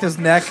him? Cracked his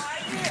neck.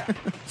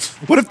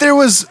 What if there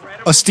was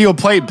a steel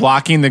plate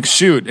blocking the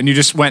chute and you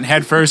just went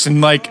head first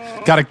and like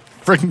got a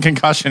freaking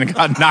concussion and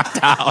got knocked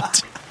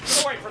out?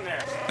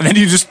 And then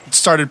you just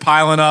started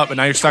piling up and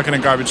now you're stuck in a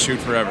garbage chute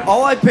forever.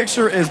 All I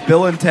picture is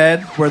Bill and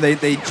Ted where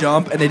they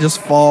jump and they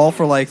just fall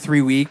for like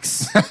 3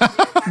 weeks.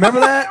 Remember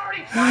that?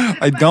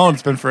 I don't.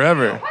 It's been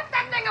forever. Put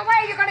that thing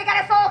away, you're gonna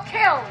get us all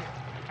killed.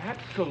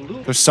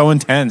 Absolutely. They're so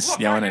intense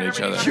yelling at each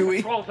other.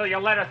 Control till you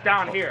let us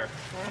down here.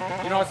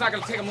 You know, it's not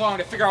going to take them long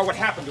to figure out what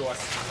happened to us.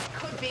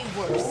 Could be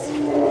worse.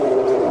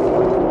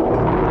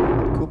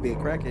 Could be a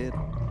crackhead.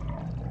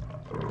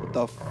 What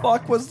the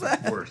fuck was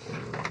that?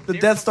 The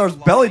Death Star's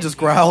belly just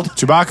growled.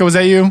 Chewbacca, was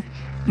that you?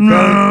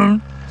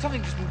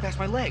 Something just moved past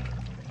my leg.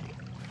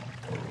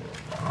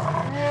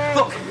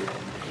 Look,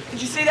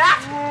 did you see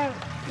that?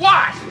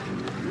 What?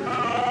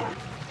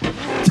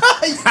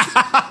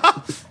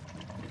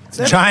 It's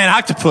a giant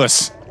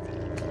octopus.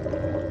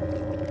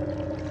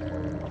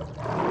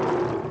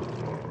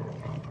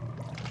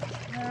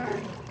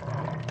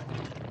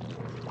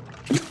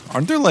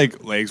 Aren't their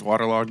like legs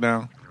waterlogged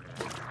now?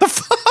 The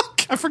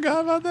fuck? I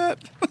forgot about that.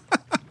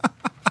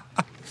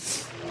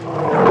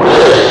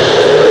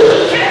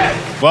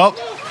 Well,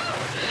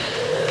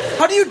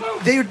 how do you?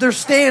 They're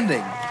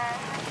standing.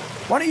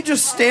 Why don't you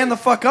just stand the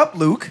fuck up,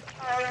 Luke?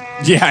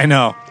 Yeah, I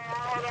know.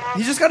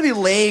 You just got to be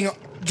laying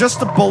just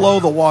below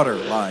the water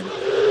line.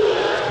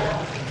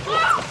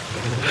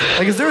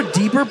 Like, is there a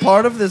deeper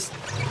part of this?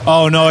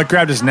 Oh no, it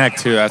grabbed his neck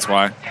too. That's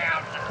why.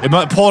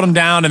 It pulled him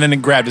down and then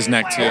it grabbed his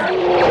neck too.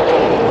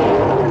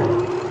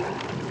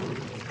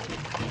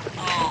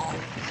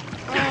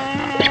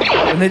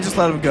 And they just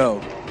let him go.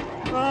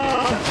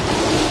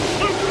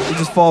 He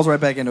just falls right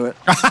back into it.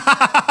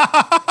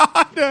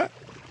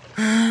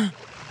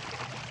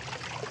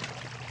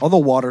 All the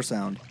water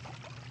sound.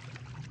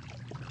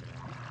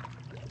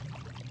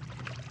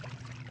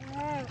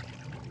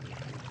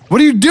 What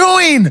are you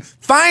doing?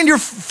 Find your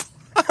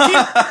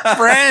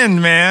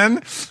friend,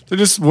 man. They're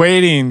just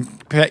waiting,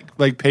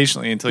 like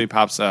patiently until he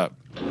pops up.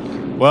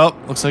 Well,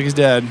 looks like he's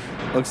dead.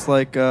 Looks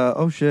like,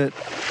 oh shit.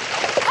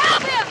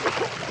 Help him!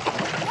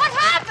 What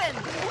happened?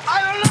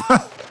 I don't know.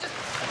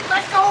 Just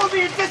let go of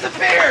me. It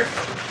disappeared.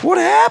 What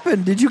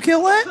happened? Did you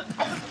kill it?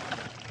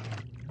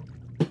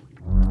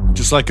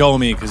 Just let go of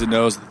me because it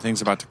knows the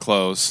thing's about to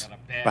close.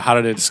 But how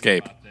did it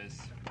escape?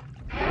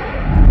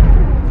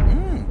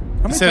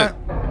 How many times?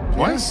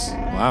 Twice?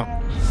 Wow.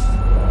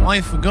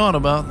 I forgot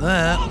about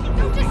that.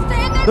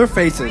 Their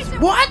faces.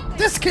 What?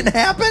 This can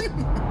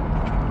happen?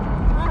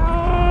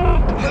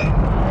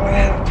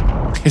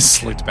 His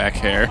slicked back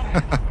hair.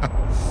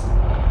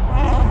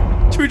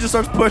 Chewie just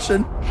starts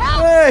pushing.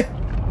 Hey!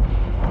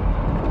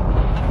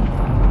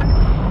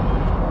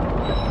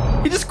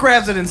 He just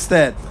grabs it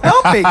instead.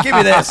 Help me! Give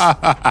me this!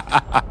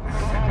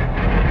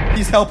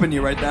 He's helping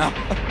you right now.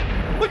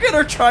 Look at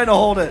her trying to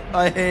hold it.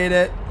 I hate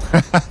it.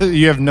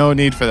 You have no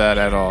need for that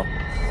at all.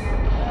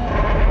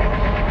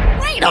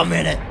 Wait a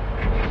minute.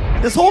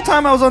 This whole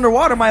time I was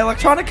underwater, my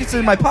electronics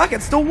in my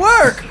pocket still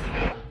work.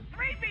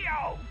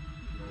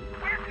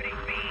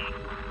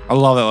 I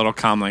love that little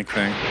comlink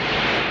thing.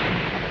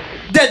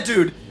 Dead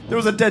dude. There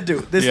was a dead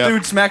dude. This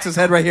dude smacks his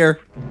head right here.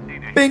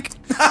 Bink.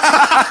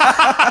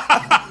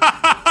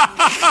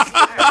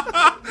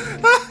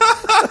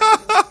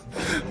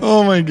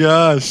 Oh my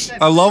gosh.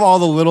 I love all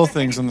the little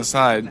things on the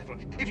side.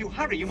 If you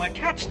hurry, you might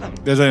catch them.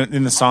 There's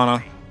in the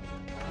sauna.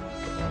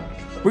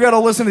 We gotta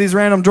listen to these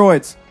random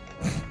droids.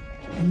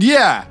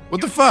 Yeah.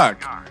 What the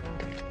fuck?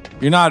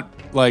 You're not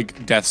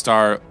like Death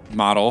Star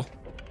model.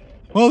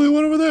 Well, they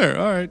went over there.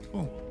 All right,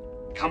 cool.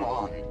 Come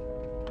on.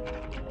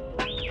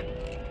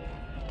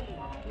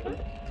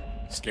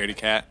 Scaredy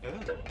cat.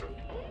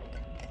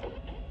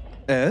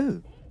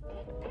 Oh.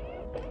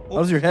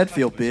 How's your head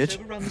feel, bitch?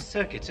 Overrun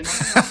circuits in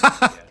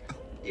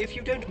If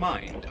you don't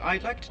mind,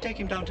 I'd like to take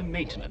him down to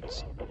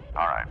maintenance.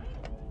 All right.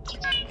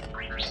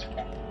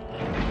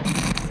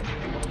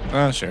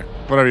 Sure.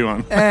 Whatever you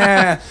want.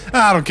 Eh.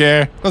 I don't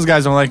care. Those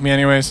guys don't like me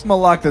anyways. I'm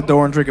gonna lock the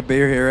door and drink a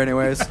beer here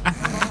anyways.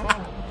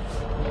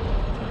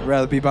 I'd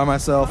rather be by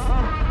myself.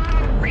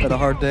 Had a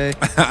hard day.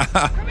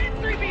 Come in,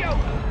 3PO!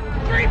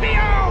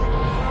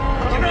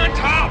 3PO! Get on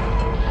top!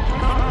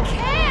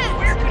 Can't!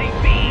 Where could he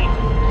be?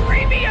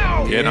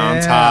 3PO! Get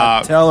on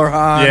top. Tell her,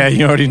 Han. Yeah,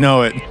 you already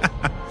know it.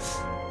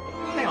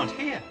 They aren't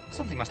here.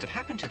 Something must have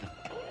happened to them.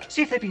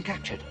 See if they've been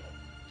captured.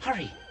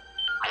 Hurry.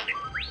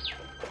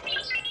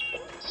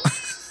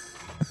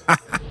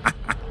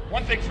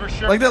 One thing's for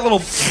sure. Like that little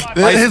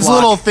His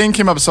little thing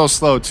came up so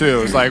slow too.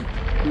 It was like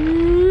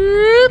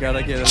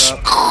gotta get it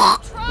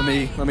up.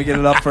 Let me get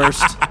it up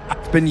first.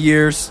 It's been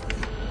years.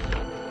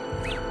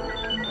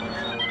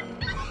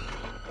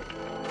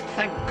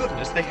 Thank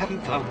goodness they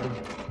haven't found them.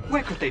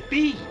 Where could they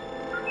be?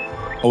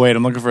 Oh wait,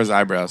 I'm looking for his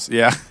eyebrows.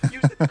 Yeah.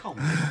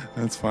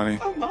 That's funny.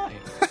 Oh my.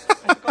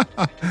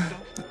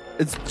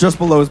 It's just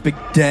below his big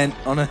dent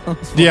on it.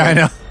 Yeah, I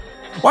know.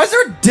 Why is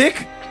there a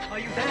dick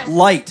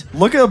light?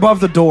 Look at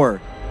above the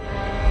door.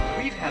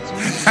 We've had some.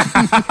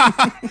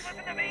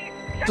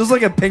 Just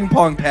like a ping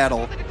pong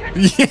paddle.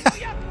 Yeah.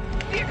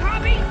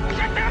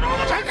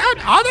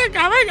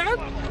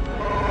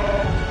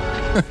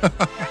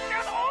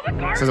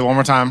 Says it one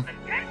more time.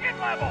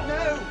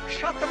 No,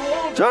 shut them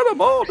all. Shut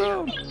them all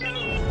down.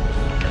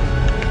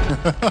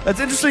 That's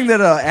interesting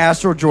that an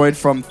astro droid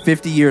from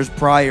 50 years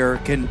prior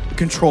can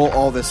control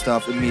all this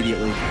stuff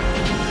immediately.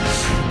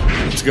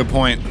 That's a good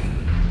point.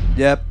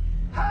 Yep.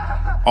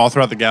 All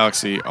throughout the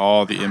galaxy,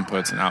 all the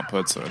inputs and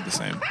outputs are the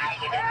same.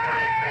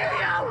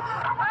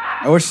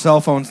 I wish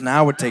cell phones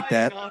now would take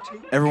that.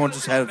 Everyone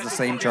just had the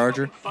same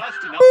charger.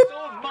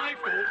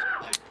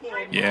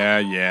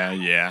 Yeah.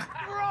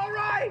 We're all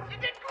right. You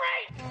did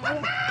great.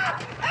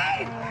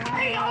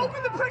 Hey,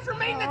 open the pressure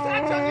maintenance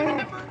hatch on unit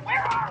number.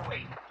 Where are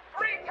we?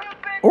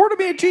 Order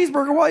me a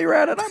cheeseburger while you're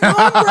at it. I'm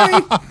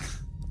hungry.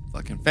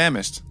 Fucking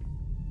famished.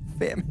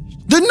 Famished.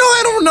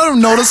 I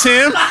don't notice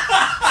him.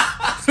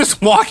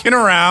 Just walking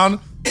around.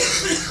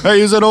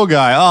 Hey, who's that old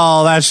guy?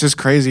 Oh, that's just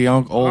crazy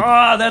old.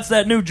 Ah, that's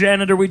that new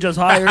janitor we just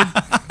hired.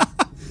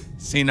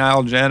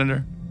 Senile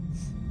janitor.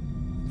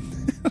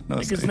 I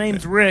think his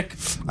name's Rick.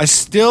 It's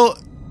still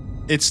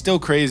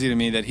crazy to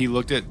me that he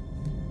looked at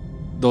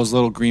those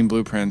little green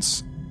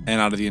blueprints and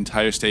out of the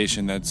entire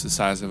station that's the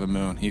size of a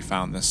moon, he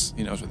found this.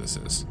 He knows where this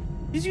is.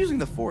 He's using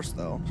the Force,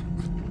 though.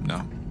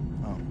 No.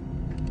 Oh.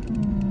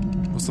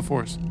 What's the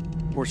Force?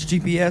 Force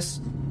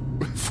GPS?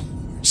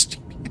 Force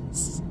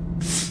GPS.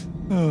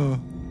 Oh.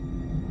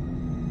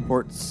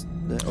 Force.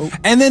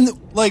 And then,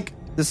 like...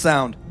 the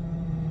sound.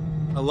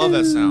 I love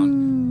that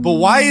sound. But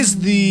why is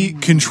the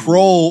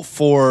control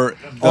for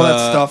all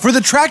that stuff for the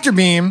tractor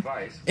beam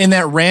in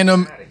that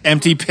random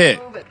empty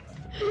pit?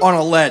 On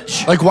a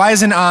ledge. Like, why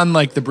isn't it on,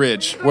 like, the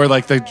bridge where,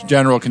 like, the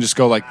general can just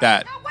go like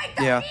that?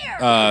 Yeah.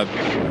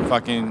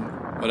 Fucking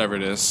whatever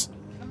it is.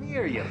 Come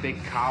here, you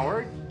big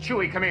coward.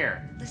 Chewie, come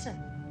here. Listen,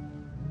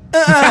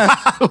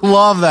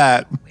 Love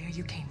that. Where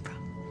you came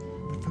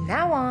from. From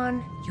now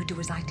on, you do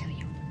as I tell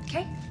you,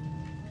 okay?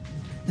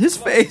 His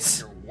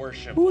face.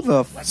 Who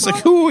the fuck? It's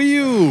like, who are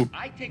you?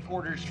 I take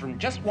orders from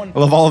just one. I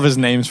love all of his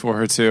names for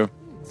her, too.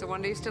 So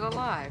one day you're still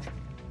alive.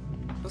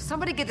 Will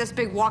somebody get this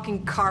big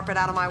walking carpet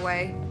out of my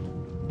way?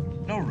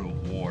 No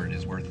reward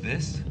is worth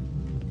this.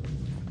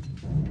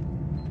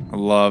 I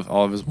love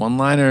all of his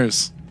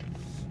one-liners.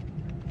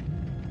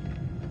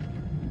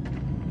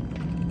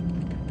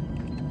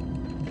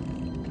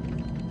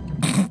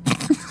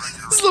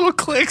 His little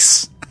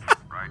clicks.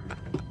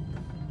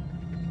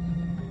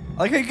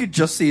 I like how you could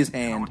just see his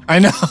hand. I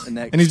know.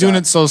 And he's doing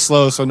it so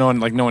slow so no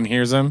one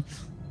hears him.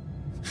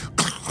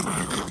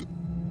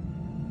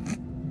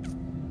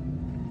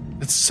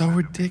 It's so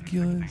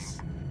ridiculous.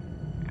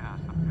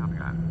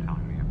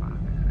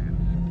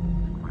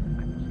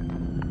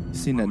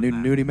 Seen that new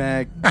nudie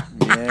mag?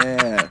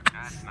 Yeah.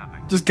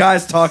 Just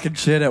guys talking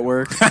shit at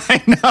work.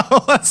 I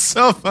know. That's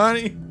so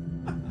funny.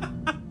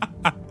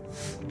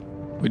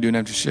 We doing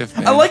after shift,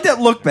 man. I like that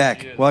look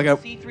back. Well, I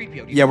got.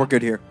 Yeah, we're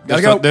good here.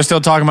 Gotta go. They're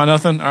still talking about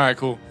nothing? All right,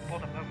 cool.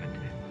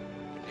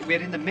 We're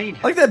in the main. I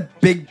like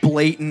that big,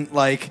 blatant,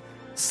 like,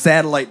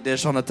 satellite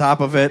dish on the top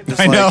of it. Just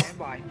I know.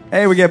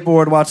 Hey, we get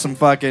bored, watch some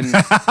fucking...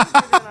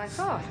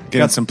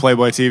 Getting some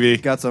Playboy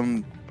TV. Got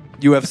some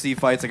UFC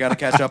fights I gotta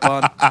catch up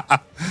on.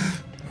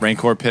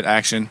 Rancor pit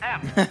action.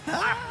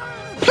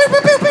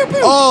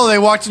 Oh, they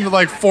walked into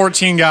like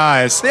 14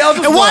 guys. They all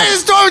just and why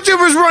is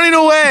Stormtroopers running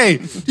away?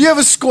 You have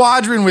a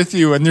squadron with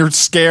you, and they're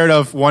scared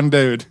of one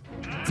dude.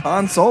 It's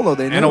Han Solo,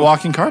 they know. And a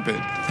walking carpet.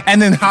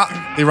 And then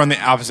they run the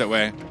opposite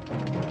way.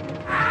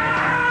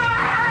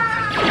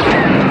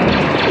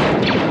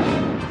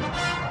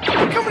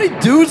 Look how many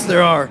dudes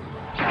there are.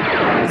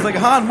 It's like,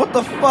 Han, what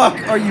the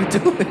fuck are you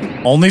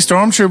doing? Only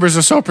Stormtroopers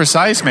are so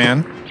precise,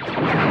 man.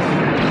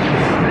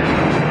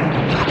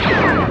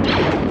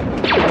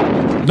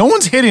 No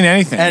one's hitting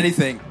anything.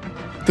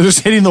 They're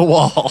just hitting the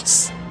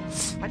walls.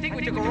 I think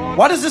we took a wrong.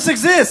 Why does this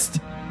exist?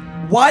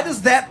 Why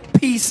does that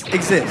piece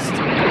exist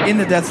in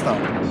the Death Star?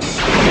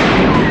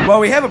 Well,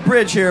 we have a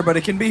bridge here, but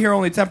it can be here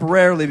only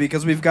temporarily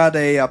because we've got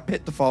a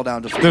pit to fall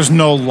down. There's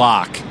no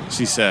lock,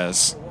 she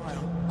says.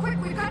 Quick,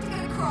 we've got to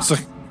get across.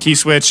 It's a key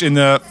switch in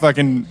the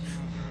fucking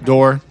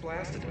door.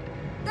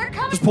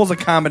 Just pulls a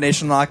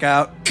combination lock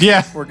out.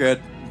 Yeah. We're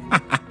good.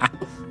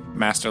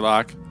 Master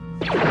lock.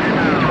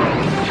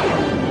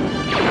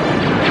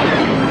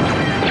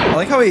 I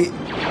like how he...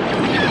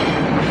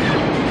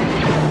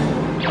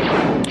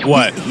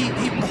 What? He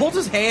holds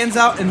his hands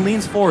out and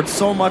leans forward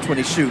so much when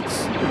he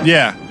shoots.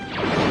 Yeah.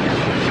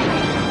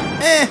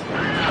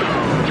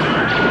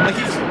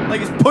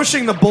 Like he's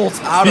pushing the bolts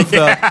out of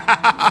the...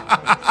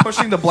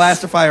 pushing the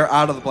blaster fire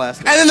out of the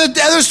blaster. And then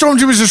the other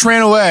Stormtroopers just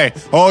ran away.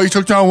 Oh, he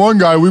took down one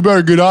guy. We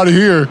better get out of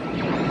here.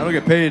 I don't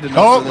get paid enough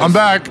Oh, for this. I'm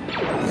back.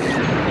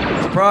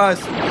 Surprise.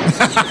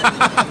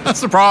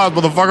 Surprise,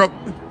 motherfucker.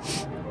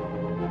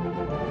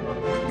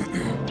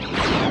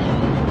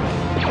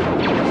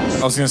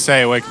 I was going to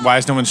say, like, why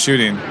is no one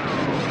shooting?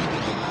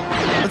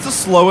 It's the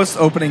slowest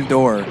opening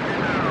door.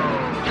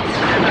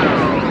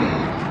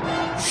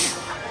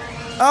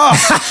 Oh!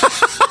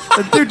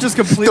 The dude just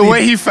completely... The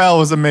way he fell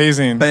was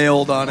amazing.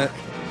 Bailed on it.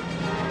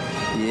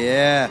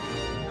 Yeah.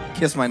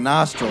 Kiss my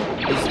nostril.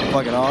 This is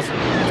fucking awesome.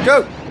 Let's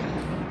go!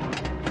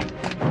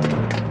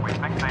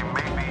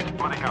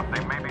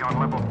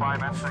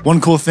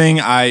 One cool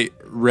thing I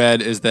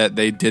read is that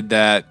they did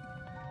that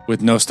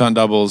with no stunt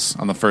doubles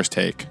on the first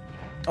take.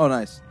 Oh,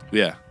 nice.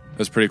 Yeah, it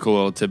was a pretty cool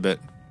little tidbit.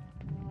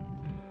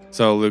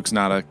 So Luke's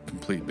not a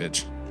complete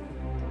bitch.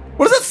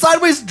 What is that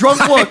sideways drunk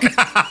look?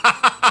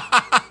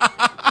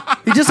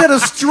 He just had a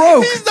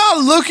stroke. He's not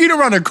looking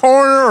around a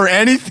corner or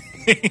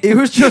anything. It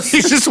was just...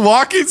 He's just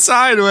walking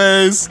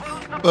sideways.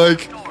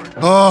 Like,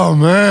 oh,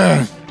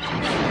 man.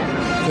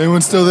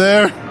 Anyone still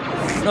there?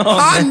 Oh,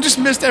 I just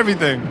missed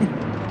everything.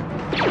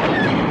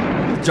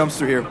 Jumps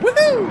through here.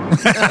 Woohoo!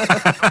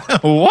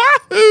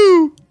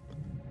 Wahoo!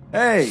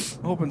 Hey,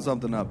 open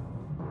something up.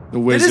 The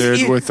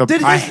wizard with the...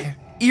 Did his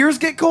ears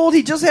get cold?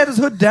 He just had his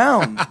hood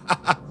down.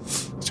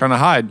 He's trying to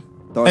hide.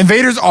 And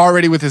Vader's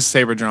already with his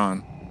saber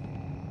drawn.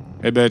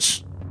 Hey,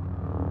 bitch.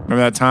 Remember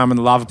that time in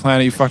the lava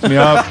planet you fucked me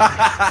up?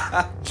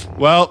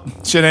 Well,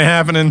 shit ain't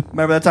happening.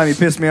 Remember that time you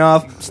pissed me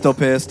off? Still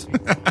pissed.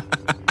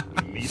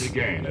 Meet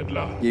again at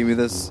last. Gave me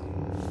this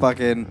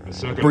fucking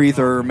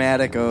breather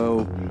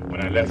Matico.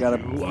 When I left gotta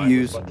you,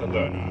 use. I was but the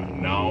learner.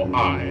 Now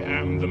I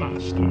am the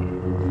master.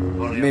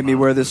 Made me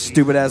wear this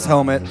stupid ass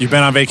helmet. You've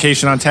been on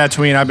vacation on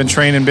Tatooine. I've been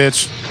training,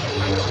 bitch.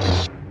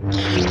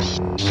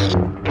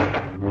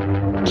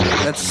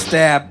 That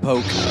stab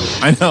poke.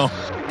 I know.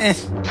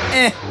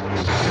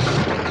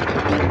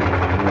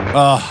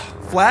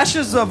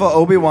 Flashes of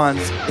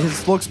Obi-Wan's,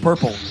 his looks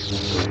purple.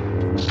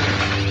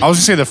 I was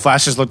gonna say the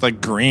flashes look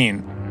like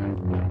green.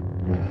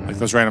 Like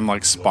those random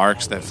like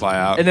sparks that fly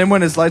out. And then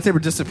when his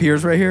lightsaber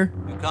disappears right here.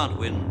 You can't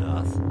win,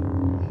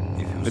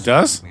 Darth. It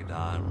does?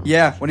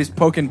 Yeah, when he's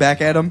poking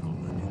back at him.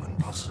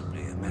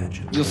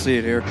 You'll see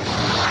it here.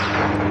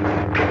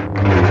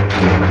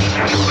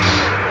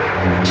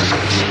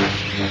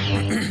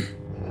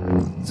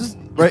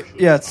 Right?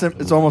 Yeah,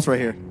 it's almost right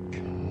here.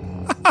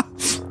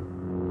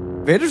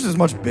 Vader's is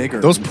much bigger.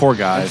 Those poor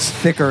guys. It's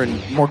thicker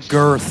and more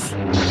girth.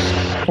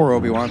 Poor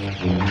Obi-Wan.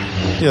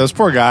 Yeah, those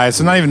poor guys.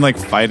 They're not even like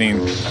fighting.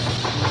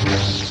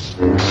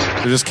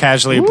 They're just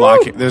casually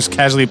blocking. They're just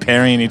casually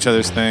parrying each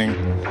other's thing.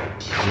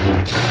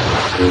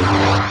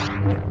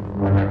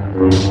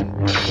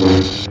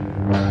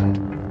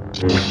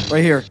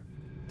 Right here.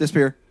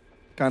 Disappear.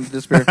 Kind of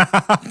disappear.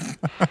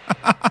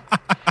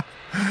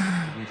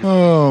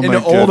 Oh, in my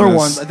the older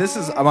goodness. ones, this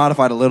is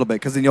modified a little bit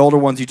because in the older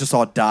ones you just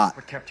saw a dot.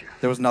 What kept you?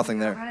 There was nothing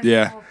there.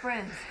 Yeah.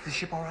 Is the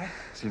ship all right?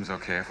 Seems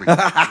okay if we.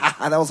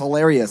 That was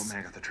hilarious.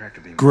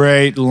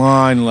 Great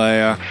line,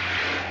 Leia.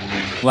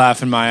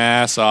 Laughing my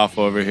ass off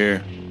over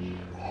here.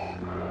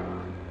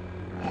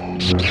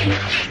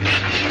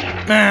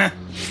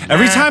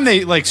 Every time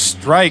they like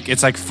strike,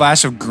 it's like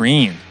flash of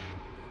green.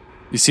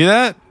 You see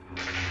that?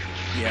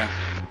 Yeah.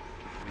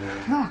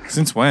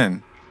 Since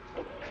when?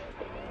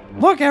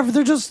 Look,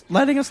 they're just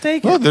letting us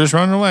take Oh, it. they're just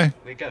running away.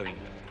 We're going.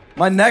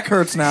 My neck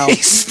hurts now. He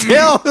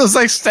still was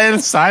like standing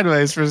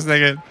sideways for a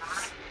second.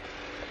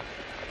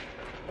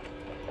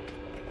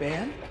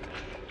 Ben?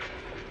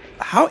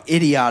 How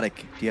idiotic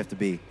do you have to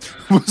be?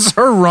 Was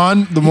her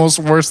run the most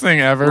worst thing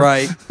ever?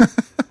 Right.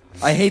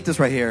 I hate this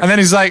right here. And then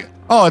he's like,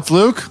 "Oh, it's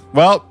Luke.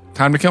 Well,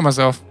 time to kill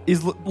myself."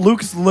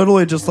 Luke's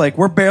literally just like,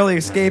 we're barely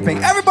escaping.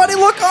 Everybody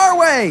look our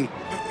way!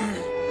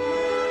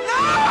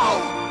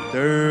 No!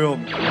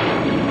 Damn.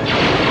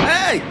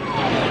 Hey!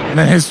 And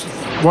then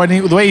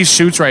the way he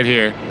shoots right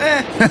here.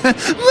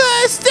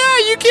 Master,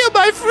 you killed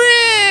my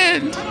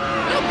friend!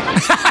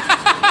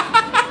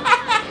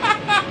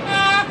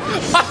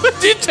 Why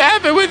would you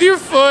tap it with your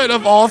foot,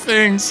 of all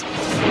things?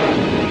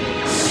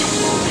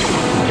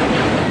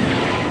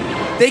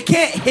 They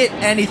can't hit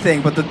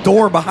anything, but the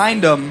door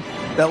behind them,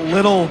 that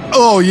little...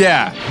 Oh,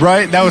 yeah,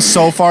 right? That was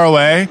so far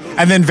away.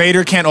 And then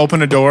Vader can't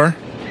open a door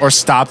or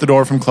stop the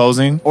door from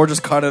closing. Or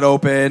just cut it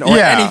open or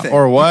anything.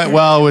 Or what?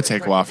 Well, it would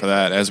take a while for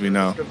that, as we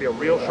know. It's gonna be a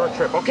real short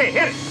trip. Okay,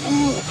 hit it.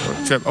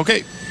 Short trip.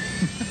 Okay.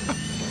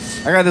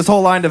 I got this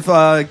whole line of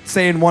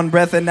saying one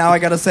breath, and now I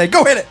gotta say,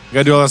 go hit it! You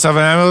gotta do all that stuff,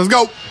 and let's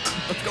go.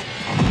 Let's go.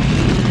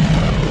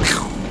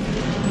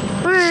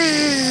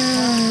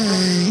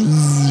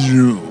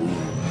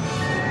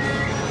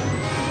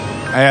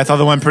 Hey, I thought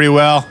that went pretty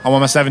well. I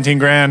won my 17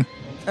 grand.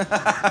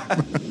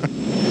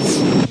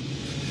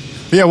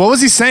 Yeah, what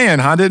was he saying?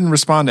 Han didn't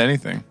respond to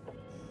anything.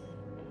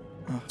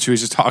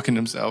 Chewie's just talking to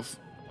himself.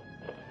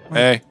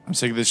 Hey, I'm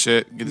sick of this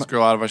shit. Get this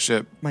girl out of our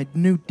ship. My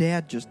new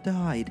dad just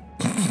died.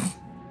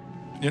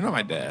 You're not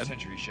my dad.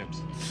 Sentry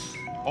ships.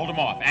 Hold them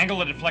off. Angle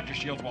the deflector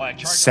shields while I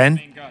charge the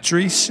main gun.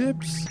 Sentry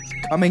ships?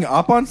 Coming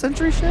up on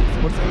sentry ships?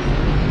 What's that?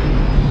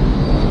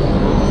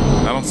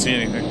 I don't see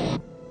anything.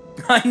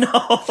 I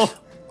know.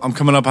 I'm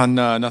coming up on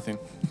nothing.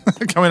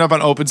 Coming up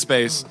on open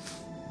space.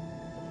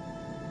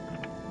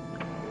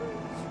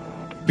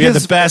 We had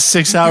the best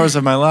 6 hours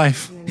of my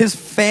life. His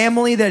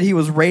family that he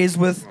was raised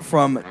with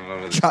from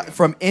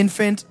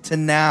infant to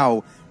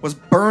now was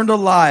burned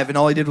alive, and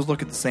all he did was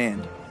look at the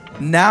sand.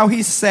 Now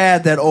he's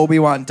sad that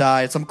Obi-Wan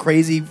died. Some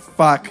crazy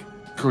fuck.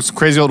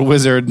 Crazy old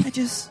wizard. I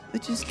just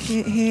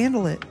can't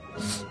handle it.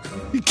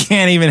 You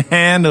can't even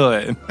handle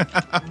it.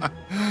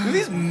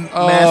 These massive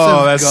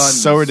oh, that's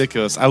guns. so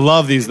ridiculous. I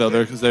love these though.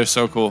 They're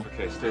so cool.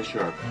 Okay, stay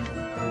sharp.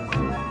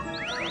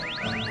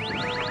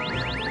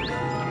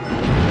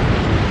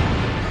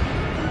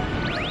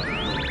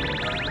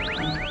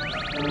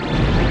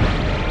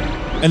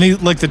 And they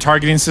like the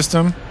targeting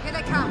system. Here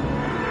they come.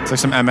 It's like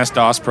some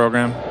MS-DOS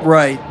program.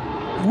 Right.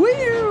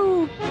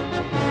 Woo!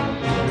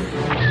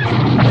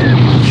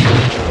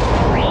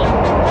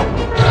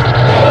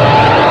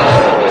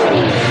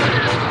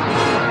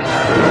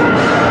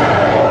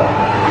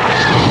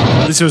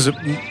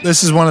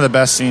 This is one of the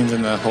best scenes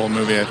in the whole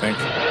movie, I think.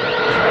 Too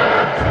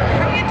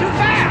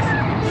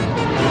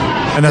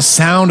fast. And the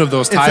sound of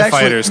those TIE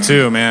fighters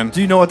too, man. Do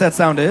you know what that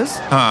sound is?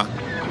 Huh?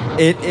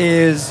 It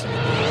is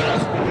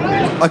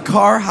a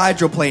car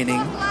hydroplaning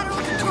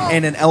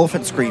and an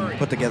elephant scream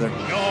put together.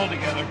 All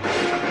together.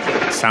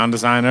 Sound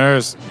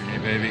designers. Hey,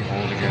 baby,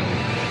 hold together.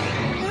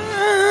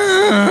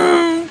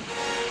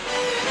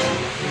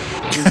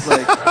 He's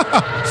like,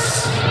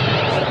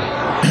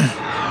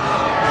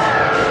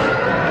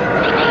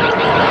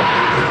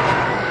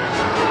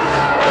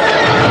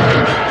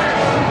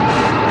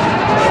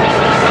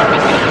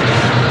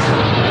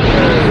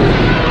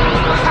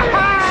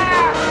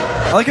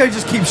 I like how he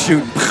just keeps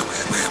shooting.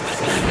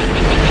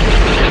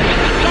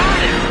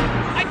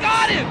 I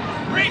got him!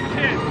 Great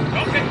kid.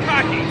 Don't get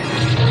cocky.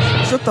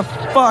 Shut the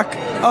fuck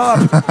up.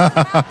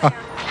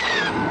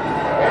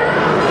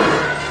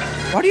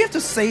 Why do you have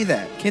to say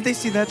that? Can't they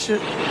see that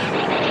shit?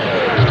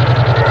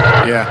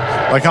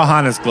 Yeah, like how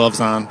Han has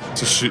gloves on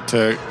to shoot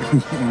to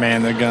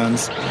man the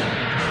guns.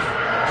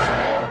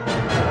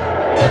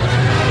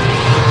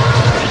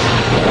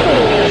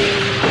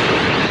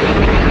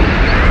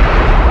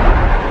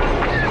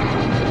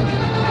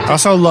 I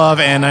also love,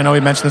 and I know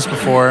we mentioned this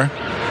before,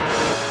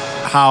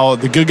 how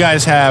the good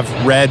guys have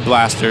red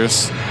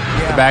blasters,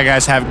 the bad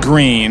guys have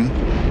green,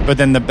 But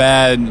then the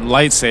bad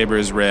lightsaber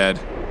is red,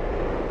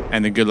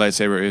 and the good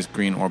lightsaber is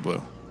green or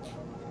blue.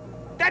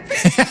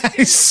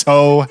 He's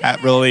so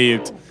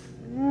relieved.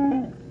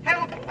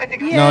 Help! I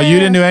think No, you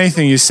didn't do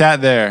anything. You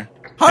sat there.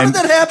 How did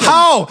that happen?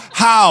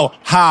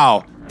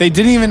 How? They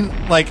didn't even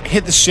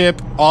hit the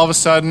ship. All of a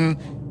sudden,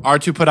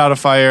 R2 put out a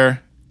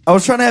fire. I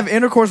was trying to have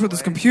intercourse with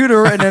this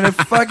computer, and then it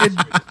fucking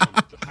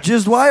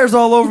jizzed wires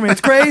all over me.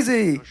 It's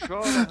crazy.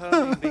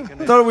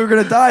 Thought we were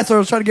going to die, so I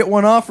was trying to get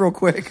one off real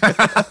quick.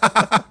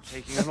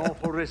 Taking an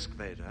awful risk,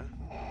 Vader.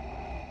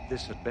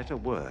 This had better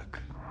work.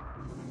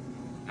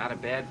 Not a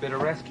bad bit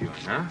of rescuing,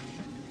 huh?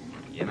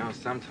 You know,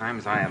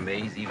 sometimes I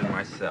amaze even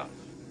myself.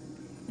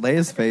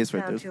 Leia's face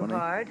right Not there is too funny.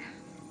 hard.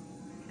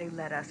 They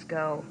let us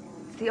go.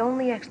 It's the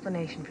only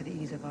explanation for the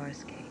ease of our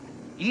escape.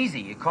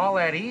 Easy? You call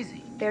that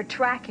easy? They're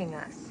tracking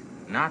us.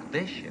 Not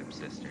this ship,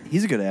 sister.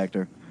 He's a good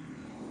actor.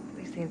 At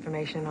least the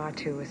information in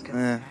R2 is still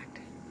Eh. intact.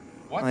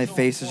 My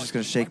face is just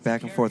going to shake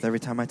back and forth every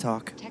time I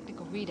talk.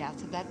 Technical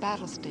readouts of that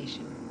battle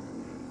station.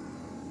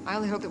 I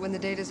only hope that when the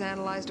data's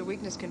analyzed, a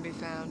weakness can be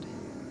found.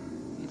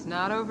 It's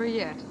not over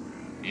yet.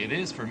 It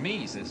is for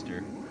me,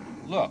 sister.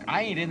 Look,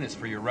 I ain't in this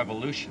for your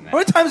revolution. How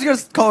many times are you going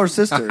to call her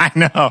sister? I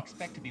know. I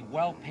expect to be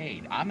well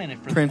paid. I'm in it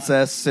for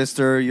Princess,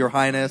 sister, your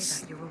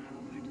highness.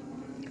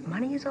 If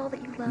money is all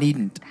that you love,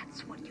 Needn't.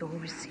 that's what you'll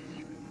receive.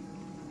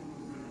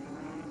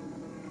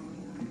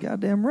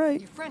 Goddamn right.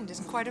 Your friend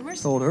isn't quite a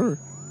mercenary. Told her.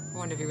 I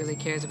wonder if he really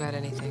cares about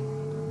anything.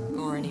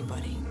 Or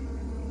anybody.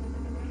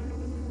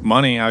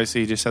 Money,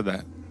 obviously, he just said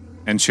that.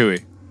 And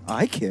Chewie.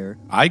 I care.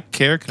 I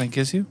care. Can I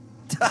kiss you?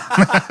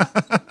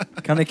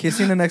 Can I kiss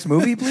you in the next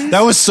movie, please?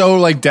 That was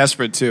so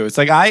desperate too. It's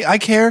I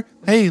care.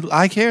 Hey,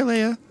 I care,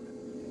 Leia.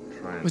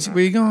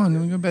 Where you going? You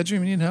going to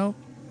bedroom? You need help?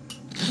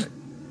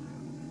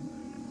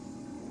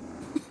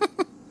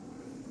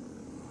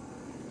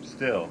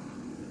 Still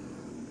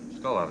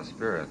out of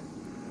spirit.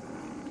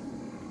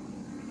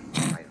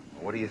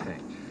 What do you think?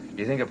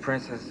 Do you think a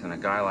princess and a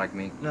guy like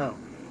me? No.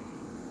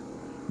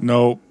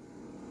 Nope.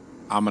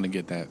 I'm going to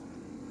get that.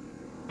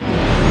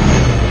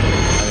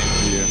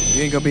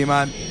 You ain't gonna be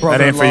my brother-in-law.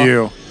 That ain't for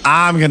you.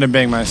 I'm gonna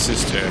bang my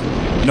sister.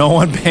 No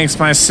one bangs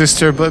my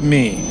sister but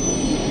me.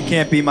 You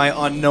can't be my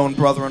unknown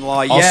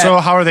brother-in-law yet. Also,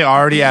 how are they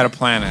already at a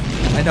planet?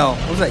 I know.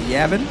 What was that,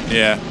 Yavin?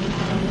 Yeah.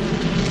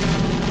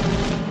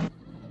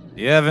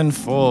 Yavin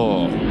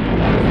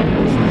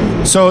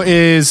 4. So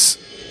is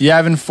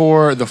Yavin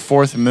 4 the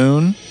fourth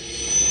moon?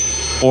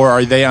 Or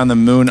are they on the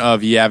moon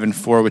of Yavin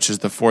 4, which is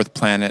the fourth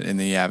planet in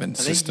the Yavin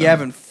system? I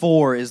think Yavin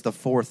 4 is the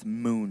fourth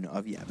moon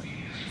of Yavin.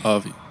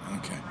 Okay.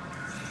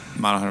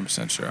 I'm not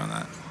 100% sure on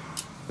that.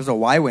 There's a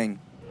Y-Wing.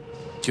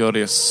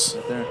 Curious.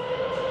 Right there.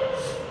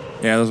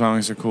 Yeah, those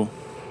Y-Wings are cool.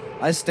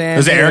 I stand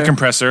There's an here. air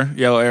compressor.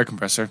 Yellow air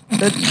compressor.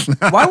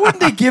 Why wouldn't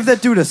they give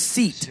that dude a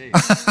seat?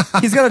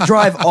 He's got to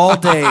drive all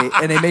day,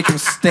 and they make him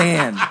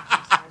stand.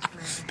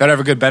 Better have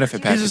a good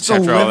benefit He package just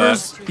after all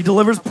delivers. that. He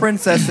delivers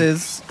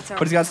princesses,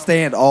 but he's got to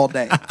stand all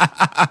day.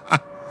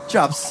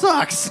 Job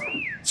sucks.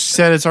 She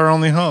said it's our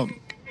only hope.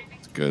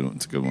 It's good.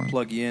 It's a good one.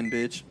 Plug you in,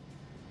 bitch.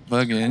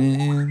 Plug it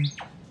in.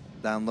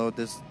 Download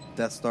this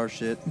Death Star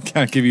shit.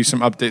 Kind of give you some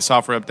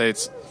software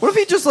updates. What if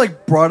he just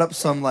brought up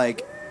some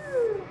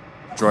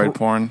Droid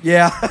porn.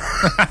 Yeah.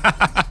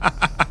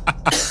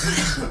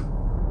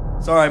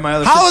 Sorry, my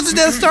other. How is the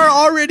Death Star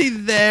already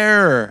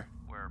there?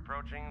 We're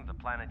approaching the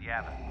planet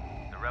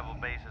Yavin. The rebel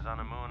base is on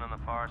a moon on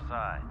the far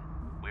side.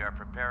 We are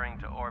preparing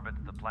to orbit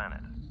the planet.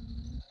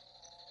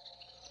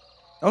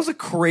 That was a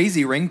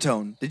crazy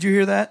ringtone. Did you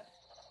hear that?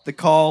 The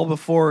call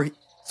before.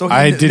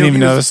 I didn't even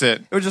notice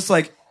it. It was just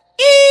like.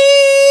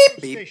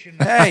 Beep.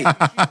 Hey,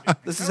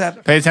 this is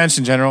happening. Pay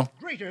attention, General.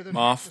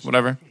 Moff,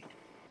 whatever.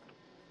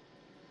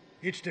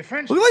 Look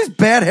at these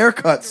bad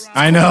haircuts.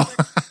 I know.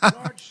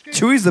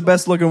 Chewie's the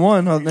best looking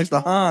one next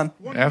to Han.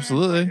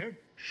 Absolutely.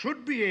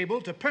 Should be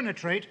able to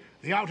penetrate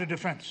the outer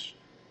defense.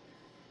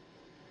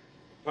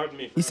 Pardon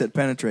me. He said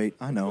penetrate.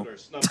 I know.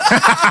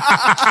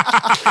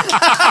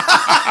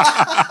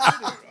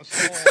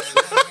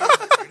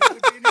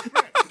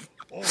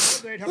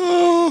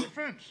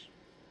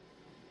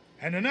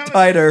 An analysis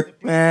Tighter. of the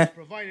plans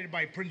provided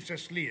by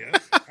Princess Leia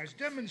has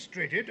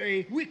demonstrated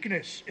a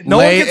weakness in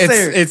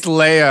It's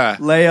Leia.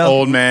 Leia.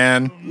 Old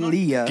man.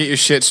 Leia. Get your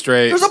shit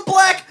straight. There's a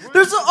black.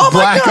 There's a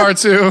Black my God.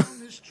 R2.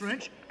 this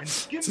trench and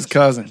skim It's his the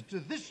cousin. surface to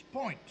this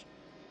point.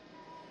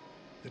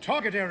 The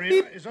target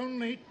area is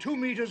only 2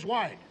 meters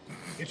wide.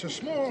 It's a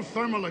small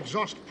thermal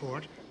exhaust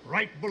port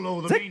right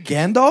below the Is that main.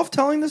 Gandalf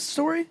telling this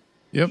story?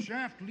 Yep. The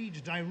shaft leads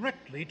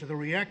directly to the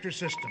reactor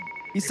system.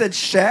 He said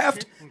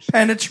shaft,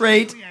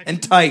 penetrate,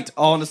 and tight,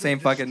 all in the same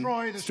fucking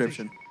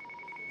description.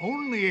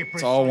 Only a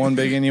It's all one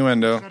big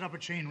innuendo. set up a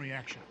chain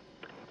reaction.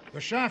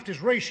 The shaft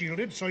is ray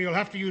shielded, so you'll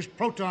have to use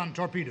proton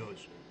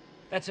torpedoes.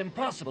 That's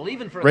impossible,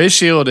 even for Ray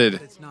shielded.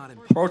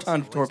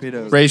 Proton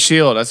torpedoes. Ray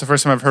shield. That's the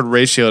first time I've heard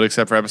Ray shield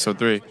except for episode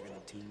 3.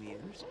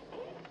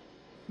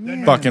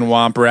 Fucking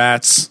womp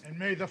rats. And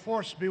may the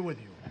force be with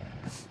you.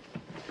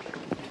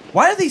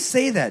 Why do they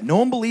say that? No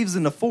one believes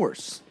in the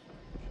Force.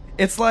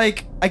 It's I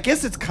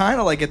guess it's kind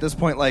of at this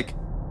point,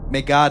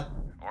 may God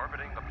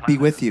be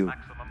with you.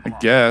 I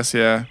guess,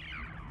 yeah.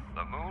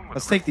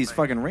 Let's take these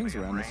fucking rings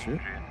around this shit.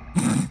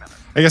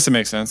 I guess it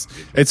makes sense.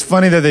 It's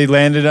funny that they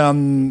landed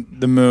on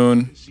the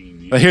moon.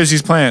 But here's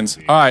these plans.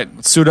 All right,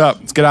 let's suit up.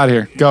 Let's get out of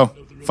here. Go.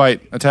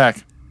 Fight.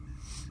 Attack.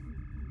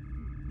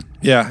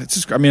 Yeah, it's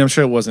just, I mean, I'm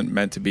sure it wasn't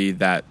meant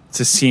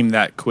to seem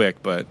that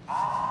quick, but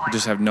I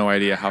just have no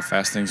idea how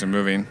fast things are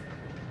moving.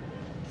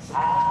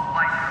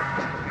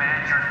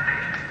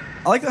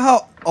 I like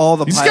how all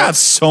the He's pilots... got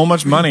so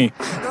much money.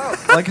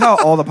 I like how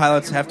all the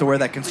pilots have to wear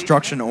that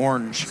construction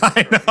orange.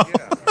 I know.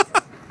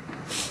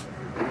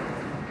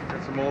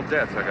 Some old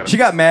debts I gotta... She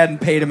got mad and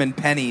paid him in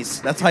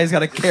pennies. That's how he's got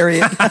to carry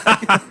it.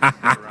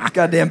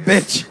 Goddamn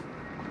bitch.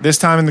 This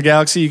time in the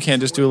galaxy, you can't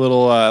just do a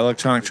little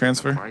electronic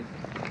transfer.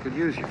 Could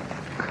use you.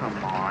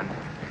 Come on.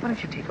 Why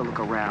don't you take a look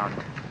around?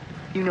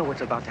 You know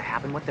what's about to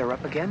happen, what they're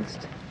up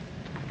against.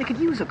 They could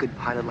use a good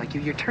pilot like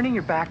you. You're turning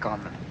your back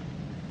on them.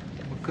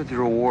 What good's the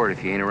reward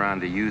if you ain't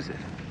around to use it?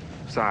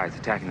 Besides,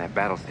 attacking that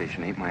battle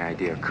station ain't my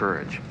idea of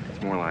courage.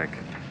 It's more like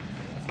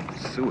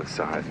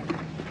suicide.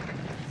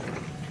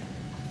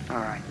 All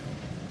right.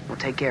 Well,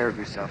 take care of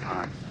yourself,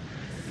 Han.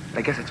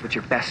 I guess that's what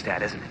you're best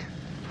at, isn't it?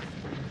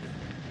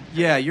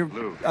 Yeah, I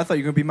thought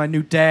you were going to be my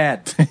new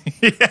dad.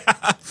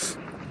 Yeah.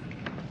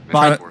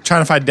 Trying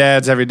to find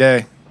dads every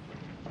day.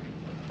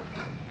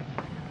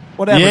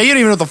 Whatever. Yeah, you don't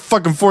even know what the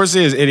fucking Force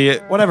is,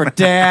 idiot. Whatever,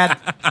 Dad.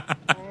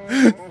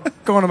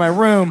 Going to my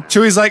room.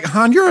 Chewie's like,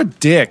 Han, you're a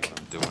dick.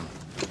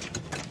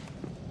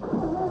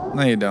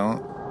 No, you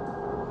don't.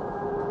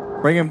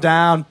 Bring him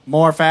down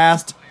more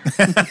fast.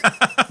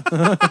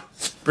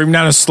 Bring him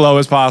down as slow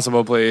as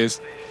possible,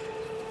 please.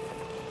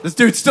 This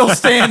dude's still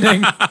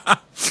standing.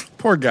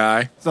 Poor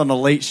guy. He's on the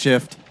late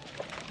shift.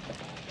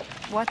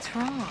 What's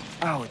wrong?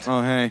 Oh, it's...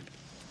 Oh, hey.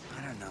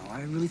 I don't know.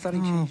 I really thought he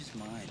changed his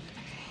mind.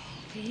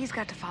 He's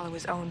got to follow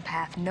his own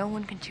path. No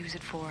one can choose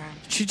it for him.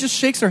 She just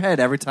shakes her head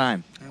every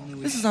time.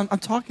 I'm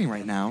talking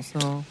right now,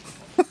 so...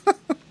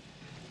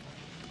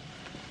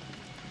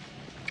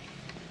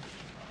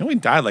 He only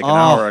died like an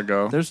hour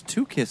ago. There's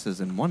 2 kisses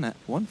in one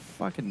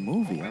fucking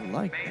movie. I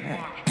like that.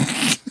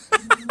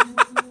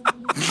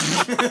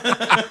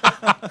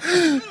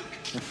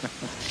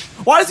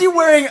 Why is he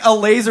wearing a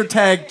laser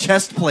tag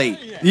chest plate?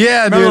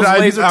 Yeah, Remember dude, those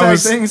laser I tag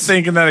was things?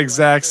 thinking that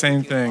exact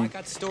same thing.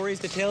 Got stories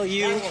to tell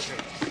you.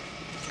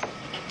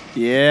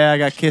 Yeah, I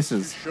got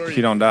kisses. If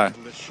you don't die.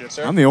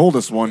 I'm the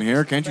oldest one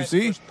here, can't you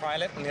see?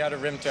 Pilot in the outer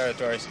rim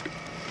territories.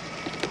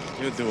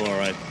 You'll do all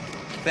right.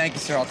 Thank you,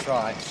 sir. I'll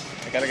try.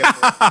 I gotta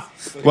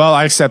get. Well,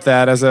 I accept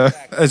that as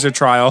a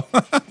trial.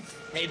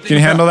 Can you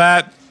handle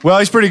that? Well,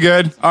 he's pretty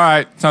good. All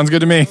right, sounds good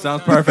to me.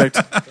 Sounds perfect.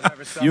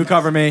 You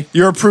cover me.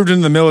 You're approved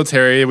in the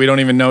military. We don't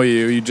even know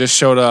you. You just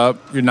showed up.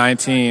 You're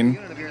 19. You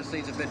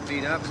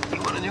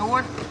want a new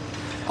one?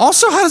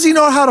 Also, how does he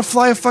know how to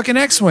fly a fucking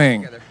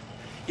X-Wing?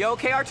 You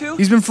okay, R2?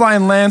 He's been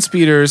flying land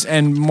speeders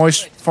and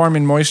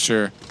farming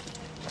moisture.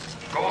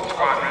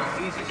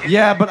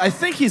 Yeah, but I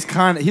think he's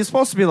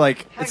supposed to be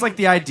like, it's like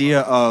the idea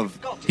of...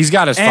 He's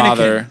got his Anakin.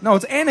 father. No,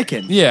 it's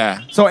Anakin.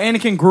 Yeah. So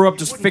Anakin grew up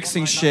just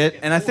fixing shit,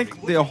 and I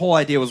think the whole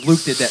idea was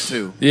Luke did that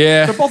too.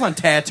 Yeah. They're both on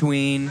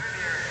Tatooine.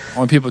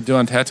 Only people do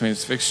on Tatooine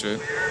is fix shit.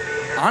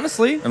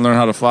 Honestly. And learn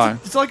how to fly.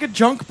 It's like a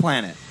junk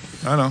planet.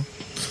 I know.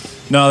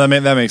 No,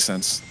 that makes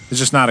sense. It's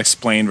just not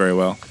explained very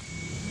well.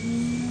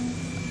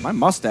 My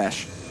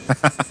mustache.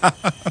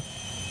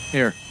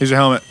 Here. Here's your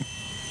helmet.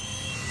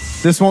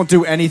 This won't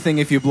do anything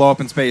if you blow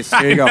up in space.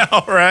 Here you go.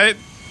 All right.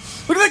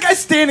 Look at that guy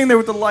standing there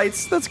with the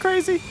lights. That's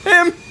crazy.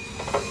 Him.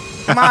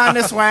 Come on,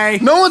 this way.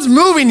 No one's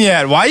moving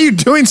yet. Why are you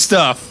doing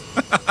stuff?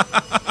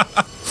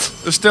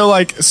 They're still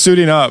like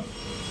suiting up.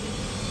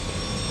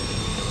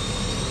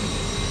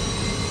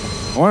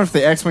 I wonder if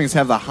the X-Wings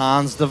have the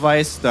Hans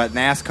device that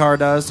NASCAR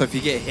does, so if you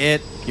get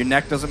hit, your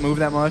neck doesn't move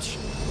that much.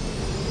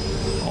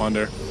 I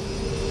wonder.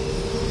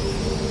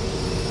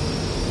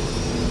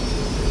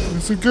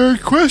 That's a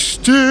good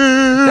question.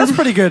 That's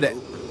pretty good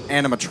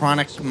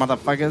animatronic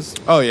motherfuckers.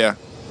 Oh, yeah.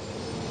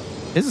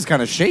 This is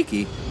kind of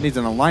shaky. Needs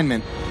an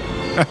alignment.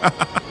 He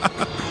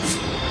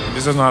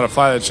just doesn't know how to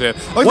fly that shit.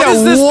 Look What at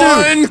is that this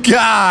one dude?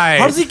 guy.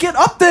 How does he get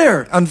up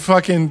there? On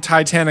fucking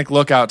Titanic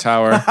lookout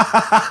tower.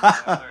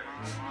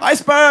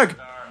 Iceberg!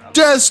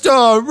 Death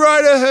Star,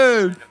 right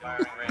ahead.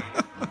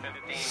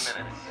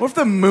 What if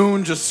the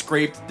moon just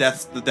scraped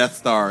the Death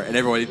Star and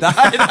everybody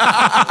died?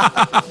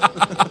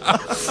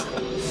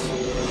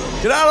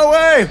 Get out of the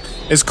way!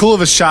 As cool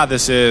of a shot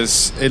this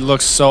is, it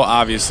looks so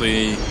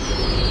obviously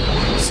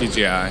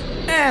CGI.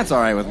 It's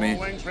alright with me.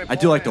 I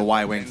do like the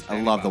Y-Wings. I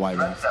love the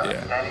Y-Wings.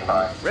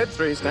 Yeah. Red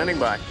 3 standing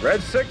by.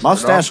 Red 6.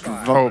 Mustache.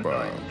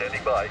 Hobo.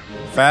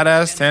 Fat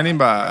ass standing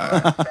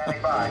by.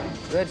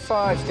 Red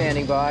 5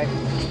 standing by.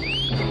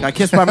 Got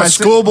kissed by my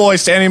Schoolboy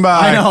standing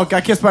by. I know.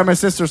 Got kissed by my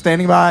sister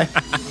standing by.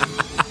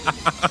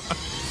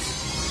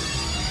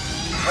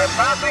 We're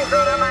passing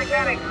through the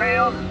magnetic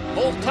field.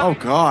 Oh,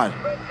 God.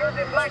 Put your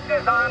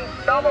deflectors on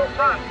double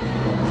front.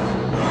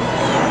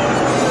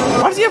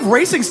 Why does he have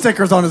racing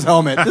stickers on his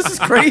helmet? This is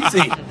crazy.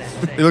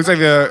 It looks like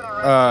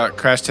the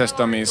crash test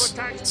dummies.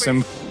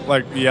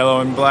 Like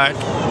yellow and black.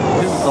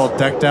 It's all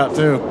decked out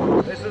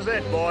too. This is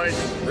it, boys.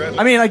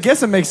 I mean, I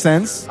guess it makes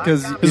sense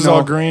because It's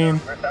all green.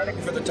 We're starting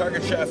for the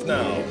target shaft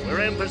now.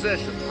 We're in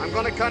position. I'm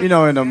gonna cut. You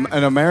know, in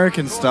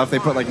American stuff, they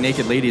put like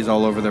naked ladies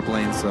all over their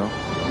planes. So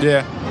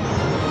Yeah.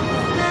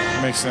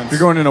 Makes sense. if you're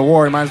going into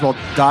war, you might as well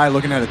die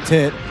looking at a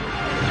tit.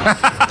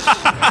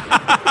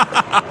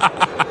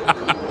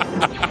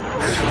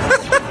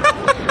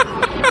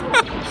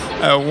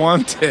 At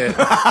one tit.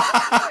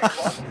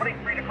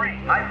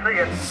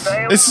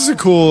 This is a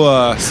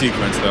cool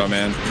sequence, though,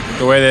 man.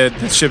 The way that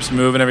the ships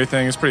move and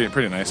everything is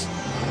pretty nice.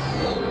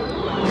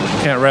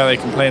 Can't really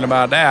complain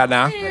about that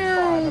now.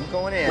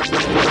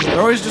 They're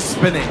always just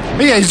spinning.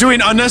 But yeah, he's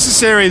doing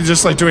unnecessary,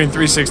 just like doing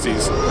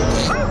 360s.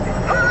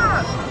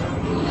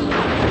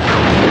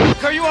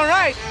 Are you all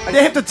right?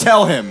 They have to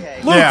tell him,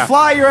 Luke, Yeah.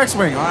 fly your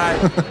X-wing. All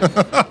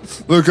right.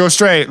 Luke, go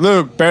straight.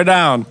 Luke, bear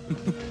down.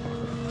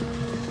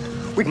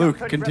 Luke,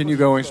 continue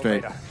going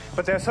straight.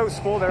 But they're so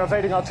small they're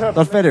evading our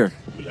turbo. Not better.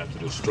 We'll have to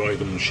destroy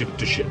them ship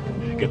to ship.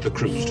 Get the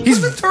crews to...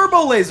 He's a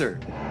turbo laser.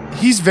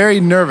 He's very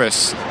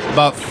nervous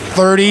about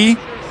 30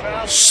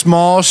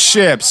 small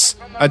ships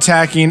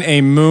attacking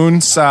a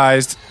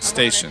moon-sized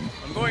station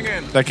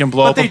that can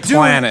blow up a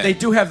planet. They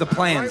do have the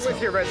plans.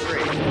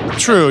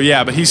 True,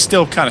 yeah, but he's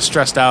still kind of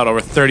stressed out over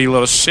 30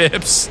 little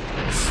ships.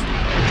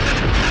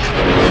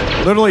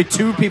 Literally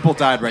 2 people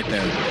died right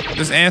there.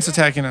 There's ants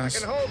attacking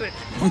us.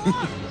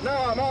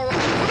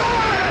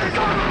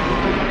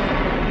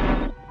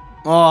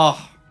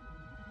 Oh,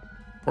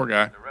 poor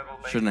guy.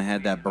 Shouldn't have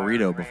had that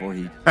burrito before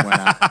he went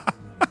out.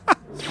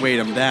 Weighed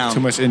him down. Too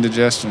much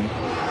indigestion.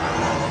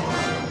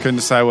 Couldn't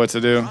decide what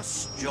to do.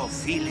 Your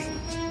feelings.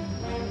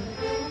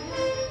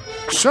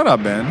 Shut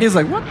up, Ben. He's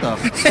like, what the?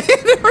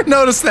 I never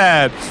noticed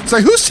that. It's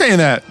like, who's saying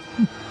that?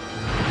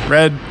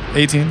 Red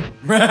 18.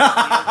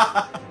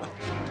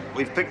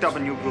 We've picked up a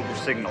new group of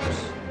signals.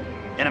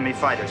 Enemy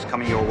fighters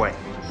coming your way.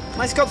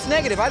 My scope's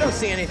negative. I don't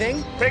see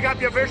anything. Pick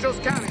up your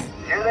visuals, County.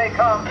 Here they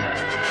come.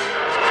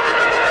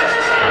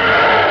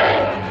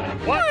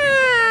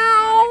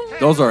 What?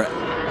 Those are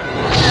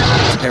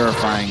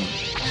terrifying.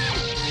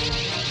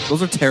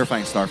 Those are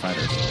terrifying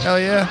starfighters. Hell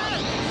yeah.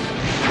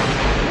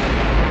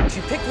 If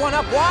you pick one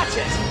up, watch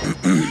it.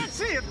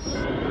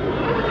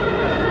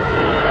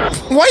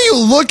 Why are you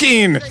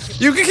looking?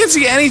 You can't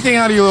see anything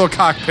out of your little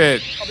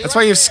cockpit. That's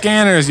why you have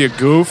scanners, you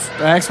goof.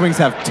 The X-Wings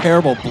have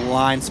terrible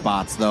blind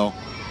spots, though.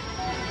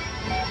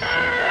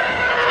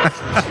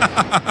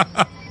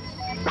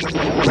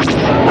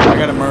 I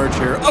gotta merge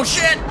here. Oh,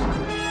 shit!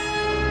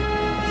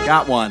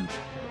 Got one.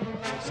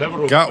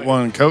 Got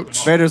one,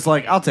 coach. Vader's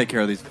like, I'll take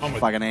care of these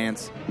fucking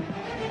ants.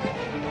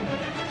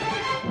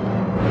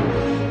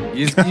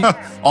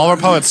 All our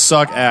pilots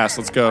suck ass.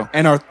 Let's go.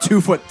 And are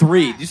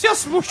 2'3". You see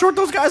how short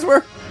those guys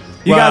were?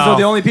 You guys are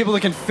the only people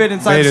that can fit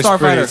inside Vader's the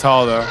Starfighter. pretty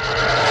tall, though.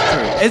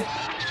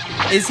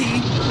 Is he?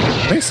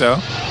 I think so.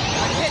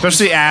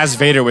 Especially as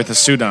Vader with the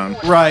suit on.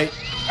 Right.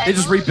 They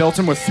just rebuilt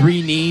him with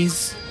 3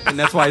 knees, and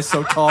that's why he's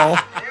so tall.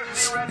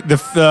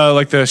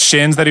 The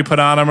shins that he put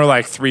on him are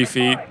like 3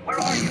 feet.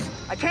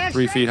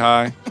 3 feet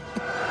high.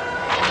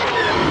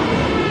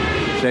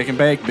 Shake and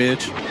bake,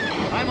 bitch.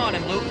 I'm on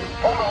him, Luke.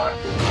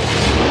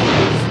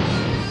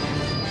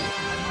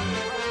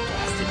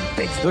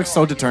 He looks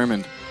so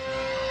determined.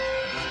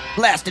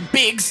 Blasted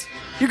Biggs!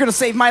 You're gonna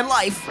save my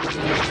life!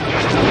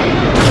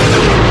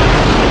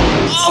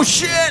 Oh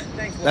shit!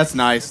 That's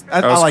nice.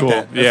 I like cool.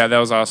 that. Yeah, that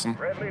was awesome.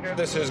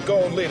 This is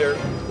Gold Leader.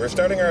 We're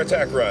starting our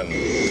attack run.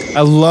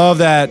 I love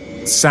that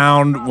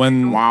sound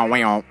when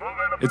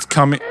it's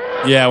coming.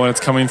 Yeah, when it's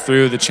coming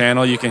through the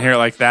channel, you can hear it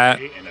like that.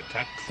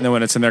 And then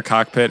when it's in their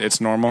cockpit,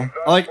 it's normal.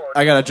 I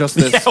gotta adjust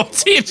this. Yeah,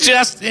 what's he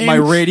adjusting? My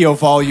radio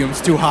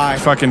volume's too high.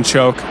 Fucking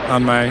choke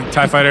on my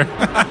TIE Fighter.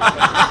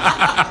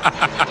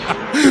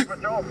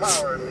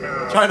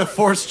 Trying to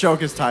force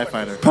choke his TIE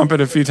Fighter. Pump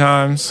it a few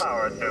times.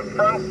 How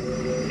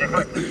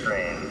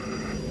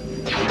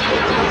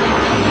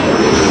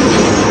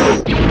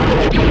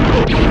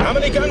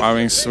many guns? I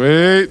mean,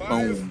 sweet.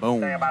 Boom,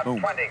 boom, boom.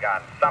 20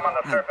 guns. Some on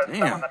the surface, some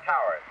damn. on the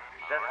towers.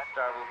 Death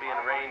Star will be in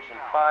range in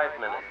 5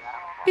 minutes.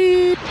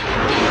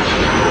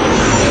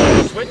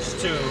 Switch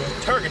to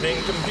targeting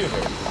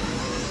computer.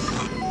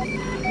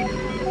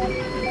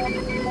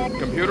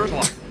 Computers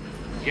locked.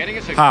 Getting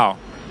a signal. How?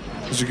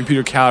 Is your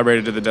computer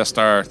calibrated to the Death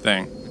Star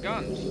thing? The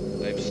guns.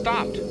 They've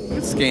stopped.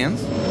 It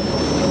scans.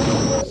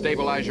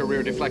 Stabilize your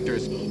rear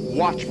deflectors.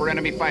 Watch for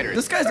enemy fighters.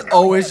 This guy's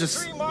always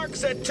just... 3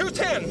 marks at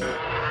 210.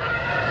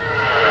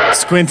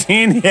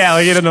 Squinting? Yeah,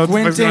 like you don't know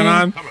what's going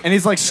on. And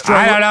he's like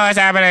struggling. I don't know what's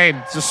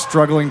happening. Just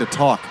struggling to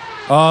talk.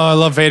 Oh, I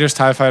love Vader's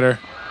TIE Fighter.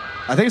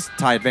 I think it's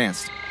TIE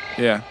Advanced.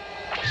 Yeah.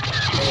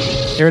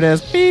 Here it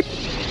is. Beep.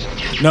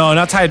 No,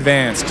 not TIE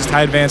Advanced, because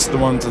TIE Advanced are the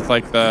ones with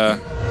like the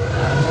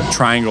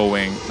triangle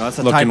wing No, that's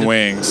a looking TIE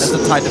wings.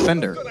 That's a TIE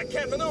Defender.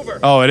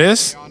 Oh, it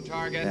is?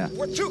 Yeah.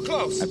 We're too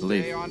close. I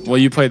believe. Well,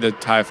 you played the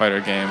TIE Fighter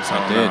game, so I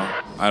don't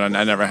did. know.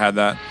 I never had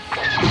that.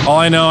 All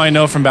I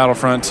know from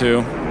Battlefront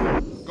 2.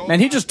 Man,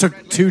 he just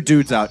took 2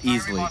 dudes out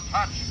easily.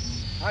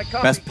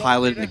 Best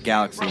pilot in the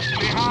galaxy.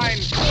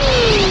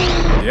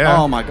 Yeah.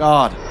 Oh my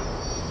god.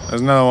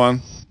 There's another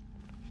one.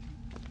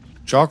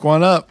 Chalk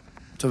one up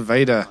to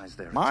Vader.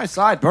 My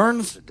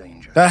sideburns.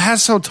 That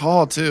hat's so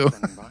tall, too.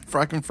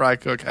 Fucking fry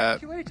cook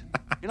hat.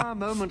 In our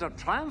moment of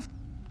triumph,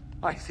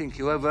 I think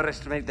you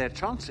overestimate their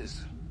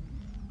chances.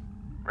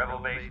 Rebel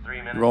base 3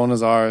 minutes. Rolling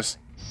his R's.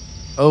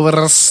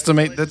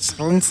 Overestimate the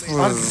chances.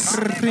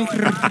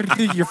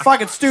 You're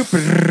fucking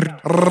stupid.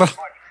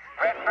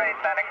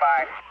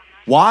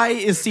 Why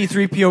is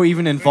C-3PO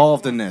even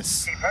involved in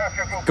this?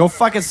 Go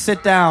fucking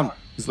sit down.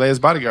 He's Leia's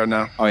bodyguard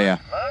now. Oh, yeah.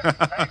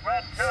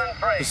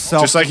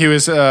 Just like he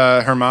was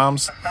her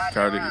mom's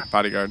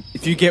bodyguard.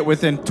 If you get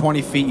within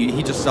 20 feet,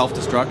 he just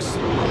self-destructs.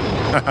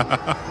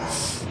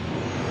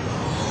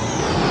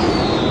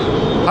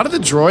 How do the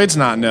droids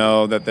not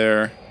know that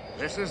they're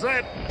This is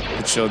it.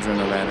 the children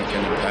of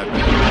Anakin and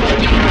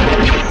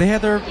Padme? They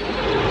had their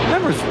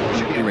memories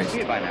erased.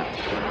 At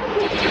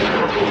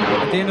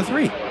the end of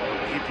 3.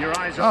 Keep your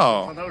eyes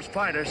Oh. open for those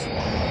fighters.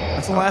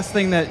 That's the last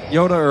thing that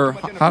Yoda or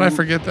How'd I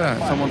forget that?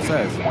 someone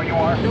says.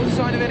 No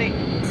sign of any.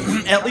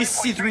 At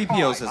least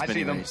C-3PO's has been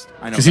erased.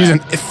 I know Because he's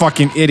that. a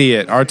fucking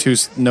idiot.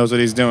 R2 knows what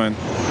he's doing.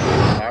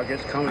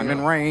 Target's coming. I'm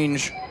in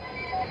range.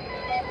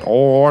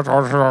 Oh,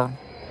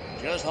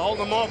 Just hold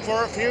them off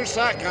for a few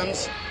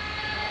seconds.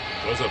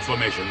 Close up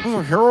formation.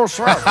 Hero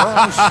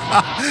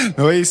the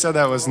way he said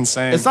that was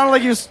insane. It sounded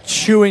like he was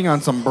chewing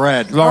on some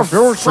bread.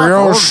 Seconds.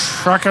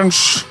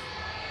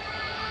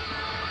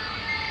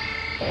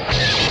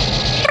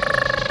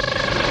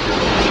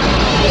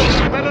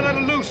 Better let it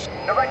loose.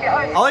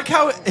 I like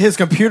how his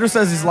computer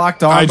says he's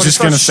locked on. I'm but just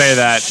it gonna starts say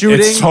that. shooting,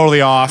 It's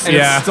totally off. and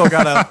Yeah. it's still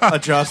gotta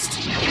adjust.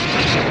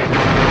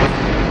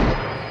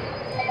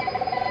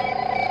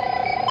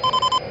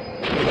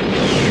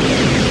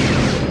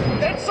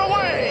 It's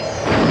away.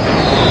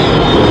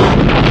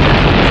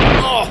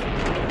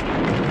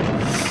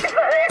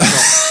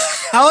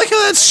 I like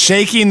how that's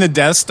shaking the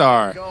Death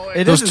Star.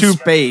 It Those is two in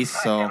space,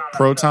 so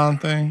proton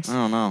things. I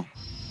don't know.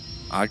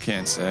 I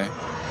can't say.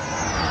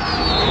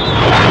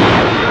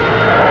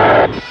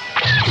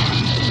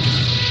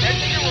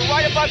 We're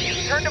right above you.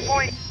 Turn to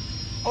point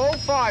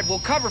 05. We'll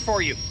cover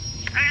for you.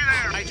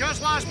 Hey there. I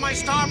just lost my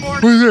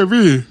starboard. What does that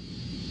mean?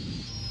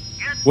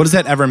 What does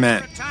that ever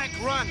meant? Tank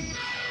run.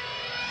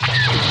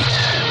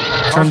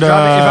 If I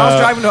was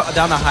driving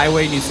down the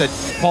highway and you said,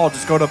 Paul,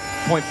 just go to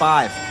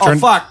 0.5. Oh,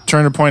 fuck.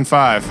 Turn to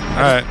 0.5. All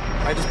right.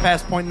 I just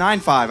passed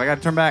 0.95. I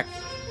gotta turn back.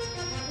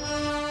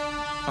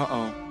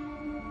 Uh-oh.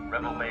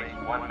 Rebel base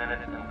 1 minute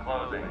and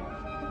closing.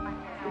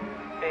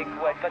 Big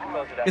Wedge, let's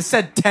close it up. It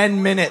said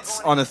 10 minutes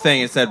on the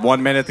thing. It said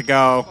 1 minute to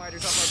go.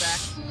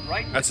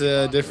 That's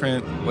a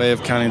different way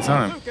of counting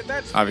time.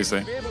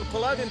 Obviously. Be able to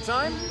pull out in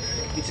time?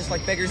 It's just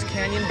like Beggar's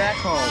Canyon back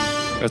home.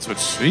 That's what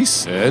she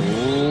said.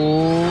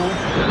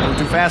 Going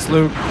too fast,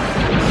 Luke.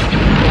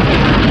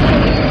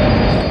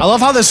 I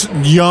love how this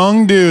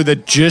young dude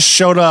that just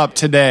showed up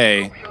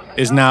today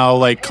is now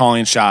like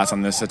calling shots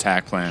on this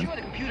attack plan.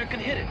 The computer can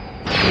hit it.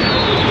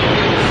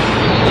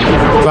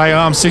 It's like, oh,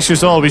 I'm 6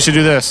 years old. We should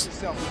do this.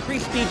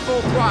 Increase speed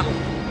full throttle.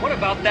 What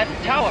about that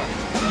tower?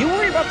 You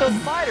worry about those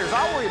fighters.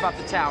 I'll worry about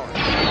the tower.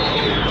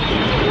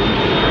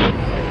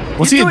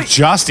 What's he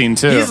adjusting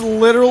to? He's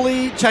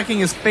literally checking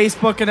his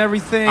Facebook and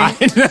everything. I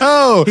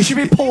know. He should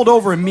be pulled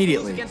over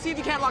immediately. See if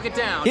you can't lock it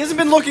down. He hasn't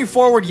been looking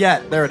forward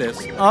yet. There it is.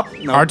 Up.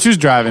 No. R2's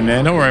driving,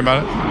 man. Don't worry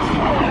about it.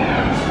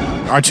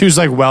 R2's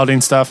like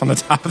welding stuff on the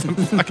top of the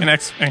fucking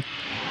X-Wing.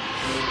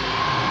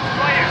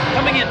 Fire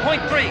coming in.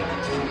 Point 3.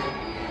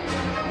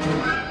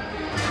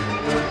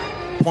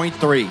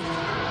 0.3.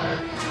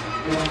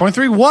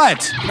 0.3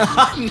 what?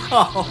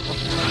 No.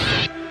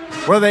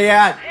 Where are they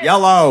at?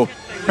 Yellow.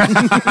 Any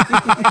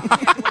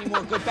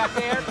more good back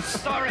there?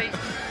 Sorry.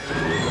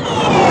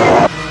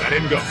 Let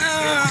him go.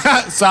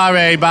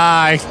 Sorry,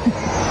 bye.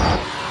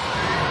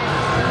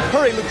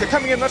 Hurry, Luke. They're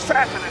coming in much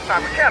faster this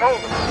time. We can't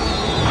hold them.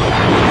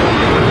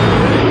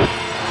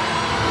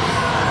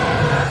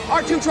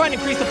 R2 trying to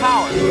increase the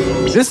power.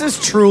 This is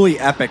truly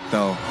epic,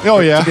 though. Oh,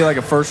 yeah. To be like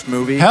a first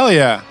movie. Hell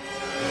yeah.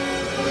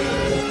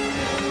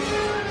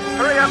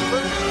 Hurry up,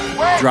 Luke.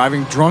 Wait.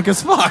 Driving drunk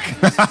as fuck.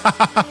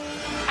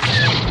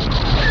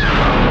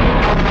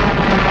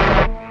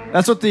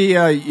 That's what the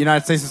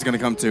United States is going to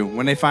come to.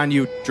 When they find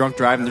you drunk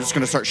driving, they're just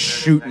going to start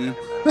shooting.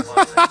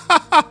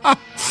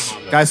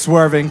 Guys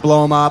swerving,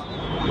 blow them up.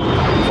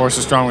 Force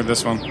is strong with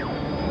this one.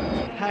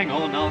 Hang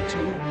on,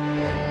 R2.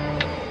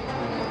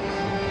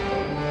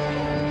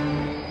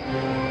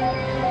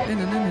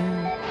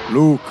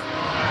 Luke.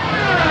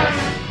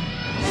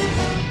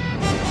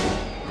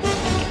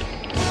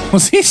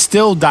 Was he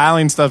still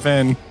dialing stuff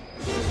in?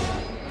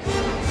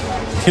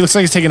 He looks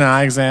like he's taking an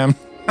eye exam.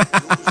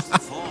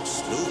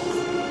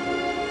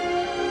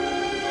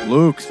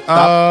 Luke,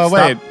 stop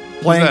wait.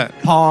 playing What's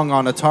that? Pong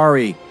on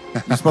Atari.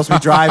 You're supposed to be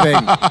driving.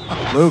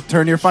 Luke,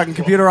 turn your fucking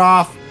computer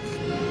off.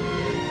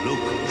 Luke,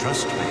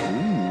 trust me.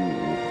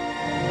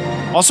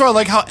 Also, I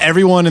like how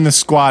everyone in the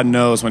squad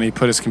knows when he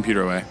put his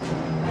computer away.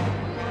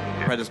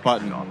 Press this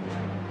button.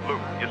 Luke,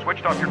 you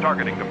switched off your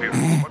targeting computer.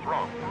 What's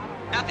wrong?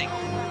 Nothing.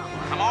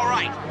 I'm all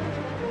right.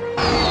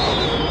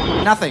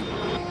 Nothing.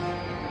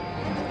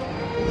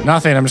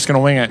 Nothing. I'm just going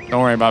to wing it.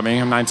 Don't worry about me.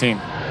 I'm 19.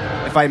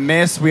 If I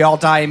miss, we all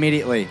die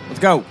immediately. Let's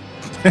go.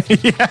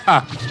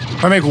 Yeah.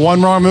 If I make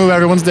one wrong move,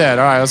 everyone's dead.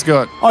 All right, let's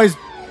go. Oh, he's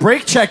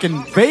brake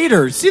checking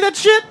Vader. See that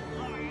shit?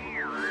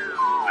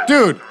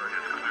 Dude,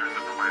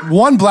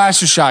 one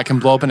blaster shot can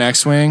blow up an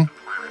X-Wing,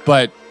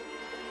 but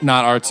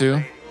not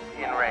R2.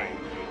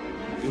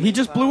 He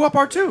just blew up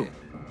R2.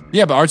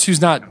 Yeah, but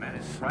R2's not...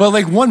 But,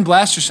 like, one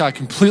blaster shot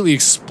completely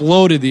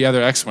exploded the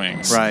other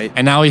X-Wings. Right.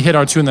 And now he hit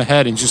R2 in the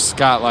head and just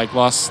got, like,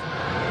 lost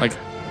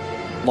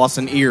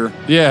an ear.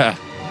 Yeah.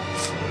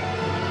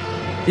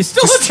 He's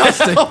still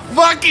adjusting.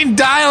 Fucking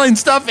dialing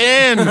stuff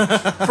in.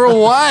 For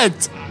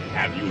what?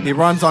 He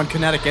runs on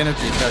kinetic energy.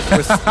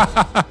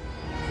 I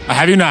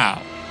have you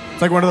now.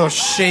 It's like one of those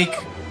shake.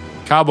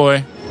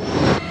 Cowboy.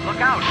 Look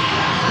out!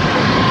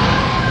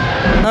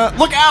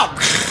 Look out!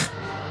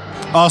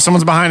 Oh,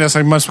 someone's behind us.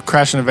 I must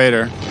crash into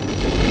Vader.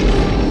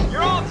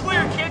 You're all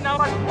clear, kid. Now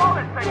let's blow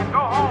this thing and go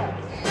home.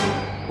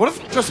 What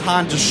if just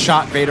Han just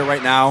shot Vader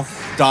right now?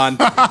 Done.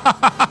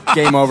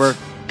 Game over.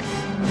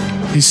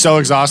 He's so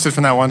exhausted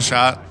from that one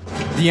shot.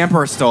 The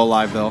Emperor's still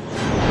alive, though.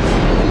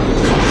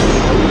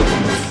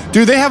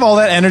 Dude, they have all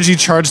that energy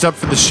charged up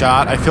for the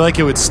shot. I feel like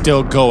it would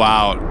still go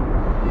out.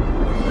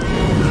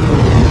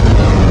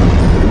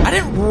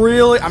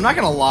 I'm not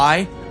going to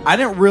lie. I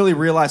didn't really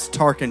realize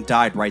Tarkin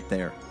died right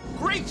there.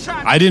 Great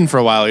shot. I didn't for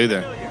a while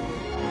either.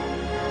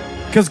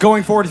 Because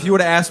going forward, if you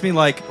would have asked me,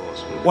 like,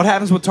 what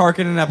happens with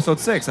Tarkin in Episode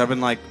 6, I've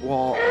been like,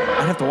 well,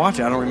 I'd have to watch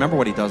it. I don't remember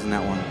what he does in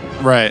that one.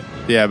 Right.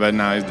 Yeah, but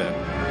now he's dead.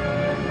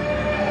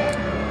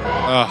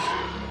 Ugh.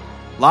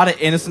 A lot of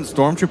innocent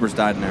stormtroopers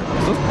died in there.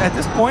 So at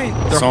this point,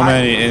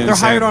 they're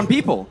hired on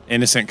people.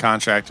 Innocent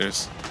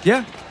contractors.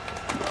 Yeah.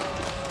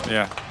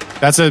 Yeah.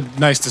 That's a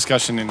nice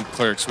discussion in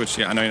Clerks, which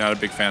I know you're not a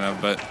big fan of,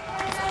 but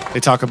they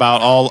talk about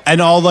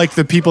all like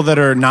the people that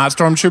are not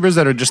stormtroopers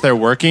that are just there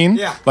working.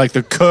 Yeah. Like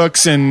the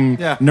cooks and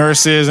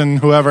nurses and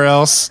whoever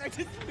else.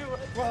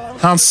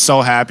 I'm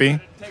so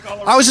happy.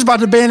 I was just about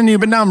to abandon you,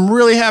 but now I'm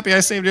really happy I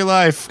saved your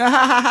life.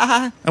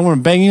 I want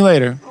to bang you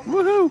later.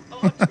 Woohoo.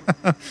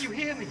 You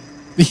hear me?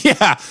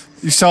 Yeah.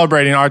 You're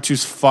celebrating.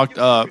 R2's fucked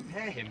up.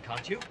 Repair him,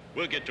 can't you?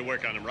 We'll get to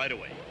work on him right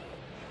away.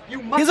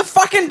 He's a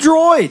fucking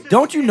droid.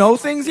 Don't you know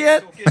things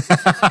yet?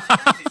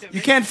 You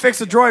can't fix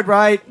a droid,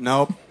 right?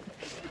 Nope.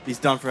 He's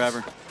done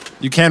forever.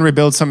 You can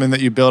rebuild something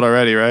that you built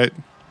already, right?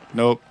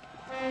 Nope.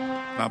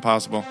 Not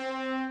possible.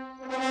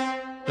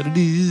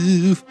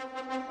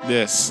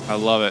 This. I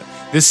love it.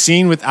 This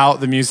scene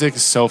without the music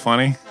is so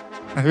funny.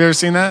 Have you ever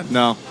seen that?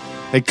 No.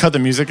 They cut the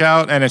music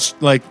out and it's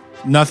like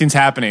nothing's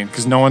happening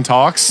because no one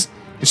talks.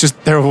 It's just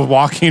they're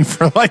walking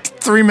for like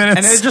 3 minutes.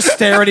 And they just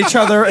stare at each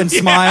other and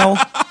smile.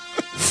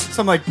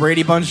 Some like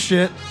Brady Bunch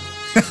shit.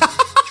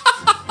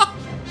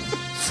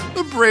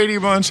 The Brady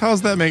Bunch. How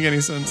does that make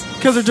any sense?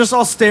 Because they're just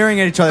all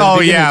staring at each other.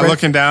 Oh, yeah,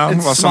 looking down.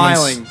 And while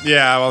smiling.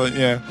 Yeah, well,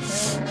 yeah.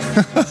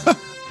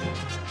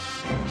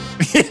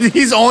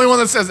 He's the only one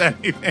that says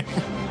anything.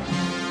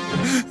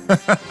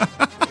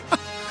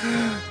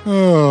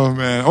 Oh,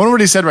 man. I wonder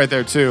what he said right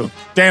there, too.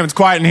 Damn, it's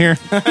quiet in here.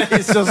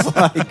 He's just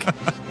like,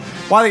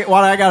 why do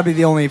I gotta be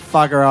the only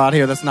fucker out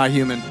here that's not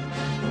human?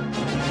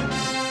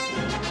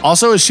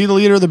 Also, is she the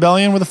leader of the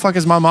rebellion? Where the fuck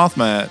is Mon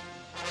Mothma at?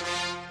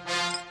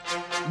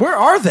 Where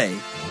are they?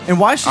 And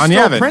why is she on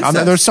still Yavin. a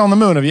princess? They're still on the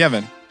moon of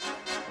Yavin.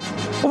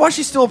 Well, why is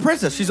she still a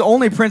princess? She's the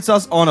only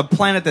princess on a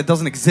planet that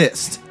doesn't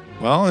exist.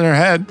 Well, in her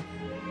head.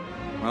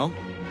 Well,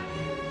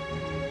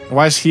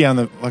 why is he on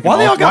the?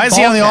 Why is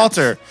he on the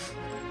altar?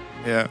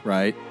 Yeah.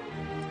 Right.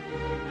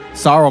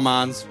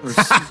 Sauron's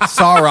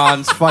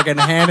fucking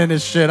handing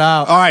his shit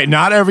out. All right,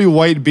 not every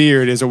white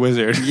beard is a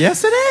wizard.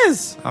 Yes, it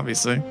is.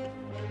 Obviously.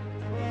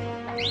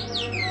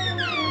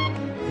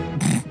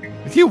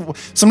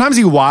 Sometimes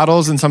he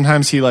waddles and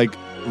sometimes he like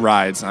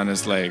rides on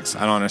his legs.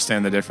 I don't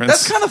understand the difference.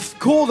 That's kind of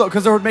cool though,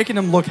 because they were making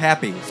him look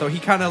happy. So he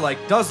kind of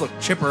like does look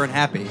chipper and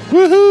happy.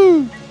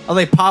 Woohoo! Oh,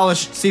 they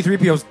polished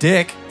C-3PO's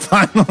dick.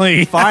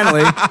 Finally.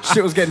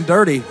 Shit was getting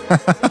dirty.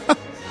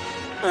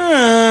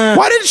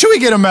 Why didn't Chewie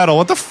get a medal?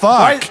 What the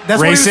fuck?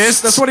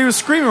 Racist? That's what he was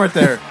screaming right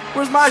there.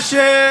 Where's my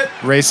shit?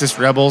 Racist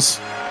rebels.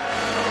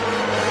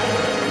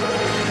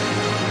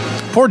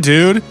 Poor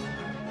dude.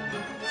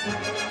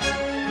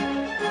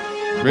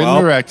 Written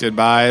and directed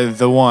by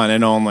the one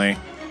and only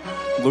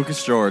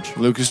Lucas George.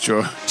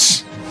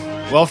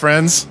 Well,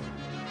 friends,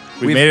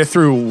 we've made it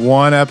through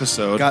one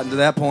episode. Gotten to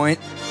that point.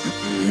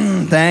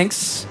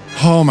 Thanks.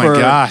 Oh my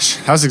gosh,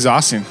 that was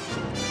exhausting.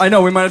 I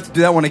know, we might have to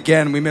do that one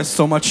again. We missed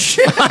so much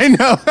shit. I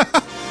know.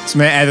 Some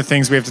other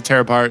things we have to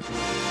tear apart.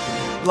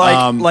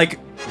 Like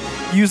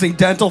using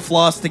dental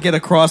floss to get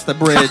across the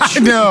bridge.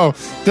 No,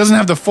 doesn't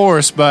have the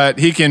force, but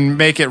he can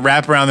make it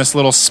wrap around this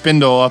little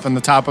spindle up on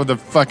the top of the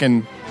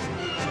fucking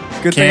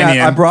Good canyon.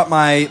 thing I brought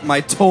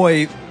my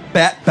toy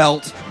bat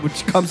belt,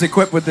 which comes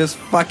equipped with this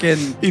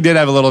fucking... He did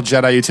have a little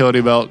Jedi utility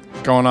belt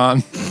going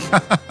on.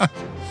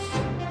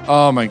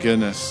 Oh my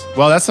goodness.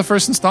 Well, that's the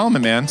first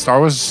installment, man. Star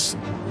Wars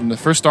And the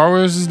first Star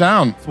Wars is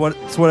down.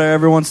 It's what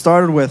everyone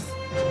started with.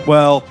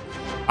 Well,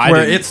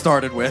 it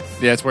started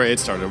with. Yeah, it's where it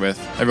started with.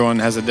 Everyone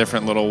has a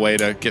different little way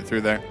to get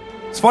through there.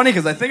 It's funny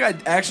because I think I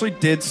actually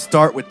did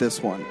start with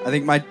this one. I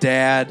think my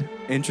dad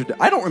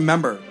introduced. I don't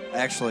remember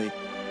actually,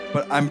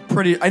 but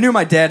I knew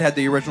my dad had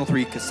the original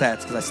 3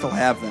 cassettes because I still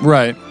have them.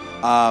 Right.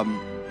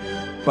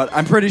 But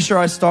I'm pretty sure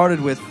I started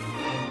with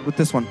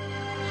this one.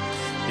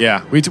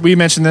 Yeah, we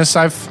mentioned this.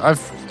 I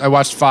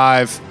watched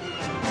 5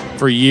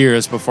 for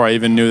years before I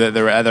even knew that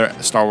there were other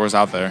Star Wars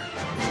out there.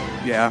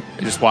 Yeah.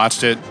 I just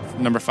watched it,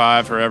 number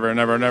 5, forever and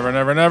ever and ever and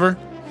ever and ever.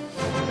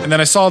 And then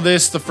I saw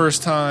this the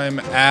first time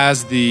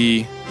as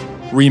the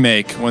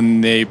remake when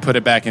they put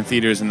it back in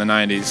theaters in the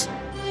 90s.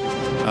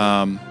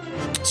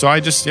 So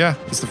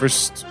it's the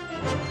first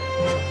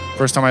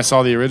time I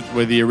saw the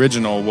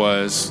original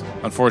was,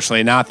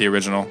 unfortunately, not the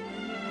original.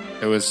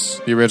 It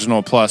was the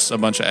original plus a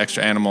bunch of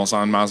extra animals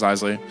on Mos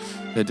Eisley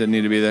that didn't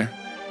need to be there.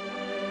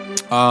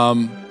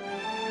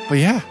 But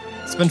yeah,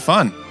 it's been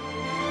fun.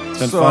 It's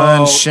been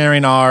fun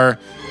sharing our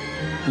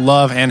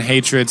love and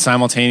hatred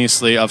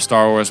simultaneously of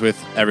Star Wars with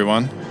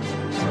everyone.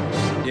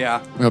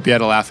 Yeah. We hope you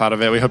had a laugh out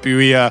of it. We hope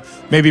we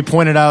maybe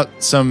pointed out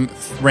some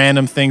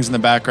random things in the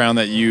background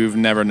that you've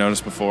never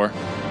noticed before.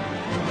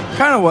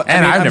 Kind of what...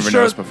 I've never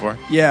noticed before.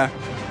 Yeah.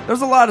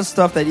 There's a lot of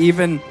stuff that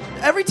even...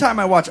 Every time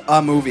I watch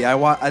a movie,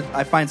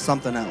 I find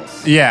something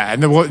else. Yeah,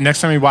 and then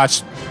next time we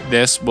watch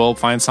this, we'll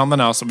find something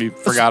else that we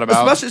forgot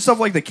about. Especially stuff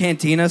like the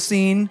cantina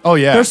scene. Oh,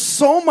 yeah. There's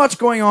so much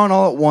going on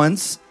all at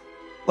once.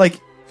 Like...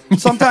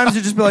 Sometimes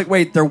you just be like,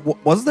 wait,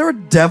 was there a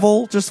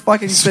devil just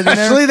fucking sitting there?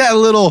 Especially that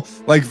little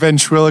like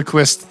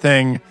ventriloquist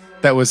thing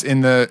that was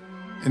in the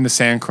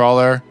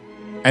sandcrawler,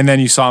 and then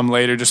you saw him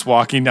later just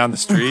walking down the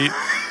street.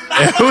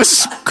 It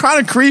was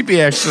kind of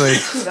creepy, actually,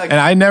 and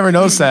I never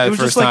noticed that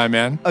first time,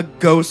 man. A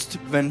ghost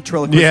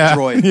ventriloquist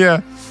droid.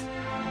 Yeah,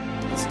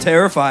 it's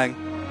terrifying.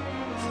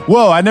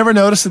 Whoa, I never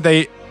noticed that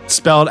they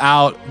spelled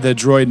out the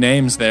droid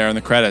names there in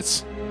the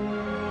credits.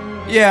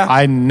 Yeah,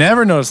 I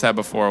never noticed that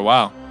before.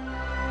 Wow.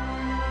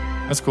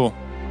 That's cool.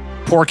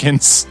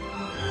 Porkins.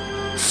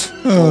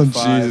 Oh,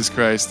 Jesus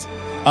Christ.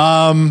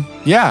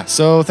 Yeah,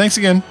 so thanks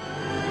again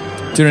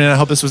for tuning in. I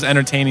hope this was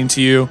entertaining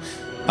to you.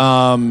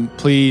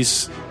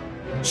 Please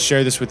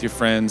share this with your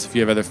friends if you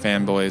have other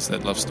fanboys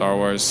that love Star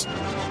Wars.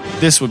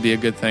 This would be a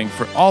good thing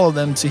for all of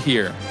them to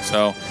hear.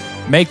 So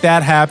make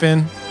that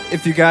happen.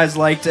 If you guys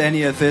liked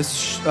any of this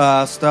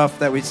stuff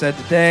that we said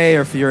today,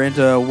 or if you're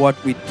into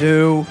what we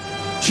do,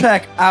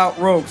 check out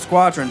Rogue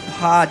Squadron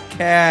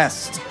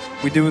Podcast.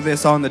 We do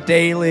this on the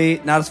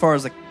daily, not as far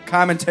as the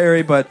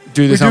commentary, but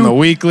do this on the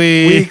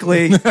weekly.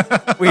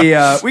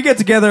 We get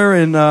together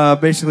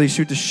and basically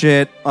shoot the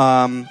shit.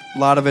 A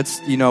lot of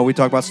it's, we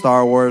talk about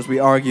Star Wars. We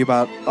argue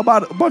about a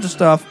bunch of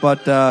stuff,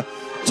 but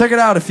check it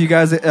out. If you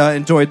guys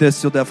enjoyed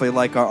this, you'll definitely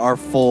like our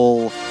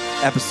full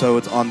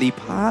episodes on the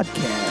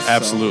podcast.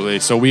 Absolutely.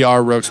 So we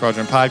are Rogue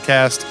Squadron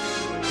Podcast,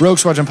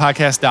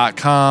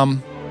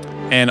 RogueSquadronPodcast.com.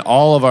 And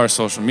all of our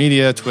social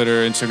media,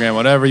 Twitter, Instagram,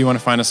 whatever you want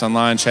to find us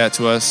online, chat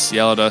to us,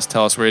 yell at us,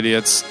 tell us we're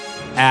idiots,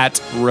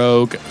 at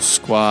Rogue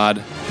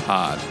Squad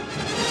Pod.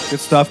 Good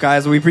stuff,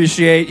 guys. We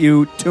appreciate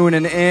you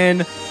tuning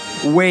in.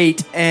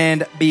 Wait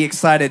and be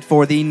excited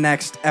for the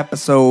next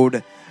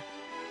episode.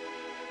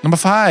 Number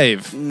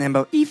 5.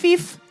 Number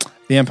EFIF.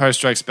 The Empire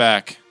Strikes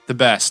Back. The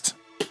best,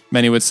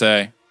 many would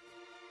say.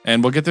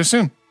 And we'll get there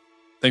soon.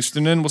 Thanks for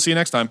tuning in. We'll see you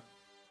next time.